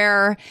one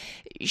where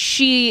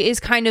she is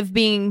kind of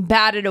being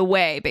batted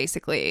away,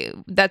 basically.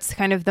 That's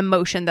kind of the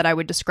motion that I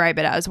would describe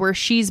it as, where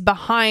she's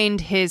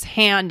behind his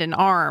hand and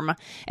arm.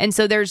 And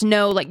so there's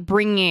no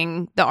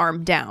bringing the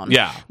arm down.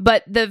 Yeah.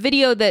 But the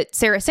video that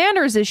Sarah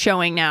Sanders is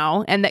showing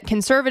now and that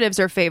conservatives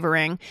are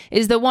favoring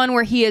is the one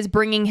where he is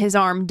bringing his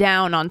arm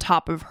down on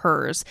top of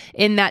hers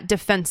in that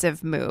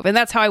defensive move. And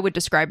that's how I would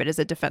describe it, as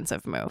a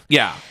defensive move.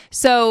 Yeah.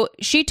 So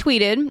she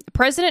tweeted,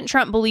 "President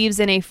Trump believes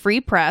in a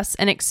free press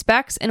and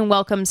expects and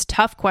welcomes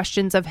tough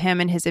questions of him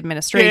and his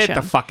administration. Get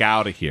the fuck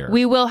out of here.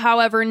 We will,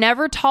 however,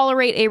 never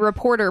tolerate a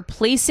reporter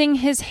placing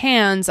his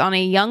hands on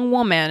a young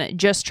woman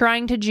just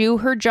trying to do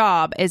her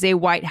job as a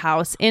White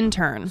House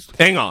intern."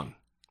 Hang on.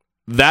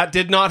 That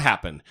did not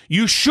happen.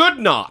 You should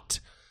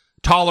not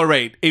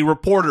tolerate a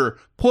reporter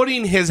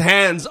putting his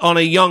hands on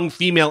a young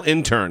female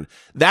intern.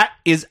 That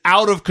is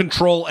out of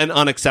control and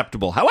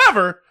unacceptable.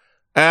 However,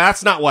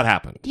 That's not what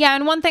happened. Yeah,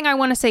 and one thing I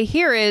want to say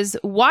here is,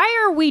 why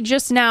are we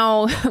just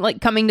now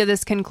coming to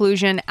this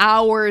conclusion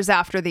hours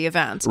after the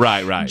event?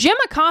 Right. Jim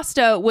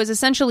Acosta was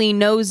essentially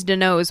nose to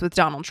nose with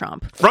Donald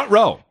Trump. Front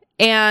row.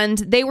 And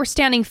they were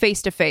standing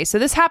face to face. So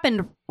this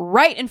happened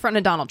right in front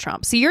of Donald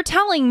Trump. So you're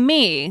telling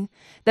me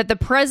that the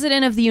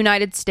president of the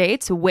United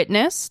States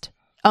witnessed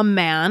a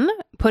man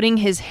putting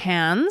his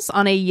hands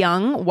on a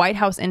young White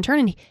House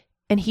intern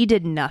and he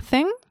did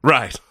nothing?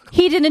 Right.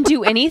 He didn't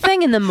do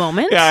anything in the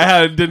moment?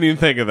 Yeah, I didn't even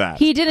think of that.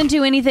 He didn't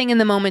do anything in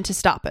the moment to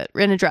stop it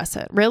and address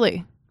it.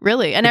 Really?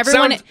 And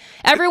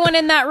everyone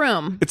in that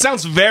room. It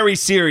sounds very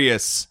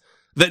serious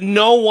that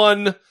no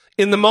one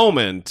in the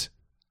moment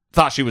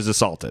thought she was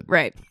assaulted.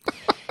 Right.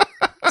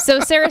 So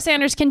Sarah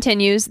Sanders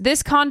continues,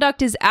 this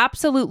conduct is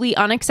absolutely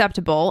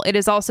unacceptable. It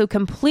is also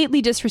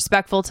completely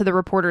disrespectful to the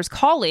reporter's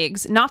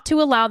colleagues not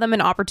to allow them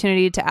an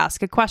opportunity to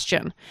ask a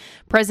question.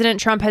 President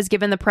Trump has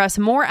given the press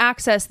more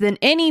access than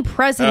any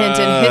president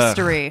in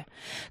history.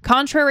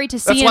 Contrary to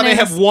That's why they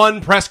have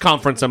one press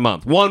conference a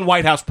month, one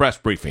White House press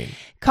briefing.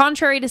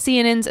 Contrary to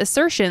CNN's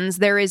assertions,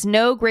 there is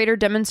no greater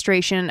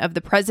demonstration of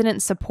the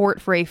president's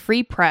support for a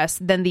free press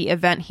than the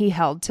event he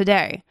held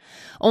today.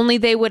 Only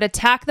they would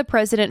attack the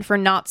president for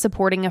not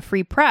supporting a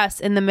free press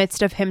in the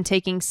midst of him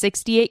taking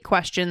 68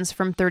 questions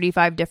from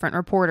 35 different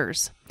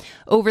reporters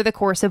over the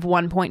course of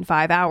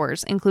 1.5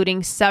 hours,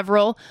 including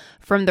several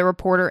from the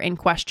reporter in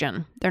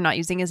question. They're not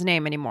using his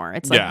name anymore.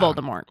 It's like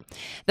Voldemort.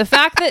 The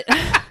fact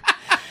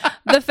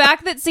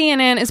that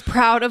CNN is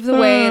proud of the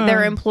way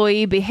their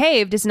employee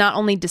behaved is not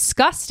only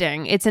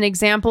disgusting, it's an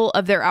example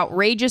of their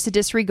outrageous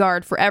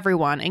disregard for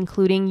everyone,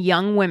 including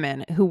young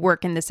women who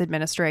work in this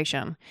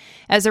administration.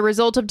 As a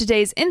result of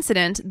today's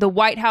incident, the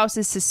White House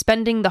is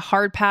suspending the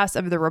hard pass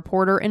of the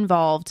reporter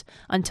involved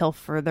until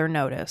further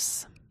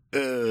notice.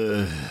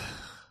 All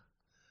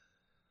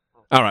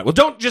right. Well,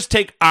 don't just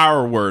take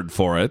our word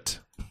for it.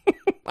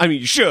 I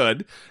mean, you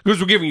should,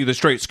 because we're giving you the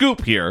straight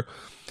scoop here.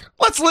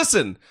 Let's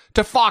listen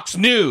to Fox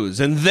News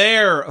and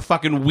their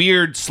fucking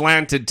weird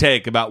slanted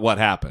take about what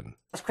happened.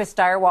 Chris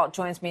Direwalt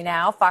joins me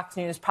now, Fox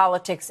News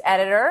politics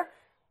editor.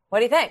 What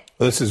do you think?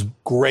 Well, this is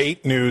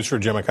great news for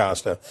Jim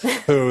Acosta,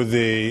 who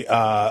the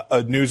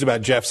news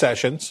about Jeff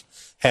Sessions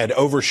had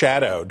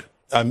overshadowed.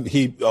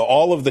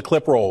 All of the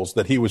clip rolls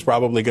that he was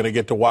probably going to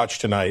get to watch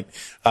tonight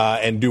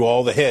and do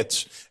all the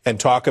hits and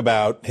talk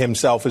about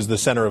himself as the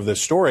center of this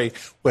story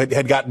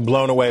had gotten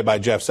blown away by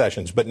Jeff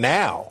Sessions. But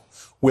now,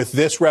 with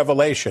this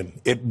revelation,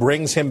 it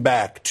brings him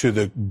back to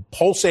the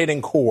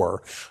pulsating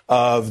core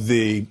of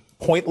the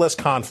pointless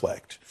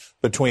conflict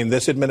between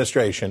this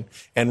administration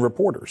and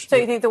reporters. So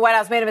you think the White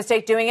House made a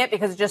mistake doing it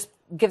because it just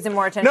gives him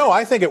more attention? No,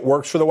 I think it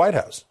works for the White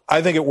House.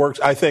 I think it works.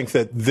 I think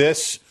that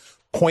this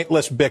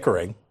pointless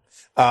bickering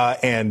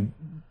and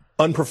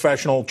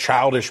unprofessional,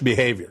 childish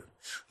behavior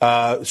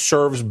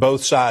serves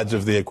both sides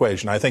of the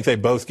equation. I think they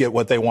both get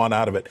what they want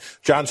out of it.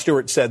 Jon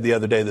Stewart said the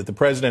other day that the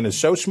president is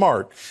so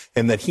smart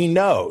and that he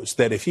knows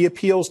that if he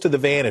appeals to the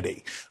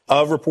vanity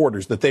of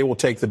reporters, that they will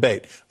take the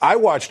bait. I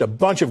watched a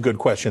bunch of good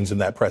questions in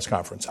that press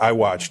conference. I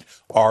watched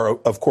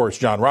of course,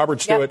 John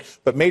Roberts do it,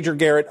 but Major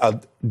Garrett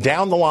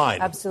down the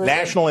line, absolutely,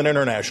 national and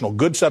international,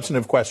 good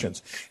substantive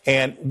questions.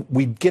 And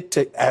we get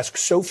to ask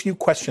so few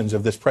questions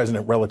of this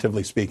president,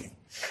 relatively speaking.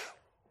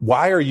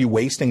 Why are you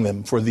wasting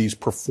them for these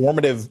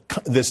performative,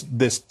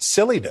 this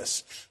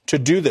silliness to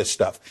do this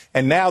stuff?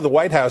 And now the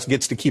White House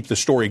gets to keep the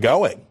story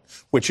going,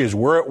 which is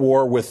we're at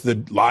war with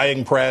the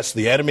lying press,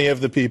 the enemy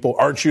of the people.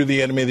 Aren't you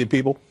the enemy of the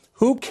people?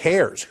 Who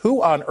cares?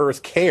 Who on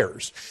earth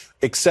cares?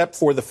 Except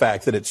for the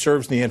fact that it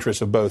serves the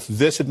interests of both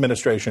this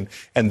administration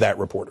and that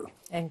reporter.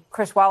 And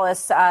Chris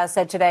Wallace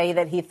said today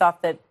that he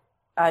thought that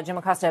Jim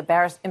Acosta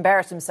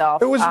embarrassed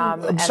himself. It was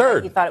absurd.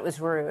 And he thought it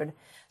was rude.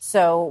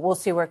 So we'll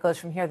see where it goes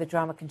from here. The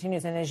drama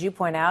continues. And as you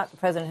point out, the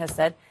president has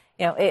said,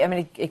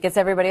 it gets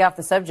everybody off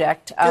the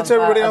subject. Gets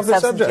everybody off the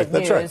subject.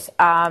 That's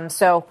right.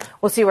 So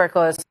we'll see where it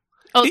goes.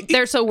 Oh,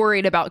 they're so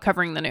worried about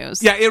covering the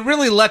news. Yeah, it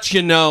really lets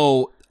you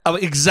know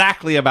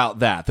exactly about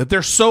that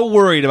they're so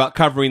worried about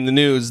covering the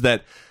news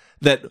that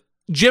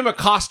Jim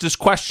Acosta's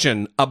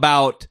question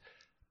about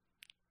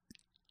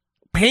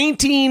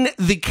painting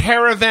the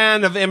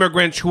caravan of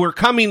immigrants who are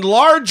coming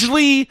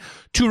largely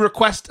to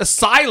request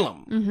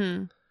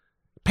asylum,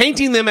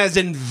 painting them as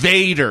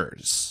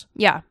invaders.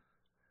 Yeah.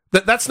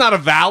 That's not a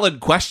valid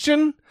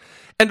question.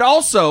 And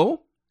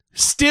also,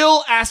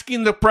 still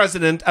asking the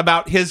president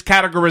about his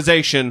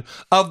categorization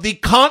of the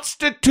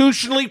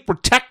constitutionally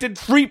protected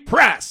free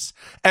press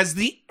as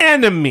the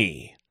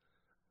enemy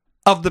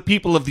of the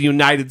people of the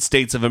United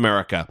States of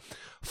America.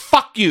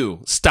 Fuck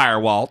you,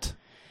 Direwalt.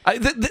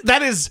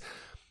 That is...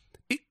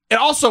 And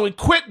also,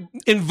 quit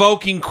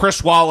invoking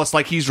Chris Wallace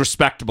like he's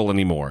respectable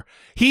anymore.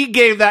 He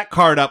gave that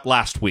card up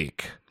last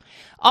week.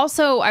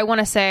 Also, I want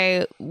to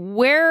say,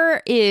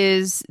 where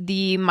is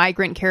the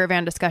migrant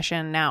caravan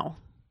discussion now?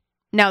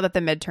 Now that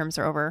the midterms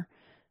are over,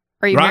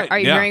 are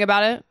you hearing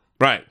about it?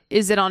 Right.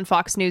 Is it on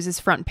Fox News'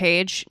 front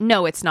page?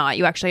 No, it's not.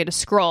 You actually had to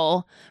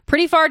scroll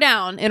pretty far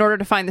down in order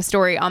to find the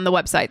story on the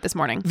website this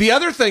morning. The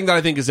other thing that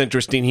I think is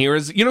interesting here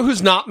is, you know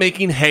who's not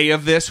making hay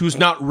of this? Who's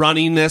not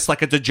running this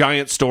like it's a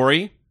giant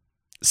story?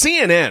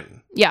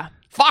 CNN. Yeah.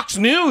 Fox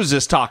News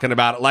is talking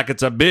about it like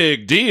it's a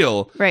big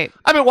deal. Right.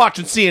 I've been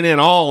watching CNN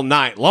all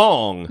night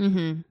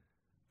long,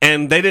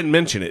 and they didn't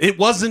mention it. It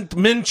wasn't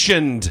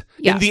mentioned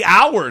in the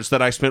hours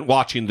that I spent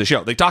watching the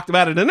show. They talked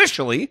about it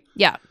initially.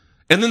 Yeah.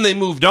 And then they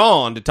moved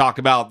on to talk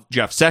about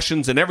Jeff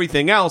Sessions and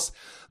everything else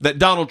that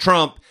Donald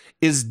Trump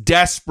is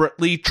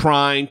desperately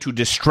trying to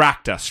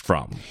distract us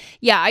from.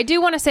 Yeah, I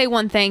do want to say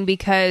one thing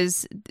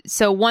because,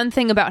 so one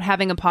thing about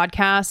having a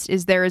podcast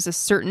is there is a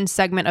certain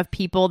segment of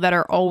people that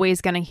are always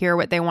going to hear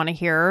what they want to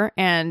hear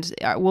and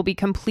will be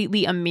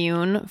completely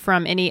immune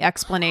from any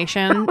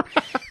explanation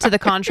to the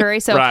contrary.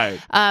 So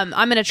I'm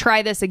going to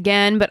try this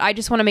again, but I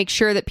just want to make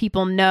sure that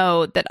people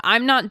know that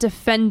I'm not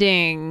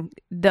defending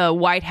the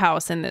White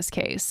House in this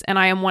case. And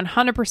I am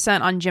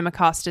 100% on Jim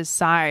Acosta's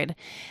side.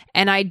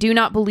 And I do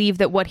not believe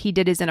that what he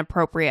did is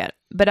inappropriate.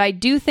 But I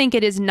do think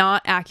it is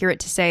not accurate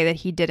to say that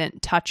he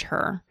didn't touch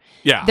her.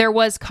 Yeah. There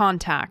was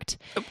contact.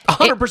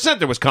 100%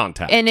 there was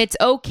contact. And it's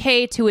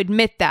okay to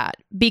admit that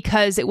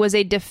because it was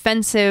a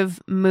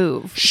defensive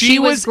move. She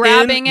was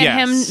grabbing at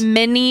him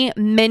many,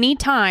 many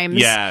times.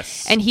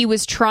 Yes. And he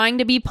was trying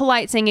to be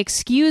polite, saying,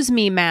 "Excuse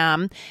me,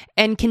 ma'am,"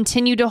 and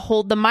continue to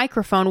hold the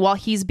microphone while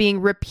he's being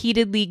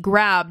repeatedly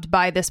grabbed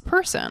by this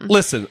person.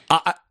 Listen,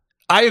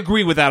 I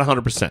agree with that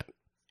 100%.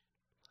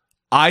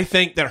 I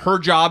think that her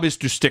job is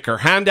to stick her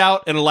hand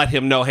out and let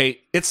him know,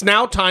 hey, it's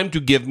now time to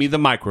give me the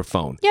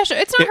microphone. Yeah, sure.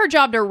 It's not her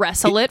job to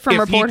wrestle it from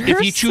reporters. If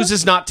he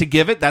chooses not to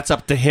give it, that's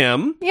up to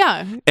him.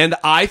 Yeah. And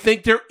I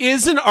think there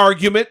is an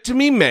argument to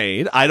be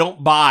made. I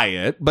don't buy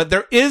it, but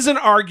there is an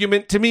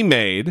argument to be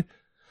made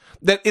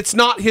that it's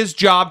not his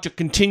job to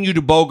continue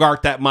to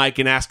bogart that mic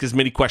and ask as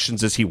many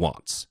questions as he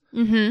wants.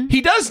 Mm-hmm. He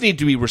does need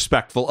to be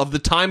respectful of the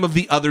time of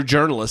the other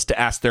journalists to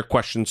ask their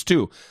questions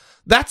too.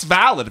 That's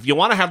valid. If you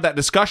want to have that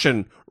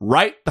discussion,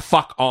 right the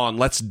fuck on.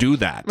 Let's do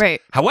that. Right.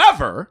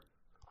 However,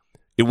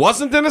 it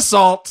wasn't an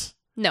assault.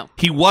 No.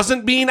 He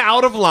wasn't being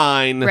out of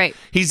line. Right.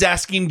 He's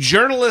asking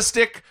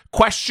journalistic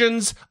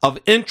questions of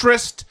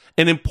interest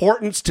and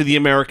importance to the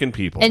American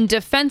people. And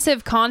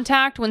defensive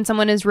contact when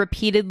someone is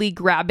repeatedly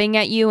grabbing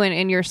at you and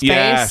in your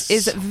space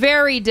is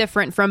very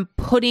different from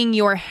putting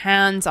your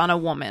hands on a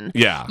woman.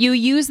 Yeah. You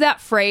use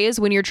that phrase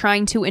when you're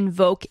trying to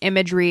invoke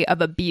imagery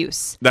of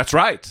abuse. That's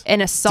right.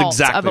 An assault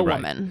exactly of a right.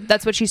 woman.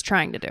 That's what she's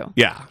trying to do.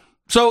 Yeah.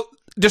 So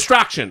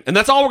distraction. And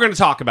that's all we're going to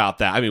talk about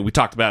that. I mean, we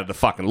talked about it a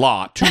fucking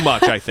lot. Too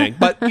much, I think.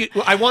 But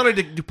I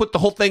wanted to put the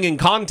whole thing in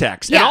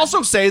context. Yeah. And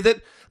also say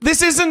that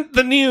this isn't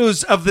the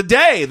news of the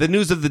day. The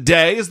news of the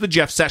day is the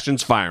Jeff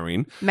Sessions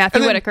firing.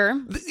 Matthew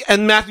Whitaker.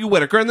 And Matthew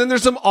Whitaker. And then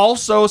there's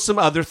also some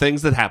other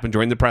things that happened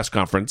during the press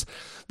conference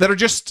that are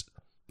just...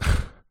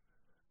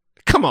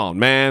 Come on,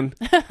 man.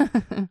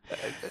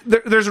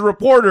 There's a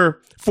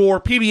reporter for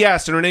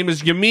PBS, and her name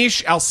is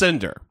Yamiche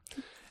Alcindor.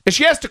 And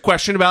she asked a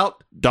question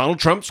about Donald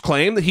Trump's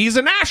claim that he's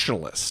a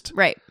nationalist.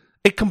 Right.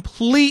 A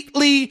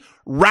completely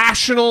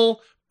rational,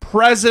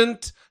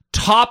 present,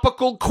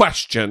 topical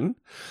question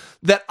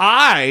that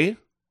I,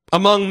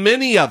 among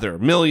many other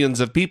millions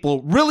of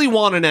people, really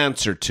want an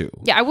answer to.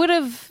 Yeah, I would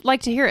have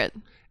liked to hear it.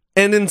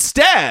 And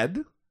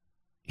instead,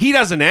 he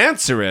doesn't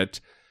answer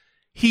it.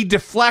 He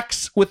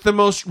deflects with the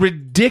most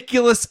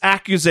ridiculous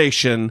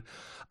accusation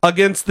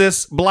against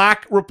this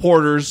black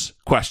reporter's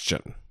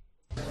question.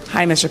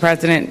 Hi, Mr.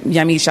 President.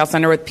 Yamiche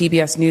Alcindor with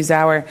PBS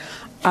NewsHour.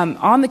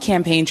 On the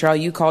campaign trail,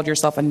 you called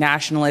yourself a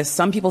nationalist.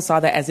 Some people saw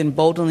that as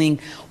emboldening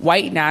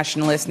white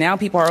nationalists. Now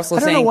people are also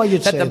saying that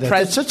the president...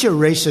 That's such a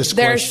racist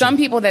There question. are some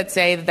people that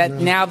say that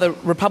now the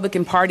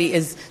Republican Party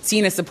is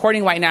seen as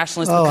supporting white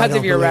nationalists because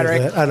of your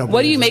rhetoric.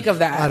 What do you make of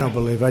that? I don't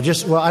believe it.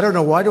 I don't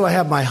know. Why do I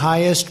have my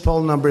highest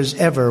poll numbers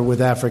ever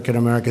with African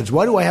Americans?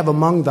 Why do I have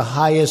among the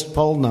highest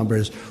poll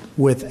numbers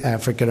with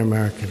African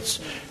Americans?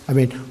 I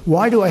mean,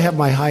 why do I have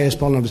my highest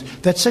poll numbers?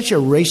 That's such a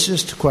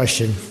racist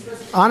question.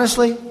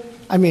 Honestly,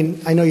 I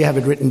mean, I know you have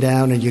it written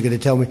down and you're going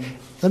to tell me.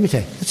 Let me tell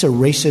you, it's a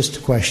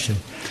racist question.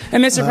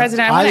 And Mr.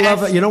 President, I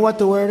love it. You know what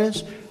the word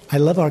is? I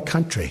love our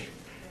country.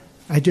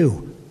 I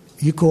do.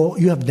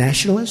 You have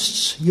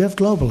nationalists, you have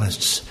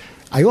globalists.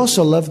 I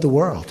also love the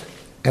world.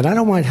 And I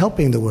don't mind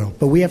helping the world,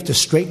 but we have to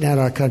straighten out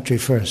our country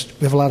first.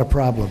 We have a lot of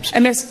problems.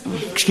 And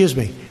Excuse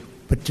me.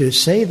 But to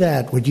say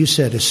that, what you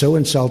said, is so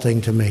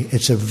insulting to me.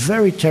 It's a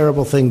very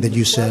terrible thing that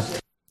you said.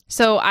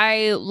 So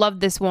I love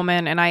this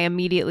woman, and I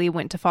immediately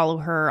went to follow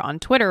her on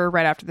Twitter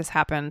right after this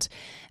happened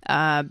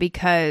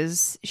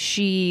because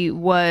she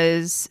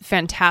was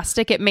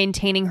fantastic at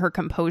maintaining her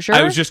composure.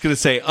 I was just going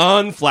to say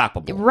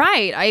unflappable.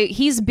 Right.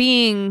 He's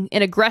being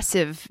an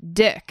aggressive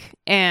dick,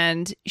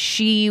 and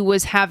she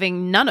was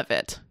having none of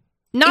it.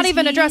 Not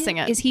even addressing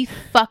it. Is he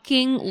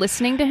fucking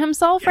listening to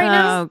himself right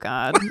now? Oh,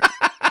 God.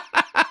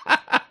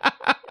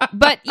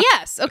 But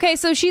yes, okay,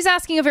 so she's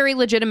asking a very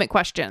legitimate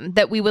question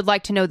that we would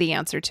like to know the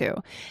answer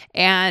to.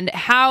 And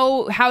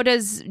how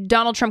does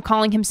Donald Trump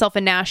calling himself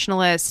a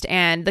nationalist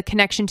and the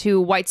connection to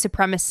white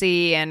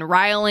supremacy and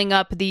riling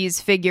up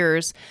these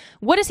figures,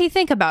 what does he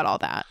think about all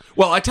that?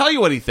 Well, I tell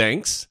you what he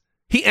thinks.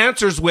 He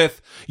answers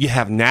with, you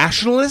have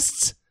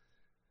nationalists,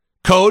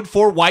 code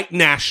for white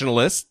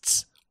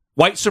nationalists,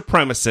 white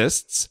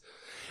supremacists,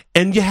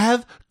 and you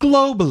have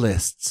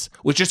globalists,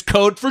 which is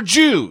code for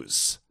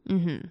Jews.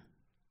 Mm-hmm.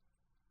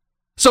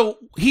 So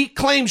he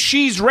claims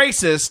she's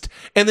racist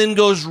and then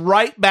goes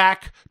right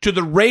back to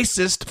the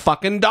racist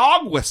fucking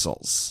dog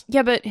whistles.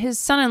 Yeah, but his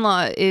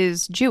son-in-law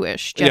is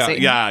Jewish,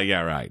 Jesse.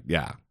 Yeah, right,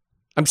 yeah.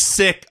 I'm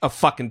sick of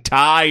fucking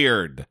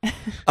tired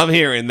of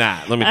hearing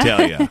that, let me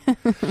tell you.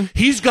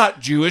 He's got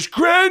Jewish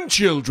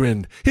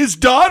grandchildren. His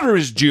daughter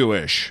is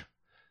Jewish.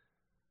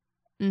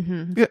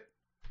 Mm-hmm. Yeah.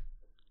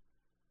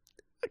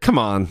 Come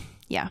on.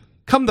 Yeah.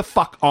 Come the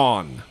fuck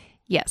on.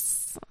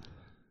 Yes.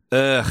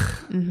 Ugh.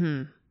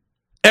 Mm-hmm.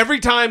 Every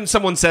time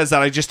someone says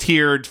that, I just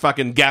hear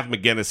fucking Gav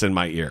McGinnis in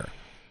my ear.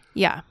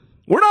 Yeah.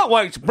 We're not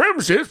white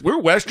supremacists. We're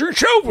Western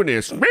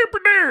chauvinists.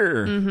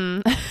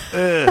 Mm-hmm.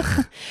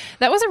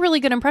 That was a really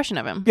good impression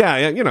of him.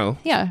 Yeah, you know.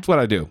 Yeah. That's what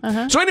I do.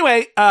 Uh-huh. So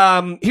anyway,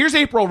 here's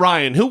April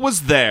Ryan, who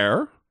was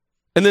there.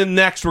 And then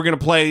next we're going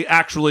to play,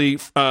 actually,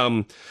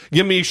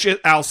 Yamiche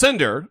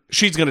Alcindor.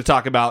 She's going to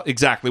talk about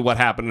exactly what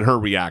happened and her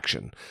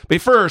reaction.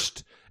 But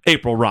first,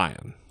 April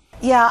Ryan.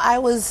 Yeah, I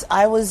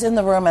was in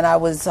the room and I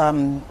was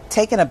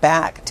taken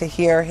aback to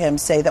hear him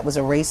say that was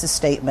a racist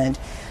statement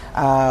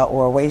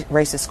or a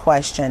racist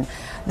question.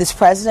 This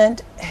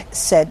president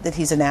said that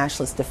he's a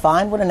nationalist.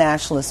 Define what a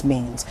nationalist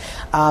means.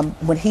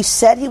 When he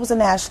said he was a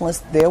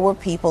nationalist, there were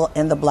people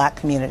in the black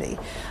community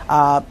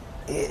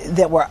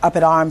that were up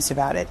in arms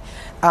about it.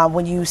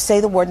 When you say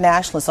the word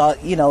nationalist,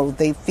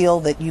 they feel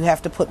that you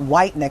have to put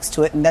white next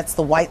to it, and that's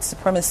the white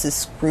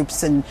supremacist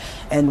groups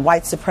and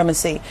white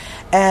supremacy.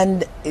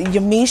 And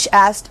Yamiche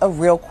asked a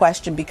real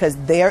question because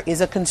there is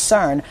a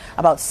concern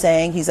about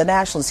saying he's a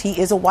nationalist. He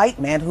is a white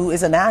man who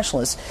is a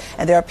nationalist,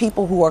 and there are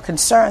people who are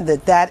concerned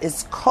that that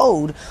is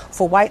code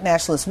for white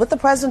nationalists. What the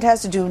president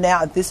has to do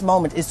now at this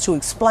moment is to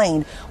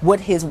explain what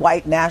his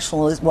white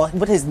nationalism,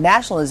 what his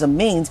nationalism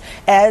means,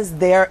 as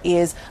there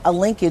is a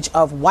linkage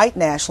of white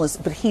nationalists,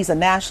 but he's a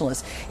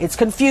nationalist. It's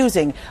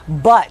confusing,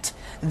 but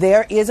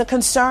there is a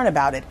concern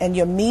about it. And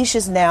Yamiche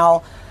is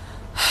now,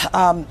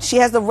 she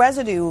has the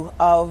residue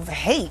of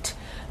hate.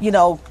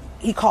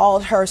 He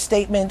called her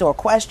statement or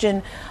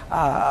question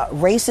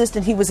racist,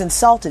 and he was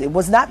insulted. It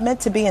was not meant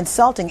to be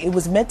insulting. It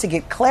was meant to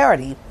get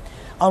clarity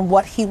on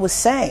what he was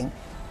saying.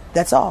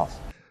 That's all.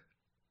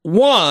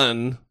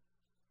 One,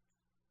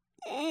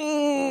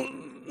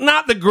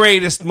 not the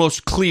greatest,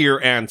 most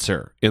clear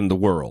answer in the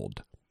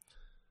world.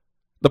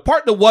 The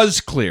part that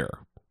was clear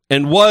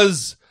and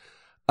was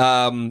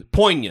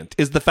poignant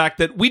is the fact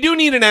that we do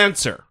need an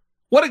answer.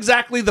 What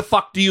exactly the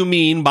fuck do you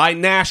mean by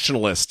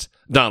nationalist,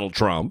 Donald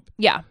Trump?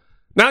 Yeah.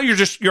 Now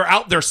you're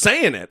out there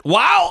saying it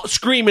while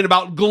screaming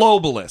about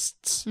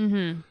globalists.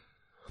 Mm-hmm.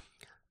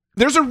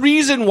 There's a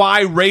reason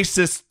why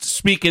racists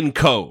speak in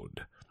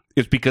code.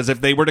 It's because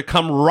if they were to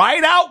come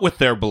right out with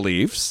their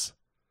beliefs,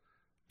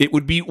 it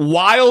would be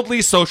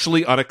wildly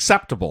socially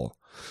unacceptable.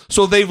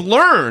 So they've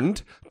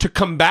learned to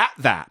combat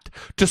that,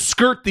 to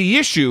skirt the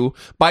issue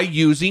by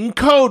using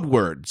code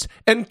words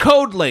and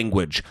code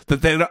language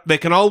that they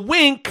can all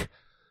wink.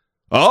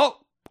 Oh,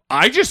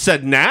 I just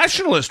said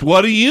nationalist.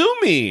 What do you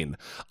mean?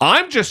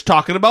 I'm just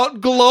talking about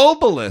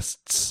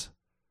globalists.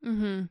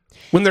 Mm-hmm.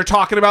 When they're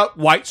talking about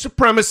white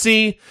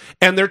supremacy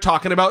and they're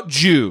talking about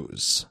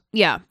Jews.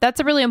 Yeah, that's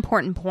a really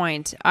important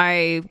point.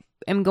 I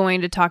am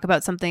going to talk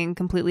about something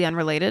completely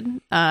unrelated.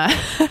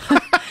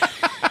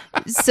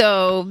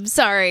 So,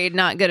 sorry,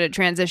 not good at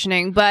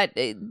transitioning, but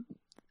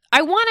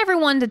I want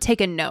everyone to take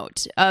a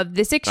note of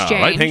this exchange. All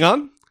right, hang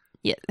on.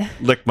 Yeah.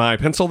 Lick my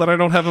pencil that I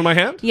don't have in my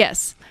hand?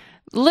 Yes.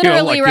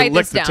 Literally write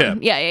this down. Tip.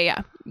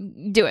 Yeah.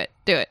 Do it.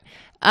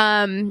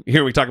 You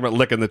hear me talking about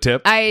licking the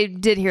tip? I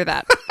did hear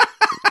that.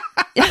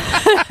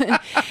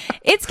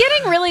 It's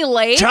getting really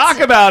late. Talk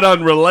about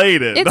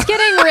unrelated. It's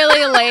getting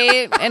really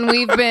late, and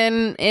we've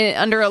been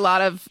under a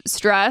lot of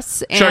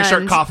stress. Should I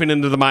start coughing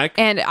into the mic?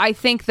 And I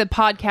think the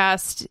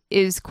podcast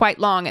is quite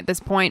long at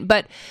this point,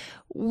 but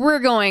we're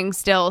going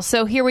still.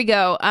 So here we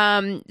go.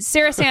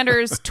 Sarah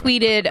Sanders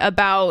tweeted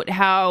about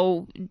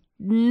how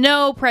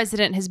no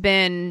president has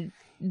been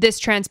this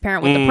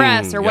transparent with the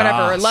press or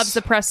whatever, or loves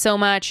the press so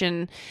much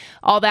and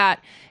all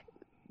that.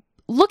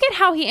 Look at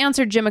how he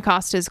answered Jim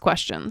Acosta's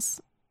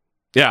questions.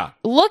 Yeah.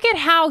 Look at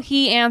how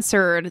he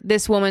answered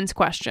this woman's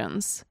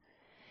questions.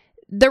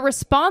 The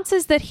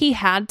responses that he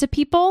had to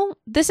people,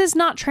 this is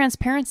not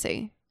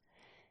transparency.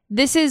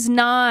 This is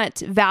not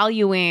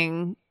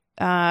valuing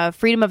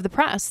freedom of the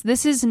press.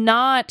 This is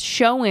not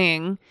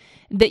showing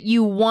that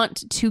you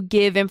want to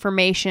give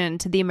information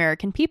to the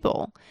American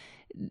people.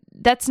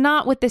 That's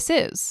not what this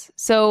is.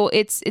 So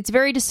it's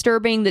very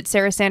disturbing that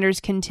Sarah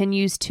Sanders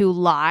continues to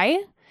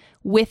lie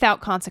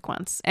without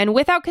consequence and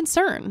without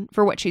concern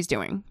for what she's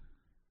doing.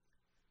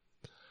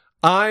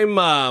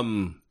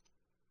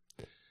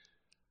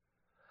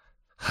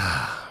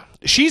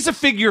 She's a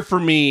figure for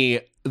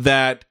me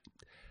that,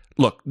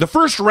 look, the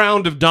first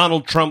round of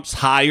Donald Trump's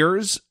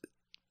hires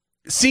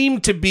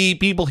seemed to be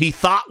people he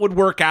thought would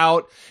work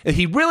out, and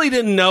he really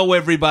didn't know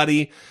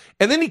everybody.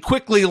 And then he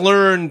quickly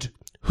learned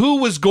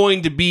who was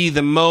going to be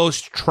the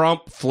most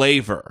Trump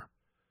flavor.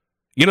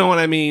 You know what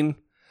I mean?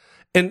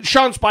 And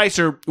Sean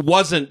Spicer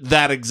wasn't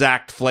that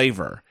exact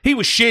flavor. He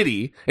was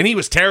shitty, and he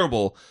was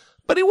terrible,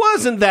 but he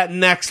wasn't that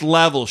next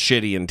level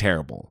shitty and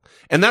terrible.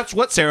 And that's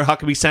what Sarah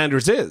Huckabee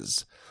Sanders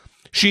is.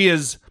 She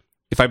is,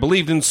 if I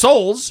believed in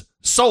souls,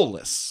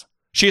 soulless.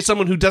 She is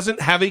someone who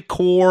doesn't have a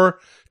core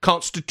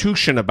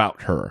constitution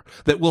about her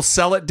that will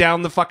sell it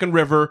down the fucking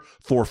river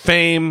for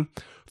fame,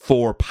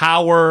 for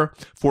power,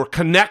 for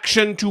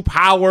connection to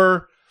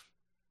power.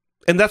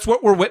 And that's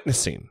what we're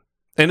witnessing.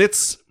 And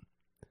it's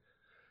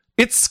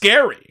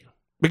scary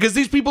because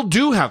these people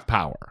do have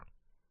power.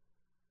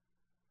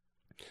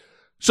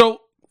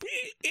 So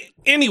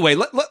anyway,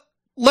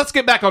 let's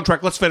get back on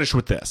track. Let's finish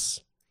with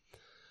this.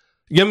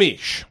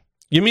 Yamiche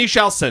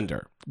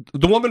Alcindor,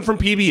 the woman from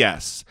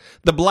PBS,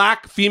 the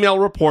black female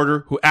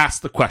reporter who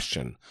asked the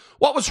question.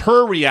 What was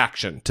her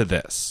reaction to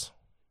this?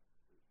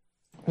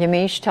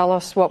 Yamiche, tell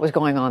us what was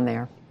going on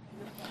there.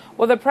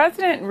 Well, the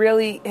president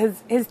really,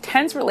 his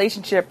tense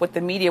relationship with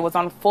the media was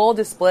on full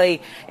display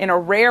in a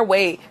rare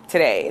way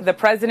today. The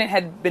president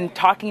had been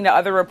talking to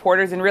other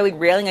reporters and really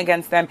railing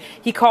against them.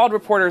 He called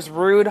reporters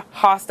rude,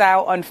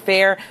 hostile,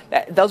 unfair.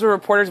 Those were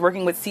reporters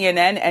working with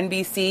CNN,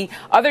 NBC,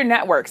 other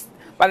networks.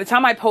 By the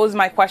time I posed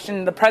my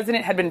question, the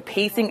president had been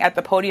pacing at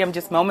the podium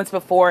just moments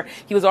before.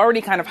 He was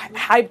already kind of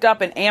hyped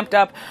up and amped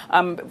up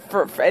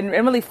and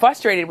really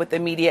frustrated with the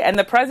media. And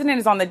the president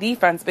is on the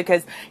defense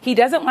because he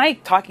doesn't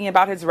like talking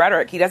about his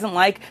rhetoric. He doesn't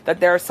like that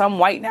there are some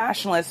white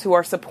nationalists who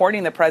are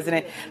supporting the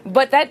president.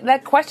 But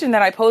that question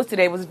that I posed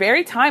today was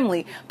very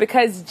timely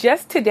because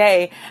just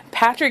today,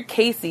 Patrick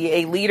Casey,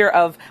 a leader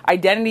of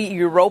Identity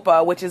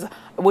Europa, which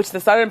the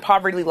Southern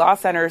Poverty Law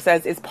Center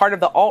says is part of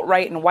the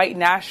alt-right and white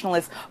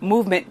nationalist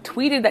movement,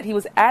 tweeted that he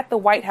was at the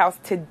White House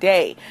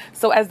today.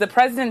 So as the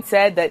president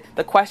said that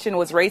the question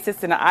was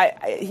racist, and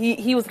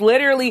he was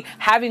literally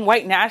having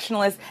white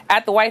nationalists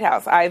at the White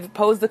House. I've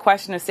posed the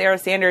question to Sarah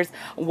Sanders,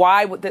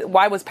 why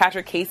was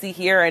Patrick Casey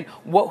here, and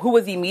who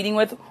was he meeting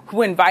with,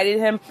 who invited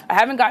him? I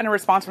haven't gotten a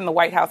response from the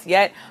White House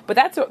yet, but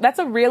that's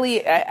a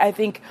really, I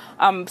think,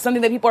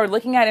 something that people are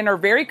looking at and are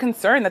very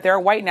concerned that there are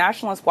white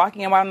nationalists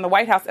walking around in the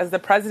White House, as the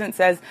president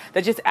says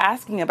that just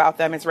asking about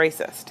them is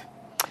racist.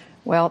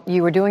 Well,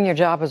 you were doing your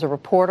job as a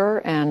reporter,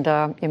 and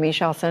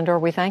Yamiche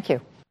Alcindor, we thank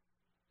you.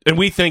 And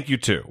we thank you,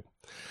 too.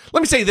 Let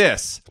me say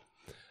this.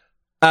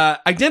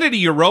 Identity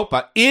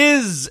Europa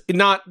is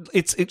not,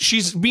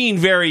 she's being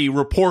very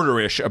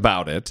reporterish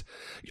about it.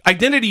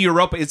 Identity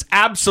Europa is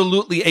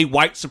absolutely a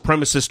white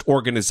supremacist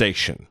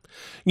organization.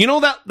 You know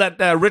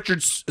that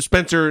Richard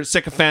Spencer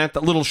sycophant,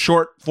 that little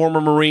short former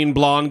Marine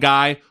blonde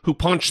guy who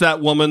punched that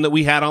woman that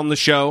we had on the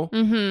show?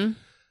 Mm-hmm.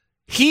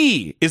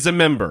 He is a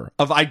member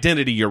of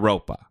Identity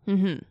Europa.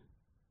 Mm-hmm.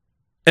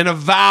 An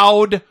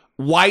avowed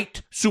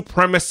white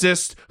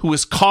supremacist who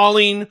is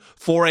calling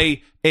for an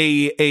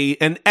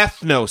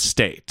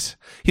ethno-state.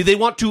 They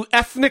want to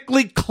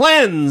ethnically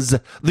cleanse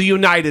the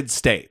United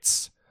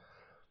States.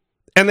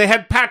 And they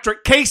had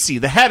Patrick Casey,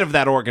 the head of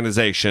that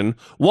organization,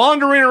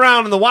 wandering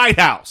around in the White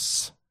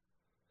House.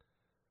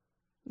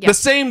 Yep. The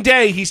same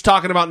day he's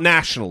talking about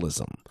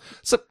nationalism.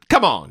 So,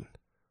 come on.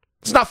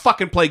 Let's not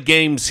fucking play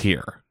games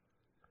here.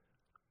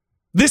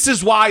 This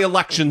is why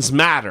elections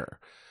matter.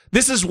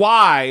 This is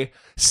why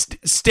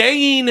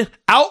staying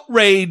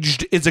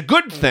outraged is a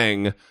good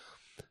thing,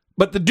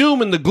 but the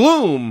doom and the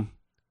gloom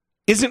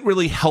isn't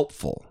really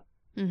helpful.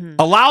 Mm-hmm.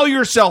 Allow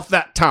yourself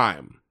that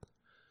time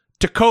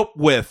to cope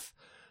with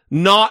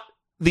not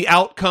the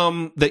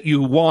outcome that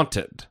you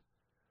wanted,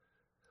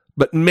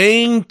 but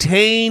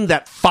maintain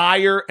that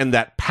fire and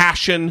that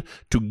passion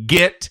to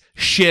get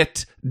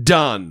shit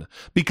done,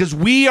 because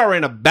we are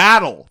in a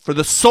battle for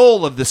the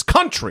soul of this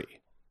country.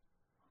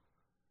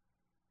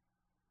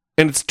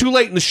 And it's too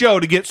late in the show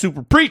to get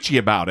super preachy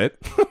about it.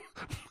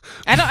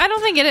 I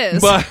don't think it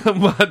is. But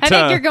I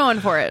think you're going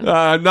for it.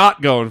 I'm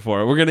not going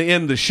for it. We're going to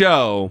end the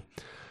show.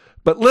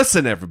 But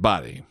listen,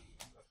 everybody.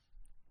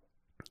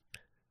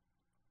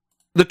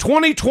 The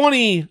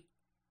 2020,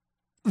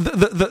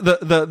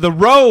 the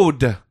road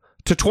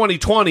to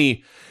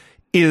 2020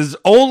 is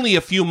only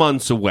a few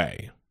months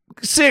away.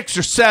 6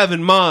 or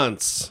 7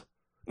 months.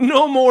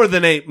 No more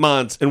than 8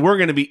 months, and we're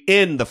going to be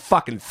in the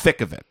fucking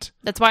thick of it.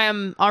 That's why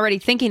I'm already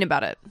thinking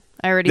about it.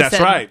 I already said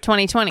right.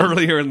 2020.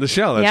 Earlier in the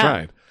show, that's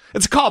right.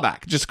 It's a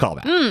callback, just a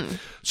callback. Mm.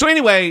 So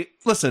anyway,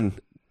 listen,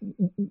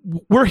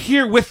 we're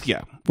here with you.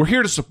 We're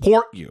here to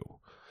support you.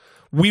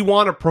 We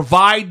want to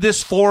provide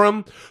this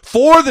forum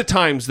for the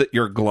times that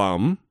you're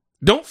glum.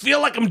 Don't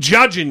feel like I'm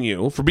judging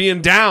you for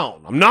being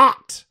down. I'm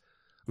not.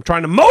 I'm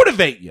trying to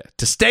motivate you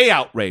to stay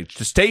outraged,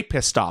 to stay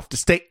pissed off, to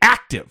stay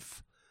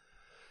active.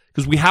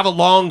 Because we have a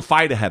long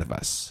fight ahead of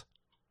us.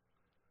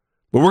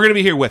 But we're going to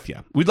be here with you.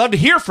 We'd love to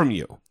hear from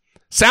you.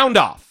 Sound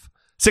off.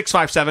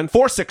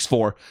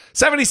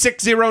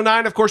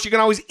 657-464-7609. Of course, you can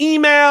always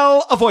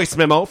email a voice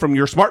memo from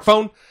your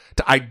smartphone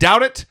to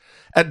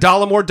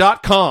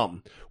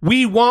idoubitit@dollemore.com.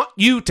 We want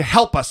you to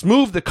help us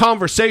move the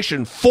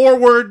conversation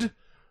forward.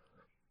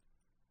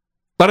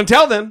 But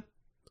until then,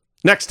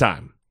 next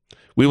time,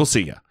 we will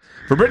see you.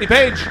 For Brittany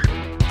Page,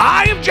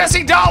 I am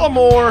Jesse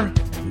Dollemore.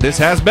 This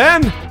has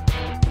been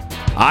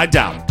I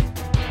Doubt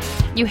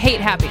It. You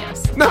hate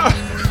happiness. No.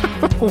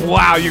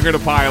 Wow, you're going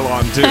to pile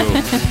on,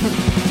 too.